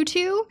need you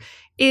to,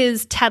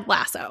 is Ted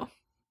Lasso.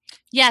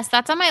 Yes,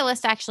 that's on my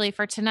list actually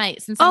for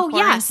tonight since I'm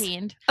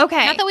quarantined. Yes.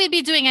 Okay. Not that we'd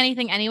be doing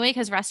anything anyway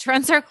because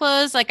restaurants are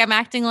closed. Like I'm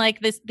acting like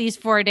these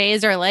 4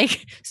 days are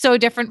like so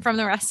different from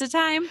the rest of the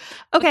time. Okay.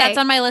 But that's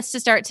on my list to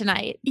start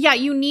tonight. Yeah,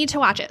 you need to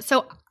watch it.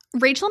 So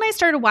Rachel and I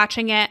started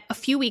watching it a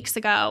few weeks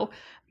ago.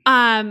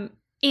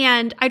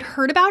 And I'd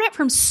heard about it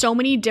from so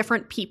many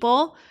different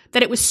people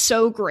that it was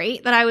so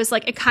great that I was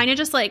like, it kind of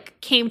just like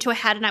came to a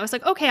head and I was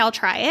like, okay, I'll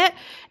try it.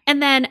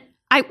 And then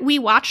we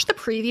watched the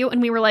preview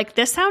and we were like,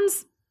 this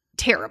sounds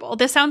terrible.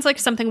 This sounds like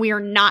something we are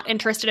not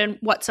interested in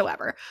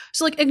whatsoever.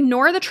 So like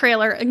ignore the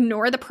trailer,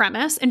 ignore the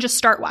premise, and just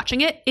start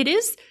watching it.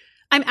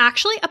 I'm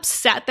actually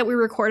upset that we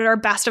recorded our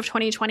best of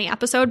 2020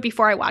 episode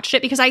before I watched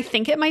it because I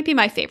think it might be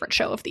my favorite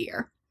show of the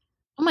year.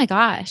 Oh my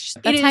gosh.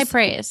 That's high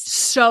praise.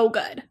 So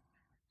good.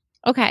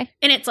 Okay.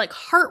 And it's like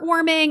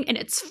heartwarming and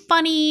it's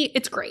funny.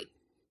 It's great.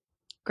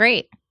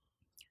 Great.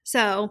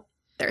 So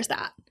there's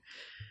that.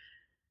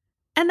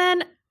 And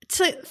then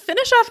to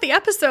finish off the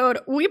episode,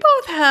 we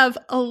both have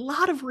a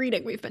lot of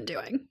reading we've been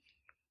doing.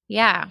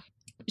 Yeah.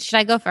 Should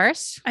I go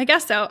first? I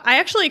guess so. I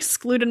actually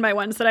excluded my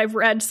ones that I've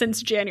read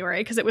since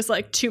January because it was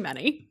like too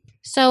many.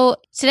 So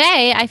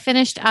today I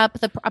finished up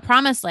A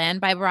Promised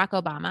Land by Barack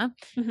Obama.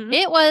 Mm-hmm.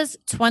 It was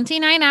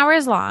 29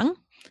 hours long.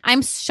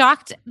 I'm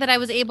shocked that I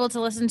was able to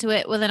listen to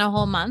it within a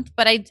whole month,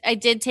 but I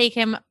did take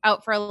him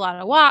out for a lot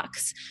of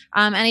walks.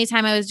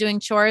 Anytime I was doing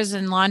chores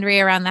and laundry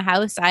around the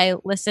house, I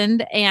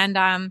listened, and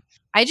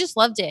I just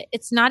loved it.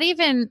 It's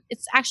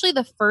actually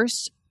the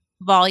first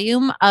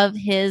volume of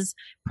his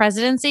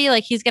presidency.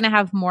 Like he's going to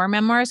have more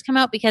memoirs come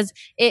out because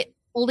it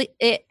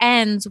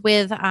ends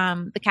with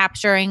the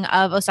capturing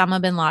of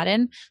Osama bin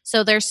Laden.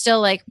 So there's still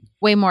like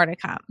way more to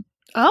come.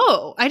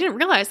 Oh, I didn't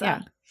realize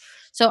that. Yeah.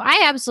 So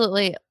I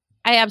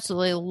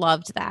absolutely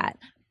loved that.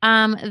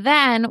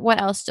 Then what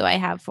else do I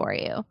have for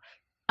you?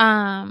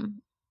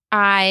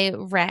 I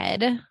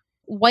read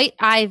White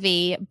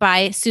Ivy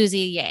by Susie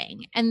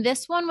Yang. And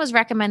this one was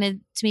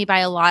recommended to me by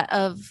a lot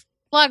of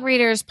blog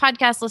readers,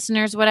 podcast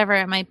listeners, whatever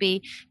it might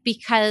be,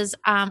 because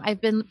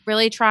I've been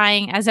really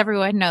trying, as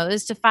everyone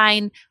knows, to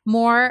find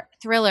more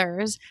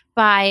thrillers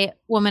by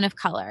women of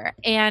color.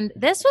 And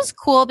this was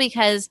cool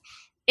because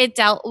it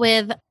dealt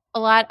with a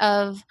lot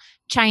of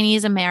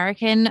Chinese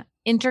American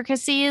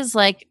intricacies,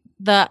 like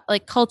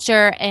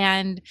culture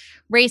and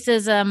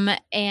racism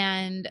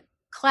and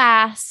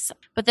class.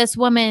 But this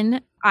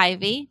woman,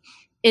 Ivy,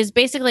 is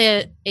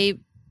basically a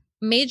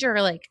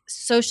major like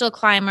social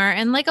climber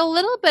and like a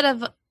little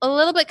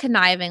bit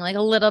conniving, like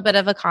a little bit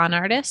of a con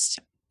artist.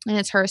 And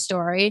it's her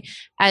story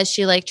as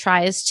she like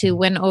tries to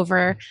win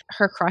over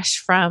her crush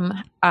from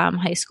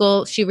high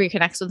school. She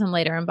reconnects with him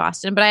later in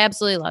Boston, but I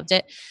absolutely loved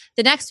it.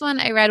 The next one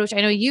I read, which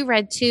I know you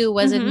read too,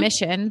 was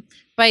Admission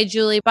by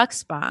Julie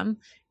Buxbaum.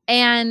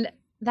 And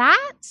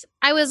that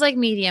I was like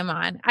medium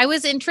on. I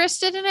was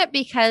interested in it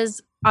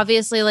because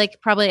obviously,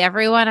 like probably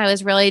everyone, I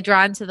was really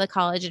drawn to the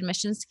college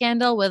admissions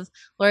scandal with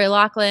Lori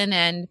Loughlin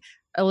and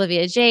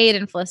Olivia Jade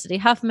and Felicity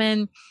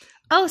Huffman.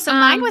 Oh, so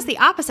mine was the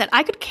opposite.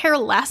 I could care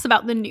less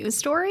about the news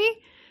story.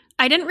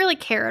 I didn't really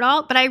care at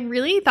all, but I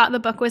really thought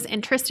the book was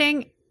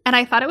interesting. And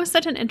I thought it was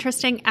such an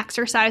interesting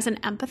exercise in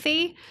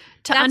empathy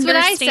to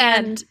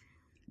understand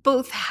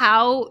both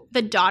how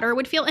the daughter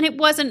would feel. And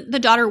the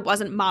daughter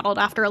wasn't modeled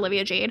after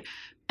Olivia Jade.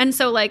 And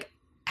so like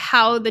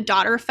how the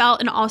daughter felt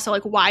and also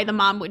like why the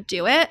mom would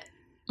do it.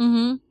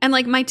 Mm-hmm. And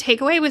like my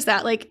takeaway was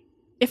that like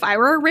if I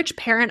were a rich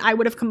parent, I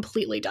would have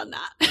completely done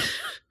that.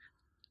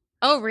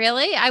 Oh,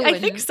 really? I wouldn't. I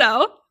think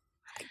so.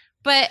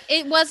 But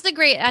it was a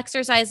great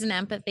exercise in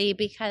empathy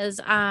because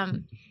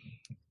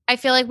I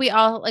feel like we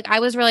all like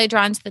I was really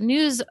drawn to the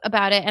news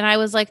about it and I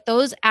was like,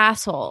 those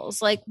assholes,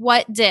 like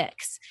what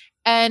dicks.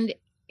 And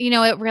you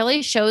know, it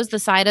really shows the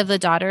side of the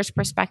daughter's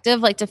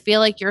perspective, like to feel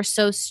like you're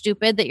so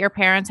stupid that your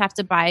parents have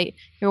to buy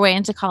your way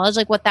into college,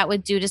 like what that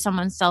would do to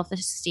someone's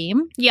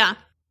self-esteem. Yeah.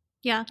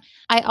 Yeah.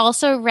 I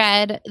also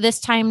read This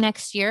Time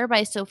Next Year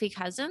by Sophie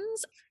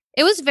Cousins.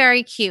 It was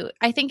very cute.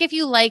 I think if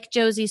you like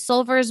Josie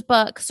Silver's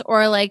books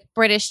or like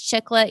British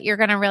chick lit, you're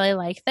going to really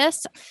like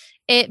this.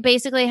 It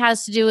basically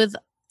has to do with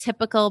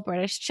typical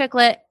British chick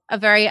lit, a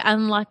very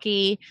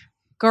unlucky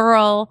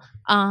girl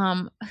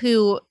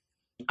who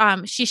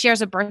she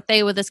shares a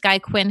birthday with this guy,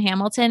 Quinn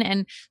Hamilton,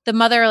 and the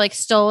mother like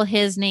stole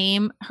her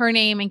name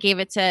and gave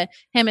it to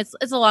him. It's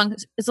a long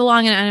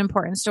and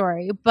unimportant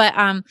story, but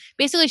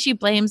basically she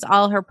blames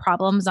all her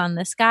problems on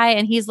this guy,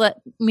 and he's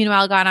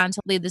meanwhile gone on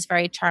to lead this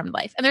very charmed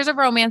life. And there's a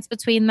romance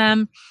between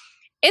them.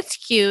 It's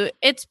cute,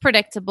 it's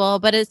predictable,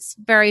 but it's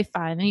very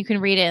fun, and you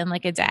can read it in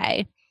like a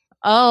day.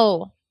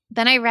 Oh,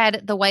 then I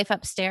read The Wife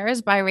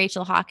Upstairs by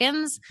Rachel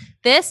Hawkins.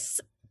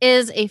 This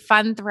is a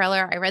fun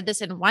thriller. I read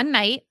this in one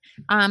night.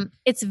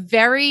 It's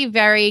very,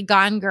 very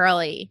Gone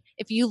Girly.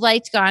 If you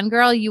liked Gone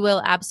Girl, you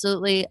will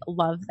absolutely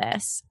love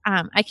this.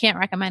 I can't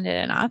recommend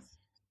it enough.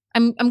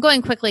 I'm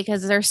going quickly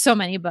because there's so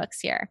many books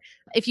here.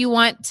 If you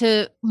want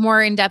to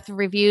more in-depth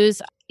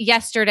reviews,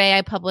 yesterday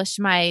I published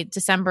my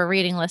December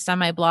reading list on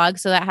my blog.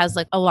 So that has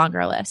like a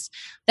longer list.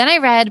 Then I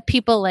read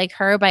People Like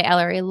Her by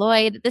Ellery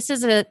Lloyd. This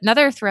is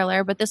another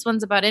thriller, but this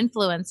one's about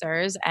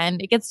influencers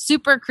and it gets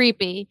super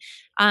creepy.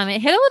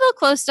 It hit a little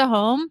close to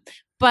home,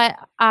 but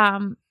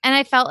and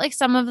I felt like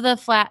some of the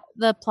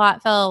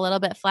plot fell a little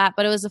bit flat,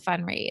 but it was a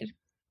fun read.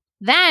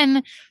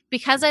 Then,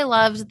 because I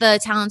loved The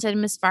Talented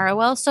Miss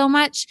Farwell so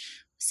much,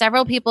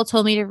 several people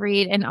told me to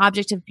read An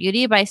Object of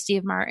Beauty by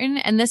Steve Martin,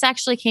 and this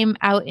actually came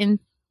out in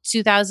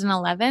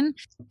 2011.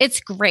 It's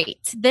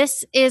great.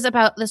 This is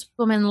about this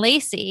woman,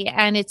 Lacey,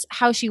 and it's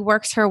how she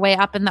works her way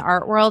up in the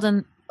art world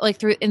and like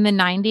through in the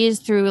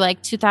 90s through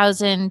like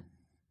 2009,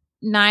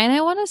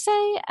 I want to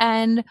say.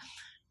 And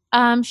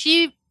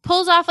she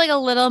pulls off like a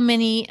little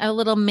mini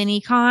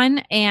con,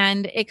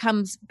 and it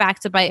comes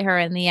back to bite her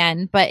in the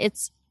end. But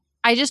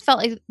I just felt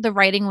like the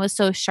writing was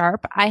so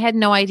sharp. I had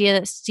no idea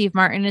that Steve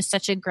Martin is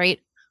such a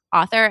great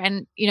author.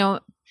 And, you know,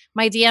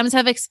 my DMs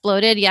have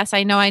exploded. Yes,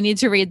 I know I need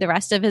to read the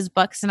rest of his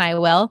books, and I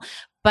will.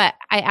 But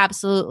I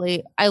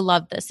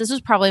love this. This was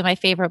probably my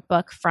favorite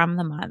book from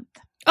the month.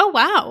 Oh,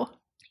 wow.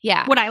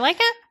 Yeah. Would I like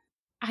it?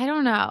 I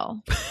don't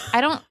know.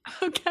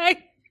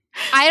 Okay.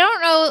 I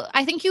don't know.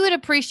 I think you would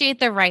appreciate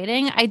the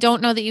writing. I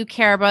don't know that you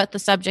care about the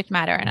subject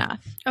matter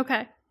enough.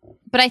 Okay.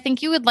 But I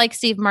think you would like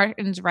Steve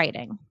Martin's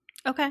writing.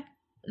 Okay.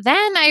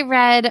 Then I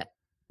read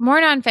more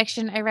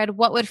nonfiction. I read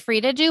What Would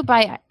Frida Do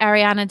by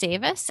Ariana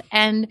Davis.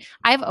 And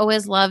I've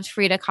always loved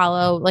Frida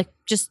Kahlo. Like,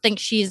 just think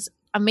she's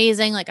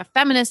amazing, like a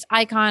feminist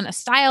icon, a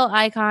style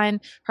icon.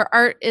 Her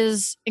art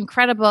is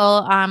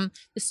incredible.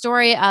 The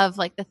story of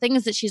like the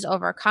things that she's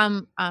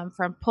overcome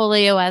from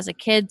polio as a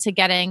kid to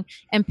getting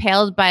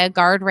impaled by a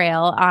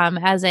guardrail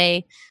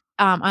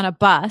on a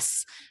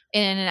bus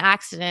in an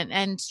accident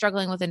and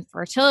struggling with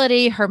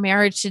infertility, her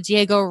marriage to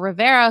Diego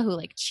Rivera, who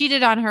like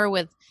cheated on her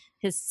with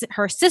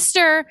her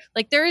sister.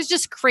 Like, there is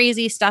just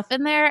crazy stuff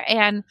in there.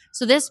 And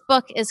so this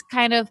book is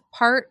kind of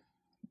part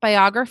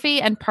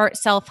biography and part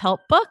self-help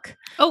book.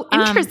 Oh,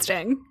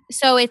 interesting.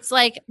 So it's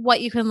like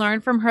what you can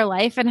learn from her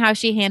life and how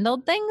she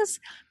handled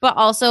things, but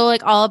also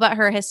like all about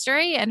her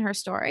history and her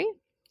story.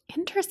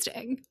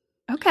 Interesting.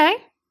 Okay.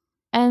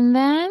 And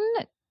then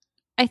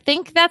I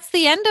think that's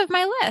the end of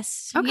my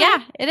list. Okay.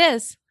 Yeah, it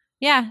is.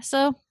 Yeah.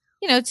 So,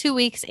 2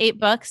 weeks, 8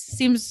 books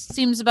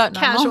seems about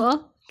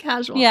normal.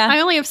 Casual. Yeah.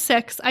 I only have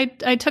 6.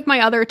 I took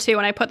my other 2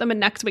 and I put them in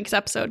next week's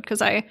episode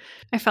because I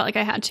felt like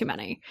I had too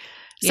many.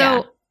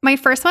 So my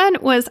first one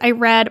was I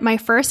read my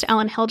first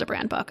Ellen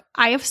Hildebrand book.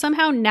 I have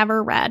somehow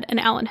never read an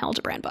Ellen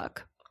Hildebrand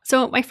book.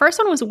 So my first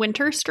one was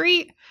Winter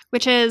Street,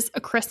 which is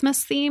a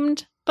Christmas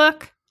themed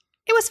book.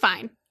 It was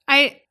fine.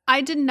 I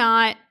did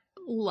not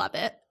love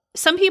it.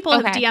 Some people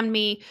have DM'd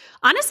me.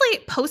 Honestly,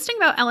 posting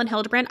about Ellen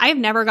Hildebrand, I have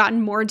never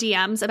gotten more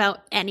DMs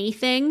about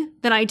anything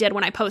than I did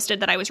when I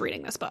posted that I was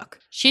reading this book.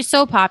 She's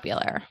so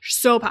popular.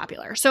 So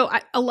popular. So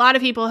a lot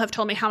of people have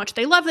told me how much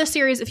they love this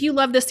series. If you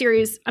love this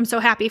series, I'm so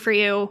happy for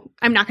you.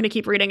 I'm not going to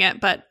keep reading it,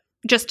 but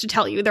just to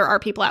tell you, there are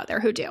people out there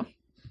who do.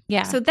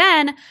 Yeah. So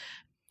then,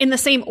 in the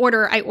same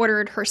order, I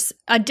ordered her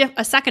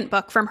a second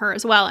book from her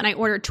as well, and I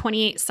ordered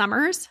 28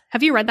 Summers.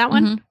 Have you read that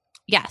one? Mm-hmm.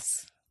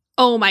 Yes.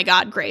 Oh my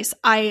God, Grace.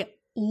 I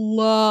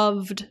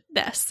loved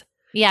this.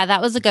 Yeah,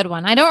 that was a good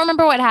one. I don't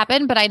remember what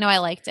happened, but I know I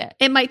liked it.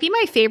 It might be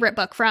my favorite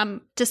book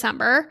from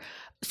December.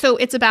 So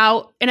it's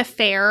about an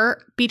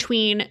affair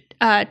between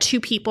 2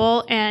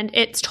 people, and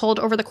it's told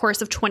over the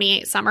course of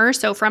 28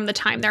 summers. So from the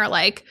time they're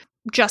like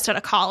just out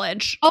of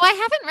college. Oh, I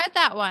haven't read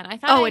that one. I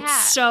thought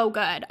it's so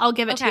good. I'll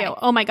give it to you.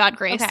 Oh my God,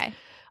 Grace. Okay.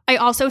 I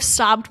also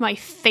sobbed my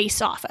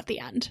face off at the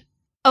end.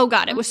 Oh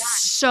God, it was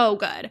so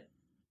good.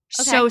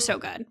 Okay. So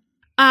good.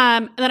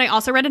 And then I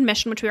also read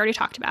Admission, which we already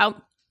talked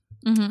about.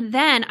 Mm-hmm.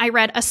 Then I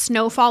read A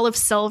Snowfall of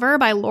Silver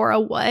by Laura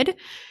Wood.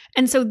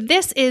 And so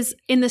this is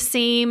in the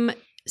same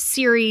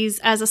series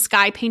as A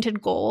Sky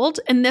Painted Gold.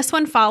 And this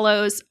one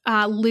follows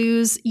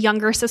Lou's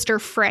younger sister,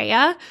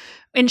 Freya.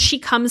 And she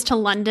comes to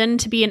London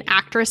to be an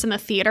actress in the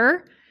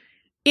theater.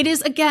 It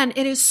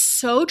is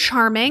so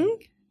charming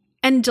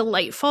and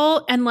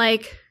delightful. And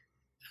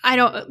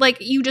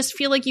you just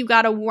feel like you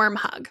got a warm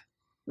hug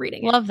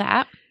reading it. Love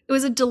that. It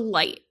was a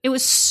delight. It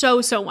was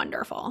so, so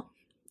wonderful.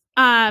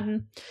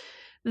 Then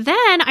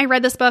I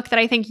read this book that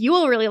I think you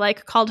will really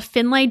like called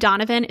Finlay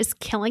Donovan is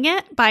Killing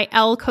It by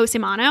Elle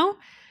Cosimano.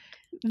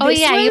 You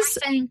were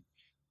saying.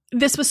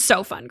 This was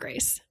so fun,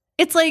 Grace.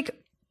 It's like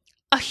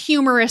a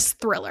humorous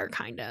thriller,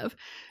 kind of.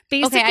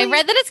 Basically, I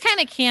read that it's kind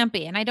of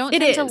campy, and I don't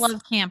tend to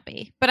love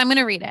campy, but I'm going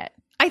to read it.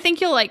 I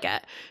think you'll like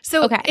it.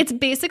 So it's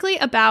basically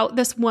about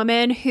this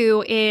woman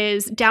who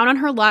is down on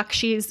her luck.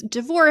 She's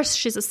divorced.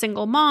 She's a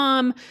single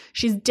mom.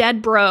 She's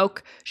dead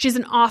broke. She's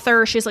an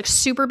author. She's like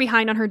super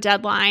behind on her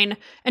deadline,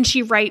 and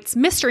she writes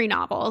mystery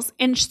novels.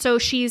 And so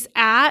she's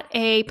at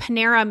a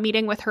Panera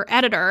meeting with her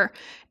editor,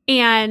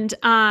 and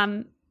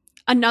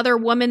another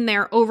woman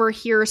there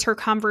overhears her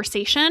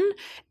conversation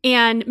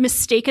and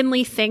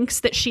mistakenly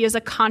thinks that she is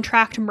a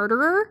contract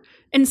murderer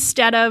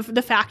instead of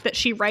the fact that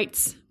she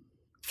writes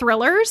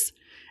thrillers.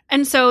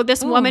 And so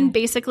this woman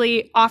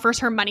basically offers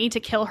her money to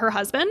kill her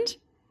husband.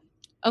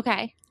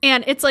 Okay.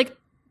 And it's like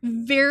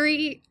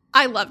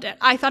I loved it.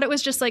 I thought it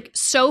was just like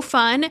so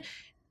fun.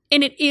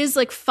 And it is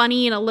like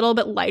funny and a little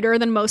bit lighter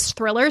than most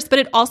thrillers, but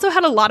it also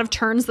had a lot of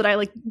turns that I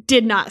like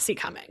did not see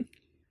coming.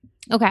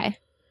 Okay.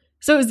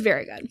 So it was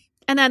very good.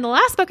 And then the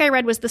last book I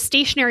read was The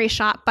Stationery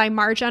Shop by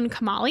Marjan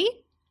Kamali.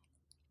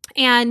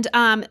 And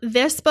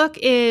this book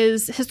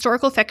is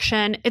historical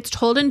fiction. It's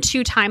told in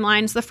 2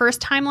 timelines. The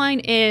first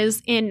timeline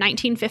is in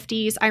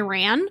 1950s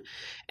Iran,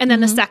 and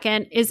then the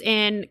second is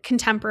in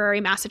contemporary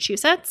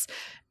Massachusetts.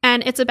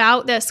 And it's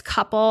about this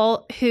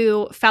couple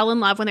who fell in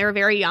love when they were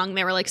very young.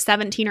 They were like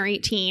 17 or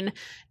 18,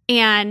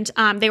 and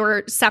they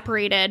were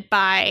separated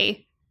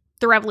by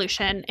the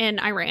revolution in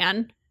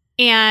Iran.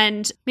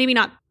 And maybe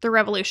not the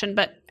revolution,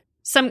 but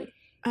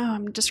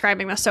I'm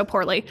describing this so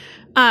poorly.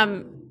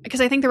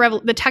 Because I think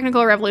the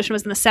technical revolution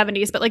was in the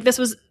 70s, but like this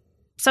was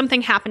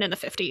something happened in the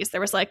 50s.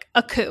 There was like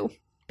a coup,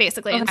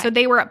 basically. Okay. And so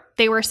they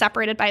were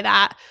separated by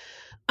that.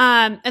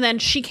 And then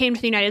she came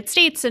to the United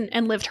States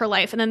and lived her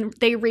life. And then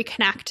they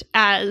reconnect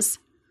as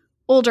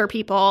older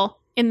people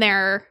in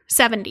their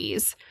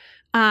 70s.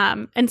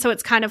 And so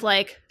it's kind of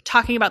like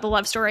talking about the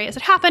love story as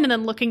it happened and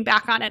then looking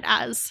back on it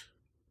as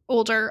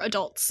older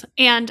adults.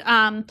 And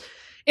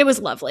it was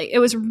lovely. It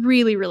was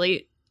really,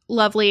 really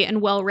lovely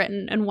and well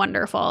written and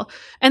wonderful.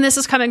 And this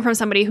is coming from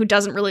somebody who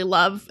doesn't really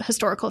love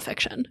historical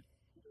fiction.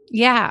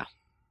 Yeah.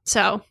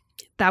 So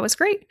that was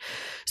great.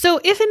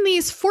 So if in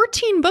these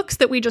 14 books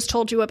that we just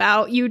told you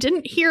about, you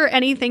didn't hear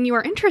anything you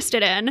are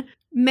interested in,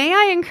 may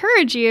I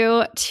encourage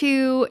you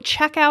to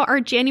check out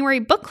our January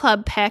book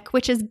club pick,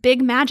 which is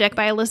Big Magic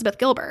by Elizabeth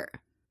Gilbert.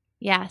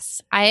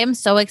 Yes. I am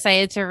so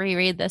excited to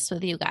reread this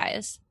with you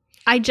guys.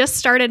 I just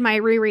started my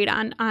reread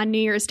on New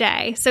Year's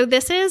Day. So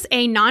this is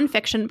a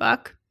nonfiction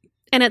book.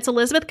 And it's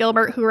Elizabeth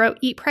Gilbert who wrote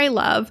Eat, Pray,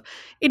 Love.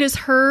 It is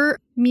her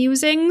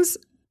musings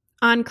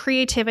on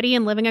creativity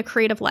and living a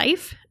creative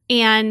life.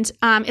 And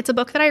it's a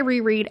book that I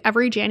reread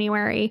every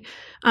January.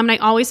 And I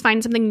always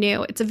find something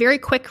new. It's a very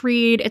quick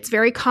read. It's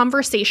very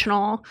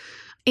conversational.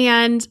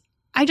 And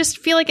I just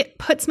feel like it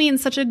puts me in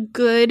such a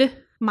good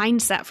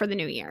mindset for the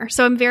new year.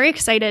 So I'm very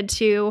excited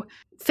to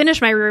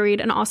finish my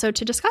reread and also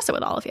to discuss it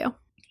with all of you.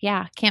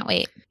 Yeah, can't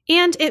wait.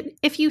 And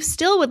if you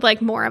still would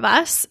like more of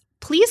us,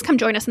 please come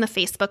join us in the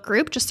Facebook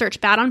group. Just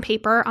search Bad on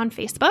Paper on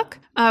Facebook.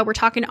 We're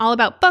talking all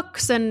about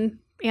books and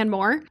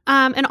more.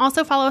 And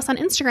also follow us on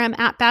Instagram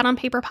at Bad on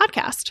Paper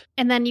Podcast.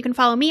 And then you can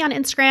follow me on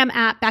Instagram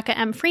at Becca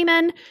M.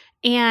 Freeman.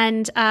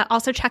 And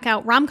also check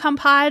out Romcom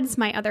Pods,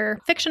 my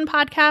other fiction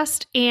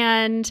podcast.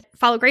 And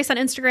follow Grace on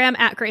Instagram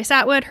at Grace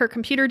Atwood. Her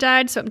computer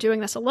died, so I'm doing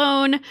this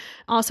alone.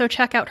 Also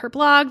check out her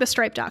blog,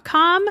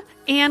 thestripe.com.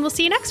 And we'll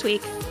see you next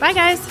week. Bye,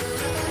 guys.